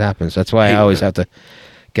 sometimes that happens. That's why I always have to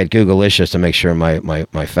get Google-licious to make sure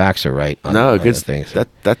my facts are right. On, No, on good the things.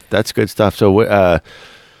 That's good stuff. So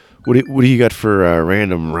what do you got for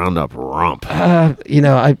random roundup romp?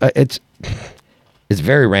 It's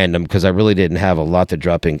very random because I really didn't have a lot to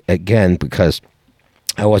drop in again because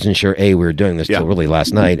I wasn't sure we were doing this till really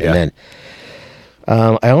last night, and then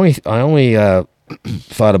I only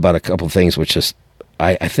thought about a couple of things, which is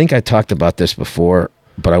I think I talked about this before,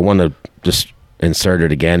 but I want to just insert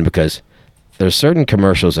it again because there's certain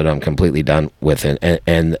commercials that I'm completely done with,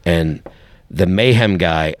 and the Mayhem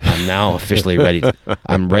guy, I'm now officially ready.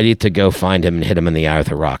 I'm ready to go find him and hit him in the eye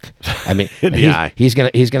with a rock. I mean, eye. he's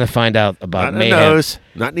gonna find out about Not in Mayhem. the nose,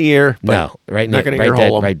 not in the ear. But No, right, not gonna right, ear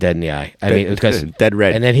hole him. right dead in the eye. I mean, because dead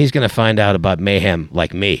red. and then he's gonna find out about Mayhem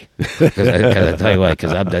like me. Because I tell you what,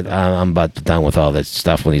 because I'm about done with all this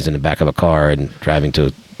stuff when he's in the back of a car and driving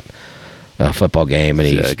to a football game, and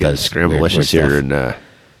he does scramblicious here in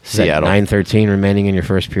Seattle. 9:13 remaining in your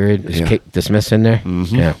first period. Is Kate dismissed in there?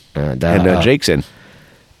 Mm-hmm. Yeah, And Jake's in.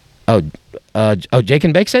 Jake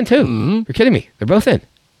and Bake's in too. Mm-hmm. You're kidding me? They're both in.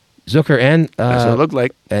 Zucker and That's what it looked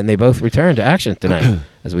like. and they both returned to action tonight,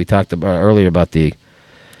 as we talked about earlier about the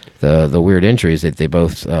weird injuries that they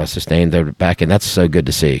both sustained. They're back, and that's so good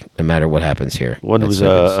to see. No matter what happens here, One That's was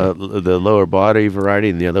so good to see. the lower body variety,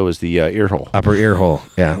 and the other was the ear hole. upper ear hole.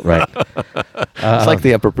 Yeah, right. It's like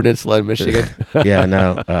the Upper Peninsula in Michigan. Yeah,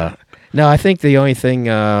 no. I think the only thing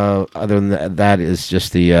other than that is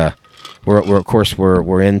just the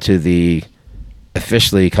we're into the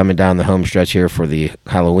officially coming down the home stretch here for the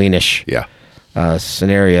Halloweenish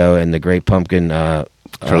scenario, and the Great Pumpkin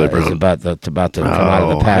Charlie Brown. is about to come out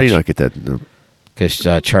of the How do you not patch get that?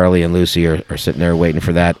 because Charlie and Lucy are sitting there waiting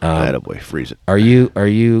for that. Attaboy, freeze it. Are you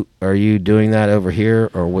doing that over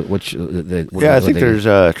here, or which? I think there's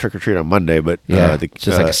trick or treat on Monday, but it's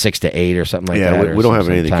just like a 6 to 8 or something like that. we or don't have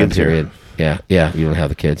some any of the time kids here. period. Yeah, you don't have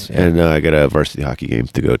the kids. Yeah. And I got a varsity hockey game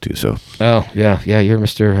to go to. So Oh yeah, you're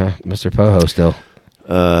Mr. Poho still.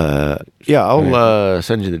 I'll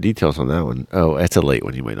send you the details on that one. Oh, it's a late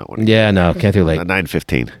one. You might not want to. Yeah, no, can't do late.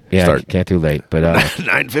 9:15. Yeah, Start. can't do late. But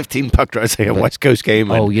 9:15 puck drop. Say a West Coast game.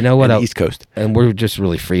 you know what? and East Coast. and we're just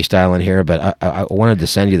really freestyling here. But I wanted to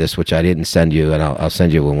send you this, which I didn't send you, and I'll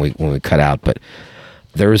send you when we cut out. But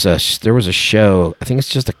there was a show. I think it's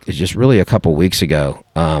just really a couple weeks ago.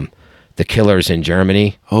 The Killers in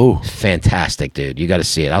Germany. Oh, Fantastic, dude! You got to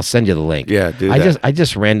see it. I'll send you the link. Yeah, do that. I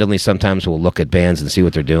just randomly sometimes will look at bands and see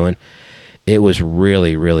what they're doing. It was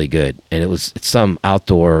really, really good, and it's some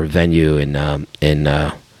outdoor venue in Germany.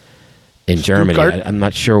 Stuttgart? I'm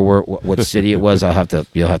not sure what city it was.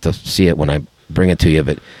 You'll have to see it when I bring it to you.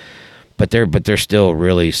 But they're still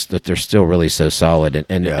really so solid,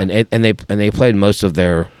 and they played most of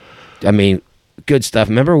their, I mean, good stuff.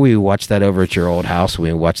 Remember we watched that over at your old house?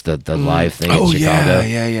 We watched the live thing in Chicago.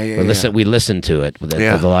 Yeah. We listened to it.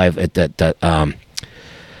 Yeah. The live at that.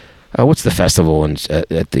 What's the festival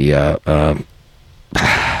at the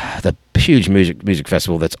huge music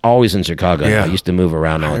festival that's always in Chicago? Yeah. I used to move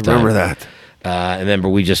around all I the time. remember that. I remember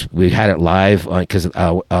we had it live because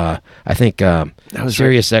I think was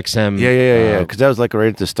Sirius XM. Yeah. Because that was like right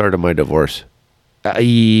at the start of my divorce.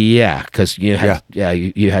 Because you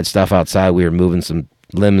had stuff outside. We were moving some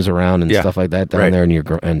limbs around and stuff like that down there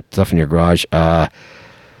and stuff in your garage. Damn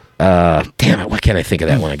it! Why can't I think of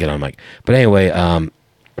that when I get on mic? But anyway,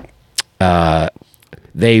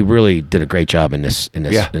 they really did a great job in this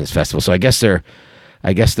festival. So I guess they're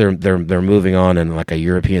moving on in like a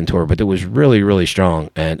European tour, but it was really, really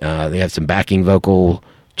strong, and they had some backing vocal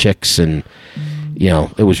chicks, and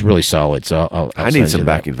it was really solid. So I'll I need send some you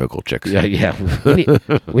that. backing vocal chicks. Yeah.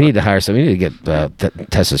 We need to hire some. We need to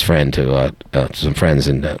get Tessa's friend to some friends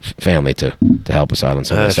and family to help us out on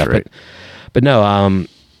some of this That's stuff. right. But no.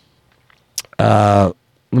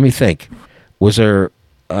 Let me think. Was there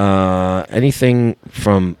anything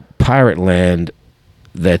from Pirate Land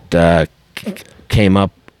that came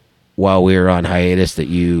up while we were on hiatus that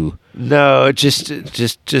you? No, just the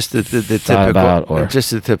typical, about, or-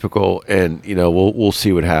 just the typical, and we'll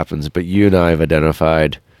see what happens. But you and I have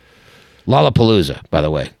identified, Lollapalooza, by the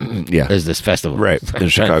way, yeah, is this festival Right, I'm in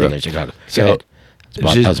trying to think Chicago. in Chicago. So, Go ahead.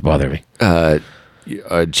 just- That's bothering me.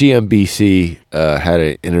 GMBC had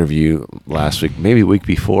an interview last week, maybe a week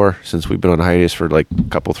before, since we've been on hiatus for like a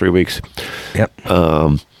couple 3 weeks. Yep.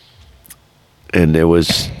 And it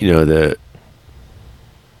was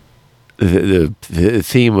the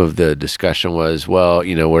theme of the discussion was, well,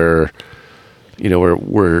 we're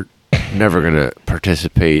never going to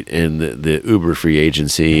participate in the Uber free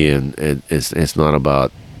agency, and it's not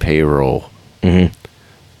about payroll. Mm-hmm.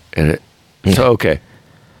 And so okay.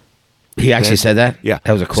 He actually said that? Yeah.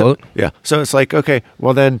 That was a quote? So it's like, okay,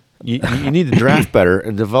 well then you need to draft better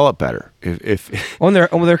and develop better. If Well,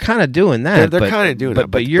 they're kind of doing that. they're kind of doing but,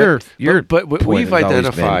 it, but your but point we've has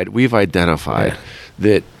always identified Yeah.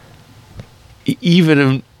 that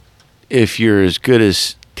even if you're as good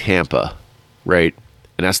as Tampa, right,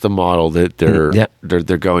 and that's the model that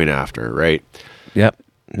they're going after, right, Yep.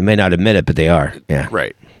 They may not admit it, but they are. Yeah.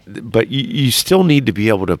 right, but you still need to be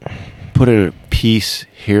able to put in a piece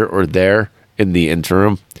here or there in the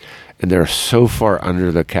interim, and they're so far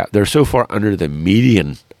under the cap. They're so far under the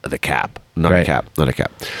median of the cap, not Right. a cap, not a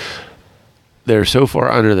cap. They're so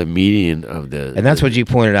far under the median of the, And that's what you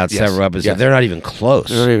pointed out Yes, several episodes. yes. They're not even close.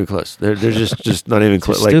 They're not even close. They're just not even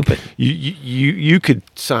close. Stupid. You could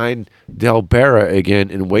sign Del Barra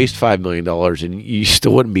again and waste $5 million, and you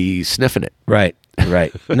still wouldn't be sniffing it. Right.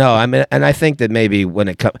 No, I mean, and I think that maybe when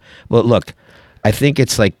it comes, well, look, I think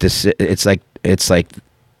it's like this. It's like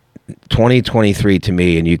 2023 to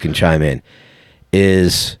me, and you can chime in.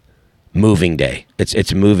 Is moving day.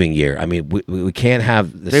 It's a moving year. I mean, we can't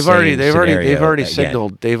have the They've same already scenario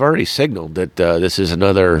signaled. again. They've already signaled that this is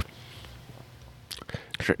another.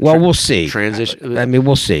 Well, we'll see. Transition. I mean,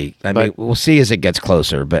 we'll see. I mean, we'll see as it gets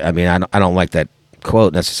closer. But I mean, I don't like that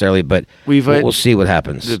quote necessarily. But we'll see what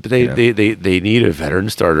happens. They need a veteran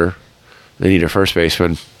starter. They need a first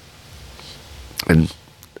baseman, and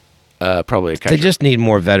probably a catcher. They just need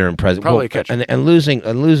more veteran presence. Probably a catcher. And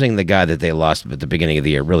losing the guy that they lost at the beginning of the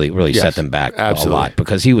year really Yes, set them back absolutely. a lot,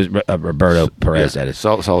 because he was Roberto Perez at it.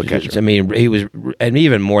 Solid catcher. I mean, he was, and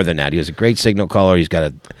even more than that, he was a great signal caller. He's got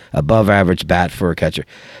a above average bat for a catcher.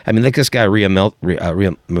 I mean, like this guy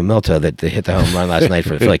Realmuto that hit the home run last night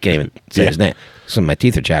for the Philly. Can't even say his name. Some of my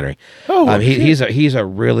teeth are chattering. He's a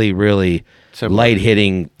really Similar. light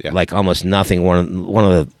hitting, Yeah. like almost nothing. One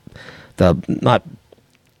of the not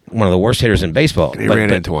one of the worst hitters in baseball. He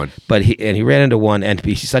ran into one. But he ran into one, and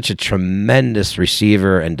he's such a tremendous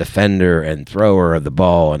receiver and defender and thrower of the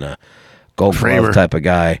ball, and a Gold Framer. Glove type of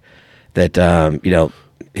guy that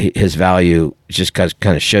his value just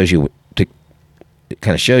kind of shows you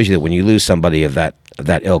that when you lose somebody of that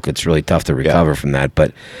ilk, it's really tough to recover from that.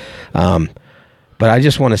 But I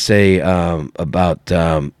just want to say about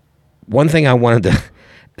one thing I wanted to.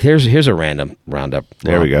 Here's a random roundup.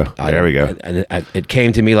 There we go. There we go. And it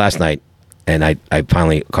came to me last night, and I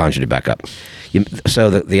finally conjured it back up. So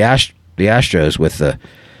the Astros with the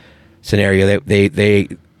scenario, they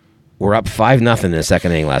were up 5-0 in the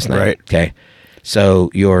second inning last night. Right. Okay. So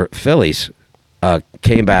your Phillies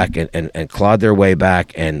came back and clawed their way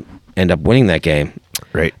back and end up winning that game.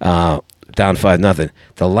 Right. Down 5-0.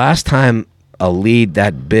 The last time a lead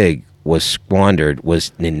that big was squandered was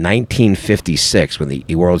in 1956 when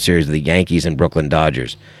the World Series of the Yankees and Brooklyn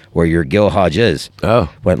Dodgers, where your Gil Hodges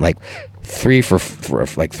went like 3 for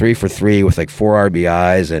 3 with like 4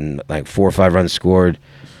 RBIs and like 4 or 5 runs scored.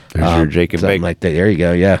 There's your Jake and Something Bake. like that. There you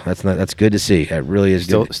go. Yeah, that's good to see. That really is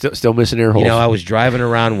good. Still missing air holes. I was driving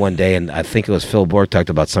around one day, and I think it was Phil Bork talked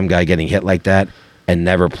about some guy getting hit like that and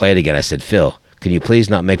never played again. I said, Phil, can you please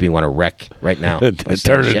not make me want to wreck right now? by Turn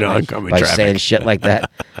saying it shit on, like- coming by traffic. saying shit like that.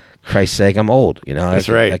 Christ's sake, I'm old. That's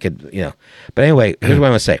right. I could. But anyway, here's what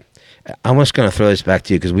I'm gonna say. I'm just gonna throw this back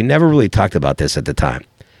to you because we never really talked about this at the time.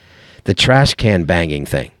 The trash can banging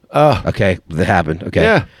thing. Okay, that happened. Okay.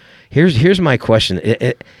 Yeah. Here's my question.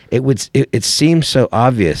 It seems so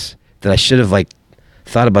obvious that I should have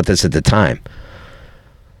thought about this at the time,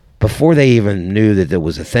 before they even knew that there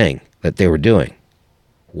was a thing that they were doing.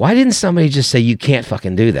 Why didn't somebody just say, you can't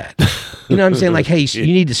fucking do that? You know what I'm saying? Like, hey, you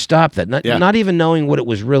need to stop that. Not even knowing what it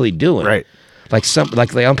was really doing. Right. like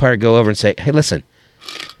the umpire go over and say, "Hey, listen,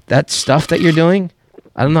 that stuff that you're doing,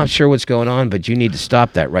 I'm not sure what's going on, but you need to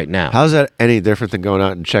stop that right now." How's that any different than going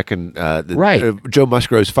out and checking Right. Joe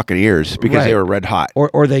Musgrove's fucking ears because they were red hot?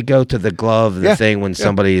 Or they go to the glove, the thing when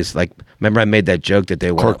somebody is like, remember I made that joke that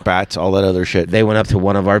they went Cork bats, all that other shit. They went up to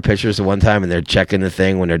one of our pitchers at one time and they're checking the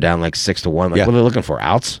thing when they're down like 6-1. Like, what are they looking for?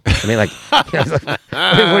 Outs? I mean, like, what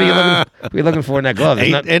are you looking for in that glove?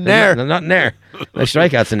 There's Ain't in there. There's not in there. No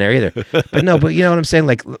strikeouts in there either. But no, but you know what I'm saying?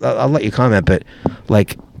 Like, I'll let you comment, but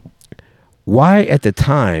like, why at the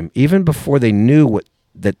time, even before they knew what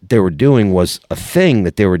that they were doing was a thing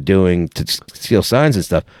that they were doing to steal signs and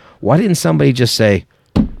stuff, why didn't somebody just say,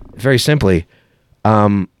 very simply,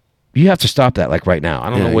 you have to stop that like right now. I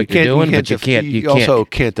don't know what you're doing, but you can't. You also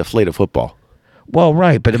can't deflate a football. Well,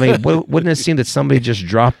 right, but I mean, wouldn't it seem that somebody just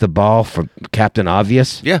dropped the ball for Captain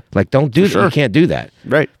Obvious? Yeah. Like, don't do that. Sure. You can't do that.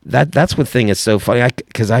 Right. That's what thing is so funny,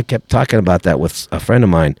 because I kept talking about that with a friend of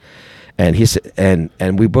mine, and he said,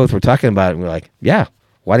 and we both were talking about it, and we're like, yeah,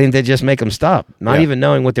 why didn't they just make them stop? Not even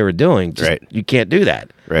knowing what they were doing. Just, Right. You can't do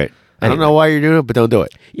that. Right. I don't know why you're doing it, but don't do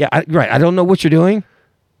it. Yeah, right. I don't know what you're doing,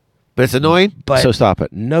 But it's annoying, but so stop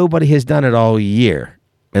it. Nobody has done it all year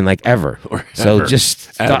and like ever. So ever.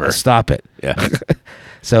 just Ever. stop it. Yeah.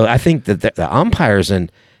 So I think that the umpires and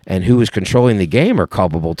who was controlling the game are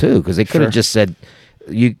culpable too, because they could have just said,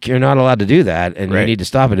 you're not allowed to do that, and you Right. need to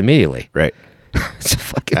stop it immediately. Right. It's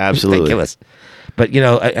fucking Absolutely. ridiculous. But you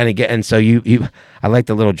know, and again, and so you I like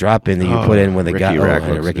the little drop in that you put in when the guy, Ricky Rack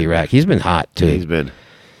looks Ricky good. Rack. He's been hot too. He's been.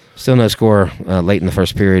 Still no score late in the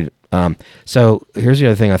first period. So here's the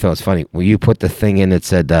other thing I thought was funny. When you put the thing in that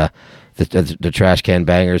said the trash can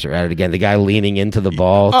bangers are at it again, the guy leaning into the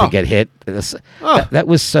ball to get hit. That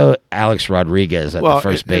was so Alex Rodriguez at the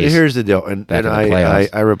first base. Here's the deal, and back in the I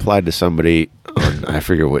playoffs. replied to somebody on I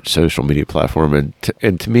forget which social media platform,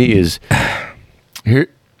 and to me is here's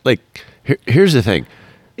the thing: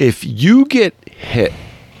 if you get hit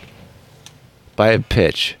by a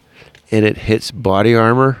pitch and it hits body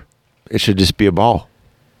armor, it should just be a ball.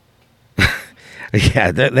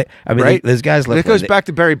 Yeah, I mean, Right? those guys look. It goes back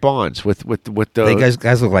to Barry Bonds with the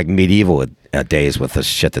guys look like medieval days with the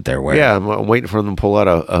shit that they're wearing. yeah. I'm waiting for them to pull out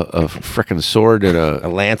a frickin' sword and a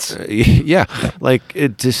lance. yeah. Like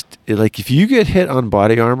like if you get hit on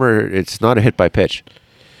body armor, it's not a hit by pitch.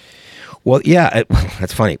 Well, yeah,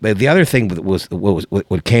 that's funny. But the other thing was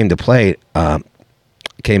what came into play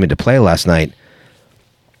last night.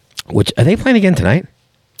 Which are they playing again tonight?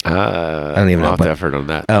 I don't even know, but- effort on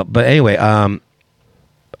that. But anyway,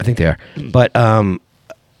 I think they are. But there's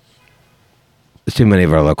too many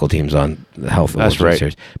of our local teams on the Health That's World right.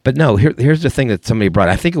 Series. But no, here's the thing that somebody brought.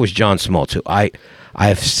 I think it was John Smoltz who I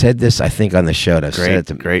have said this. I think on the show. And I've said it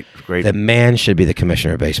to great. The man should be the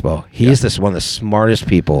commissioner of baseball. He is one of the smartest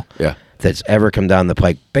people that's ever come down the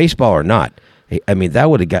pike, baseball or not. I mean, that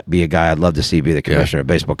would be a guy I'd love to see be the commissioner of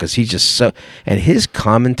baseball, because he's just so. And his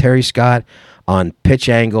commentary, Scott, on pitch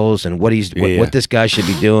angles and what this guy should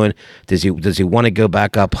be doing. Does he want to go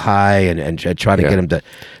back up high and try to get him to,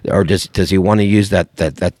 or does he want to use that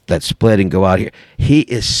split and go out here? He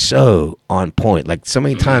is so on point. Like so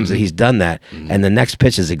many times that he's done that, and the next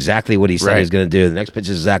pitch is exactly what he said he was going to do. The next pitch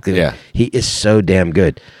is exactly he is so damn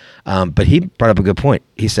good. But he brought up a good point.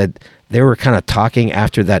 He said they were kind of talking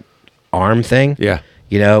after that arm thing. Yeah.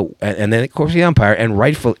 You know, and then of course the umpire and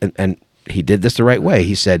rightful and he did this the right way.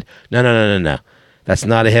 He said, No. That's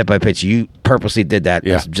not a hit by pitch. You purposely did that.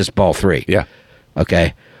 Yeah. That's just ball 3. Yeah.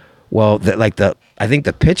 Okay. Well, I think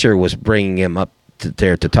the pitcher was bringing him up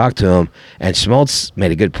there to talk to him, and Smoltz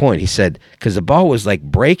made a good point. He said, because the ball was like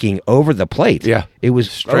breaking over the plate. Yeah. It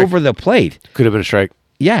was Strike. over the plate. Could have been a strike.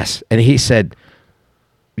 Yes. And he said,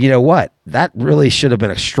 you know what? That really should have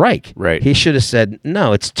been a strike. Right. He should have said,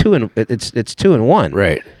 no, it's 2-1.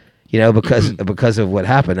 Right. You know, because of what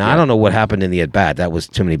happened. Now, I don't know what happened in the at bat. That was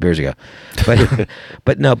too many beers ago. But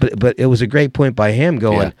but it was a great point by him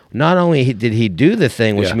going, not only did he do the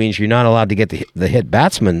thing, which means you're not allowed to get the hit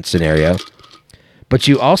batsman scenario, but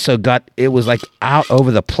you also it was like out over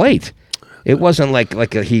the plate. It wasn't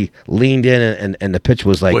like he leaned in and the pitch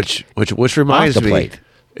was like which reminds off the me. plate.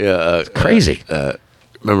 Yeah, Crazy.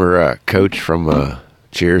 Remember Coach from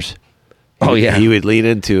Cheers? Oh, yeah. He would lean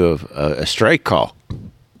into a strike call.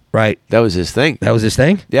 Right. That was his thing. That was his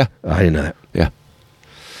thing? Yeah. Oh, I didn't know that. Yeah.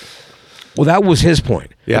 Well, that was his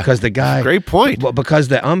point. Yeah. Because the guy. Great point. Well, because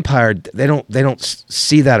the umpire, they don't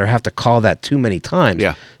see that or have to call that too many times.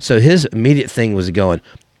 Yeah. So his immediate thing was going,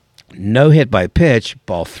 no hit by pitch,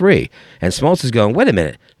 ball 3. And Smoltz is going, wait a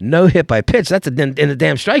minute, no hit by pitch. That's in the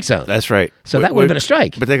damn strike zone. That's right. So that would have been a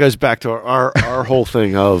strike. But that goes back to our whole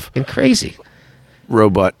thing of And crazy.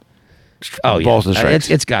 robot Oh yeah, balls and strikes.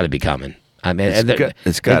 it's got to be coming. I mean,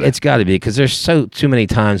 It's got to be because there's too many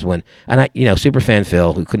times when, and Superfan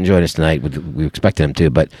Phil, who couldn't join us tonight, we expected him to,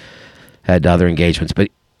 but had other engagements. But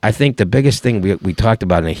I think the biggest thing we talked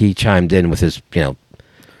about, and he chimed in with his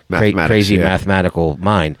crazy mathematical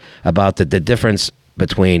mind about the difference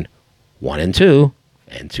between 1 and 2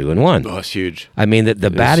 and 2 and 1. Oh, it's huge. I mean, the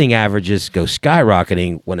batting averages go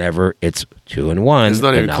skyrocketing whenever it's 2 and 1. It's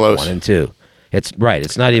not even close. 1 and 2. It's right.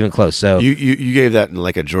 It's not even close. So you gave that in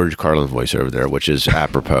like a George Carlin voice over there, which is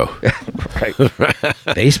apropos. Right.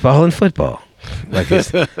 Baseball and football. Like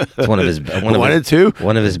it's one of his 1 and 2.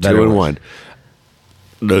 One of his better 2 and ones.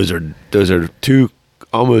 1. Those are two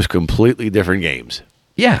almost completely different games.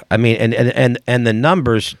 Yeah, I mean, and the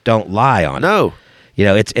numbers don't lie on it. No.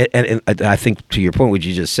 And I think to your point, what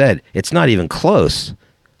you just said, it's not even close.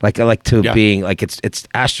 Being like it's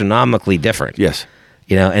astronomically different. Yes.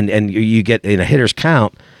 And you get in a hitter's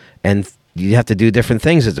count, and you have to do different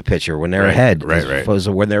things as a pitcher when they're ahead, as opposed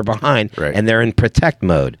to when they're behind, and they're in protect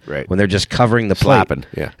mode, when they're just covering the plate. Slapping,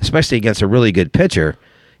 yeah. Especially against a really good pitcher,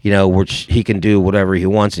 which he can do whatever he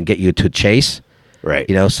wants and get you to chase, right?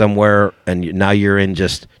 Somewhere, and now you're in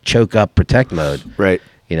just choke up protect mode, right?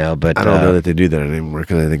 But I don't know that they do that anymore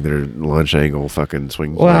because I think they're launch angle fucking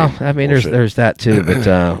swing. Well, I mean, there's that too, but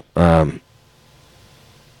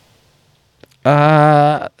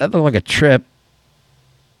that looked like a trip,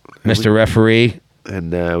 Mr. Referee.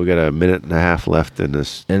 And we got a minute and a half left in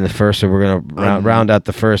this. In the first, so we're going to round out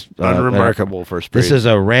the first. Unremarkable first period. This is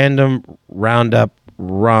a random roundup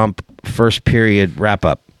romp first period wrap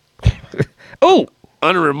up. Oh!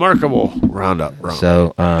 Unremarkable roundup.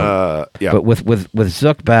 So, yeah. But with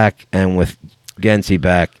Zook back and with Gensi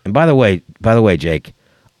back, and by the way, Jake,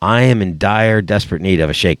 I am in dire, desperate need of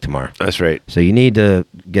a shake tomorrow. That's right. So you need to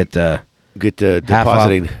get the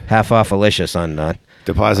depositing half off Alicious on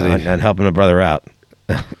depositing and helping a brother out,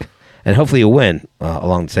 and hopefully you win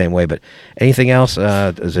along the same way. But anything else?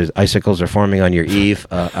 Icicles are forming on your eave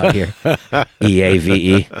out here.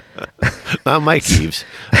 EAVE. Not Mike Eaves.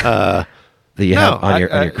 That you have on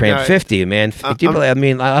your crane. 50, man. Do you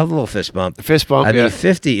believe, I have a little fist bump. Fist bump. I mean,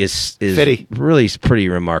 50 is really pretty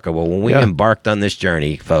remarkable. When we embarked on this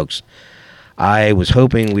journey, folks, I was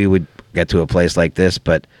hoping we would get to a place like this,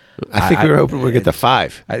 but I think we were hoping we'd get to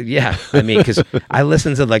 5. Yeah, I mean, because I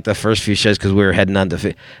listened to like the first few shows because we were heading on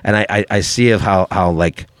to, and I see of how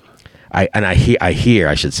like, I hear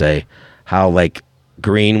I should say how like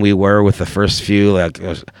green we were with the first few. Like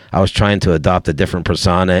I was trying to adopt a different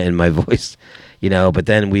persona in my voice, but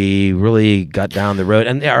then we really got down the road,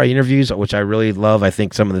 and our interviews, which I really love. I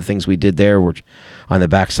think some of the things we did there were on the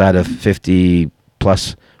backside of 50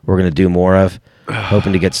 plus. We're going to do more of.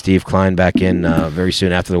 Hoping to get Steve Klein back in very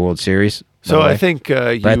soon after the World Series. So I think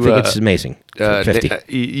I think it's amazing.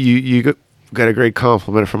 50. You got a great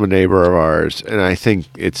compliment from a neighbor of ours, and I think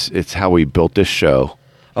it's how we built this show.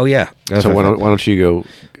 Oh yeah. So why don't you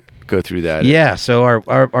go through that? Yeah. So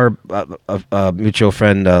our mutual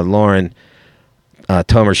friend Lauren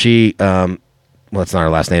Tomer, she well, it's not her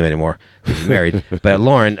last name anymore. She's married, but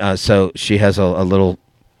Lauren. So she has a little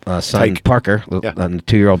son, Parker, a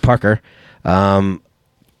 2-year-old Parker.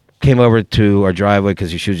 Came over to our driveway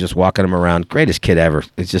because she was just walking him around. Greatest kid ever.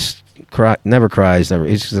 It's just never cries.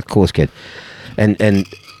 He's just the coolest kid. And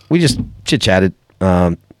we just chit chatted,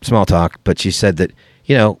 small talk. But she said that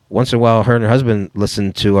once in a while her and her husband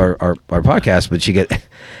listen to our podcast, but she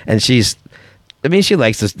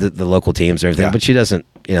likes the local teams and everything, but she doesn't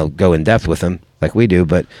go in depth with them like we do.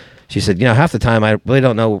 But she said half the time I really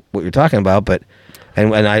don't know what you're talking about, but.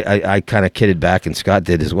 And I kind of kidded back, and Scott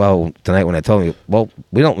did as well tonight when I told him, well,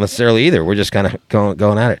 we don't necessarily either. We're just kind of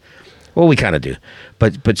going at it. Well, we kind of do.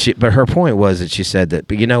 But her point was that she said that,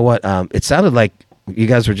 but you know what? It sounded like you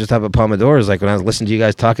guys were just up at Pomodoro's, like when I was listening to you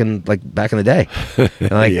guys talking like back in the day. And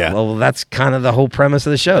like, well, that's kind of the whole premise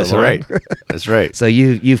of the show. That's right. That's right. So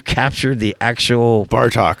you've captured the actual bar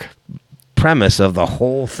talk premise of the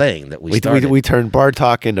whole thing that we started. We turned bar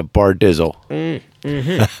talk into bar dizzle. Mm-hmm.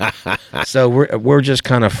 So we're just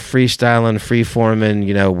kind of freestyling,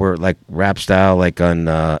 freeforming. We're like rap style, like on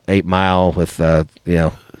 8 Mile with Mr.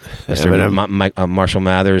 Marshall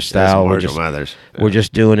Mathers style. We're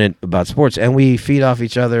just doing it about sports, and we feed off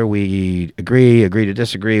each other. We agree to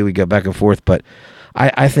disagree. We go back and forth. But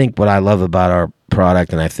I think what I love about our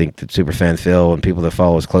product, and I think that Superfan Phil and people that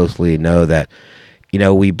follow us closely know that.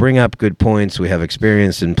 We bring up good points. We have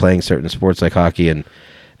experience in playing certain sports like hockey, and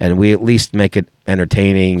we at least make it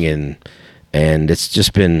entertaining, and it's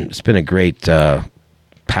been a great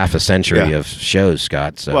half a century of shows,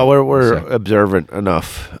 Scott. So well, we're observant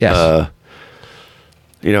enough. Yes.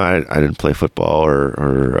 I didn't play football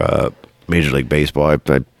or Major League Baseball. I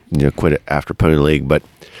quit it after Pony League, but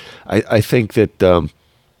I think that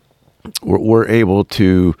we're able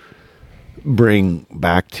to bring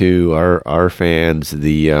back to our fans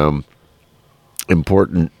the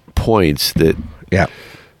important points that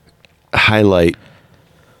highlight.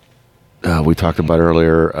 We talked about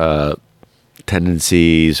earlier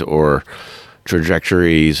tendencies or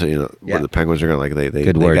trajectories. Where the Penguins are going. Like they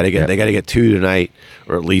got to get 2 tonight,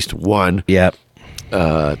 or at least 1.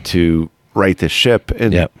 To right the ship,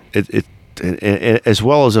 and it as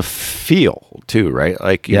well as a feel too, right?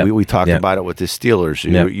 Like we talked about it with the Steelers.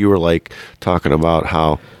 You were like talking about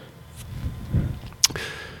how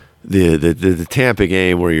the Tampa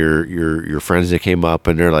game where your friends that came up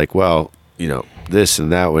and they're like, well, this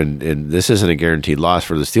and that one, and this isn't a guaranteed loss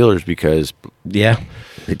for the Steelers because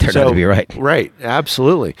it turned out to be right. Right,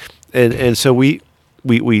 absolutely, and so we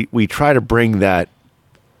try to bring that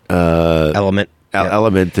element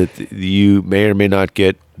that you may or may not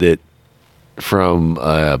get that from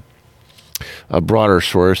a broader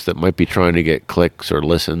source that might be trying to get clicks or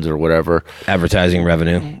listens or whatever, advertising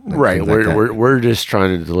revenue. Right, we're just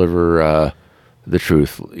trying to deliver the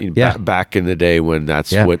truth. Back in the day when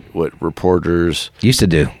that's what reporters used to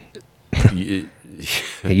do.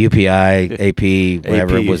 UPI, AP,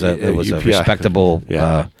 whatever. It was a UPI. respectable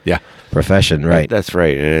profession, right? That's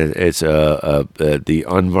right. And it's the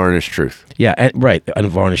unvarnished truth. Yeah, right.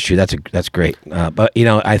 Unvarnished truth. That's great. But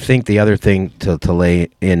I think the other thing to lay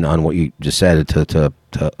in on what you just said, to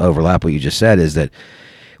overlap what you just said, is that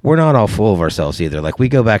we're not all full of ourselves either. Like, we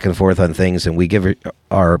go back and forth on things and we give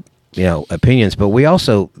our opinions, but we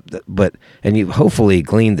also, and you hopefully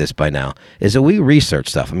gleaned this by now, is that we research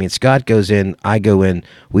stuff. I mean, Scott goes in, I go in,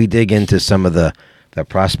 we dig into some of the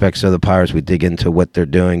prospects of the Pirates, we dig into what they're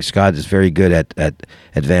doing. Scott is very good at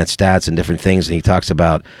advanced stats and different things, and he talks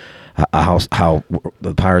about how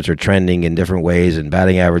the Pirates are trending in different ways, and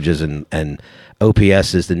batting averages, and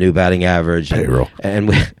OPS is the new batting average. Payroll. And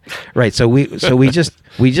we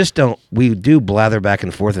do blather back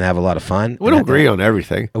and forth and have a lot of fun. We don't agree on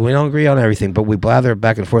everything. We don't agree on everything, but we blather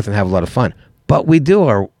back and forth and have a lot of fun. But we do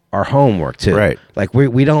our homework too. Right. Like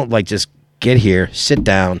we don't like just get here, sit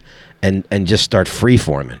down, and just start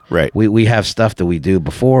freeforming. Right. We have stuff that we do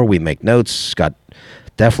before. We make notes. Scott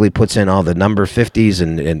definitely puts in all the number 50s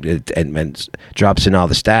and drops in all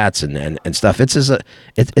the stats and stuff.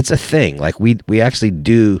 It's a thing. Like we actually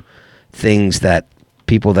do things that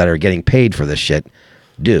people that are getting paid for this shit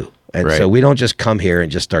do. And so we don't just come here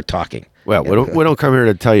and just start talking. Well, we don't come here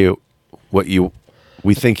to tell you what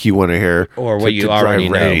we think you want to hear, or what you already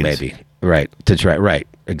know, maybe. Right. To try. Right.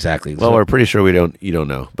 Exactly. Well, we're pretty sure you don't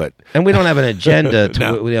know, but and we don't have an agenda to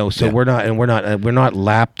No. So we're not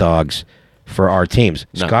lapdogs for our teams.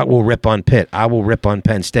 No. Scott will rip on Pitt. I will rip on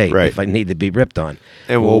Penn State if I need to be ripped on.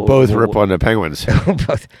 And we'll both rip on the Penguins.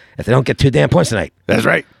 If they don't get 2 damn points tonight. That's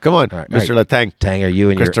right. Come on, right, Mr. Letang. Tang, are you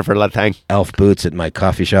and Christopher your Letang elf boots at my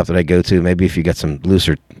coffee shop that I go to? Maybe if you got some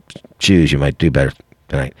looser shoes, you might do better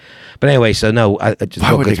tonight. But anyway, so no. Why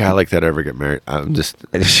would a guy like that ever get married? I'm just...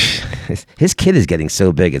 His kid is getting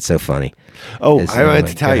so big, it's so funny. I wanted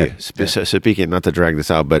to tell you, speaking, not to drag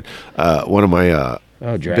this out, but one of my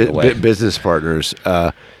business partners,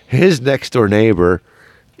 his next door neighbor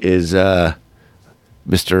is Mr.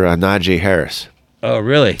 Najee Harris. Oh,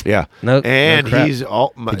 really? Yeah. And he's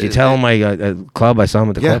all... Did you tell him my club? I saw him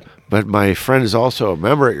at the club? But my friend is also a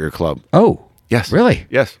member at your club. Oh. Yes. Really?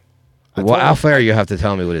 Yes. Well, how fair you have to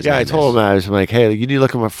tell me what his name is. I told him, I was like, hey, you need to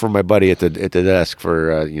look for my buddy at the desk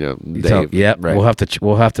for Dave. Right. We'll have to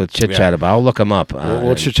chit chat about. I'll look him up.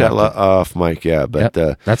 We'll chit chat off mic. Yeah, but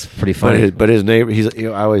that's pretty funny. But his neighbor, he's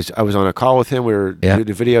I was on a call with him. We were doing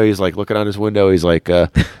the video. He's like looking out his window. He's like,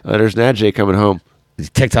 there's Najee coming home. Is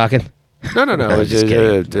he TikToking? No.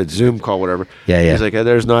 It's a Zoom call, whatever. Yeah. He's like,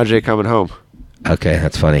 there's Najee coming home. Okay,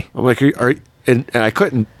 that's funny. I'm like, and I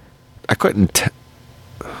couldn't.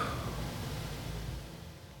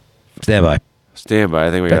 Stand by. I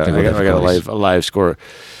think I got a live score.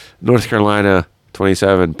 North Carolina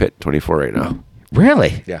 27, Pitt 24 right now.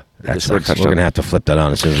 Really? Yeah. We're going to have to flip that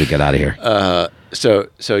on as soon as we get out of here. So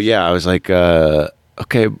yeah, I was like,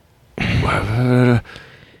 okay. And,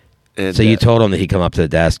 so you told him that he'd come up to the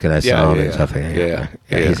desk and I saw him and stuff like that.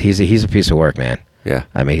 Yeah. He's a piece of work, man. Yeah.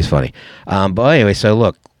 I mean, he's funny. But anyway, so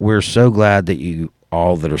look, we're so glad that you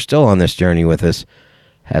all that are still on this journey with us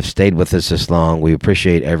have stayed with us this long. We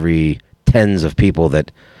appreciate every tens of people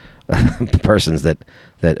persons that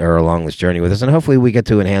are along this journey with us. And hopefully we get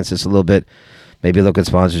to enhance this a little bit. Maybe look at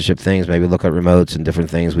sponsorship things, maybe look at remotes and different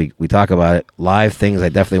things. We talk about it. Live things I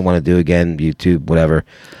definitely want to do again, YouTube, whatever.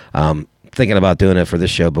 thinking about doing it for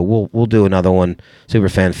this show, but we'll do another one.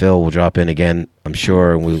 Superfan Phil will drop in again, I'm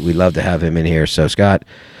sure. We'd love to have him in here. So Scott,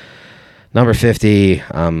 number 50.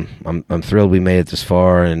 I'm thrilled we made it this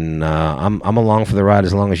far, and I'm along for the ride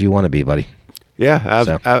as long as you want to be, buddy. Yeah,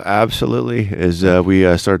 absolutely. As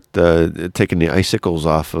we start taking the icicles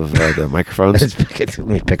off of the microphones, Let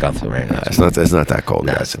me pick off the rain. it's not that cold,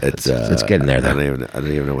 guys. It's getting there, though. I don't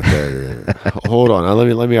even know what the. Hold on,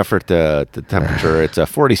 let me offer the temperature. It's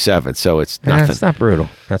 47, so it's nothing. That's not brutal.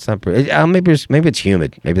 That's not brutal. Maybe it's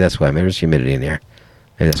humid. Maybe that's why. Maybe there's humidity in the air.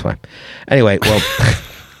 Maybe that's why. Anyway, well.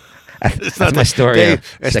 It's not my story.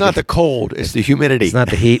 Dave, it's not the cold. It's the humidity. It's not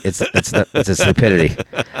the heat. It's the stupidity.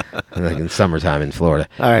 Like in summertime in Florida.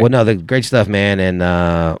 All right. Well, no, the great stuff, man.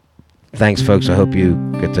 And thanks, folks. I hope you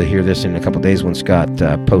get to hear this in a couple days when Scott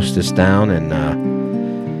posts this down, and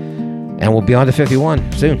we'll be on to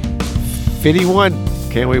 51 soon. 51.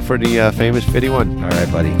 Can't wait for the famous 51. All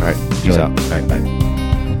right, buddy. All right. Peace out. All right, bye.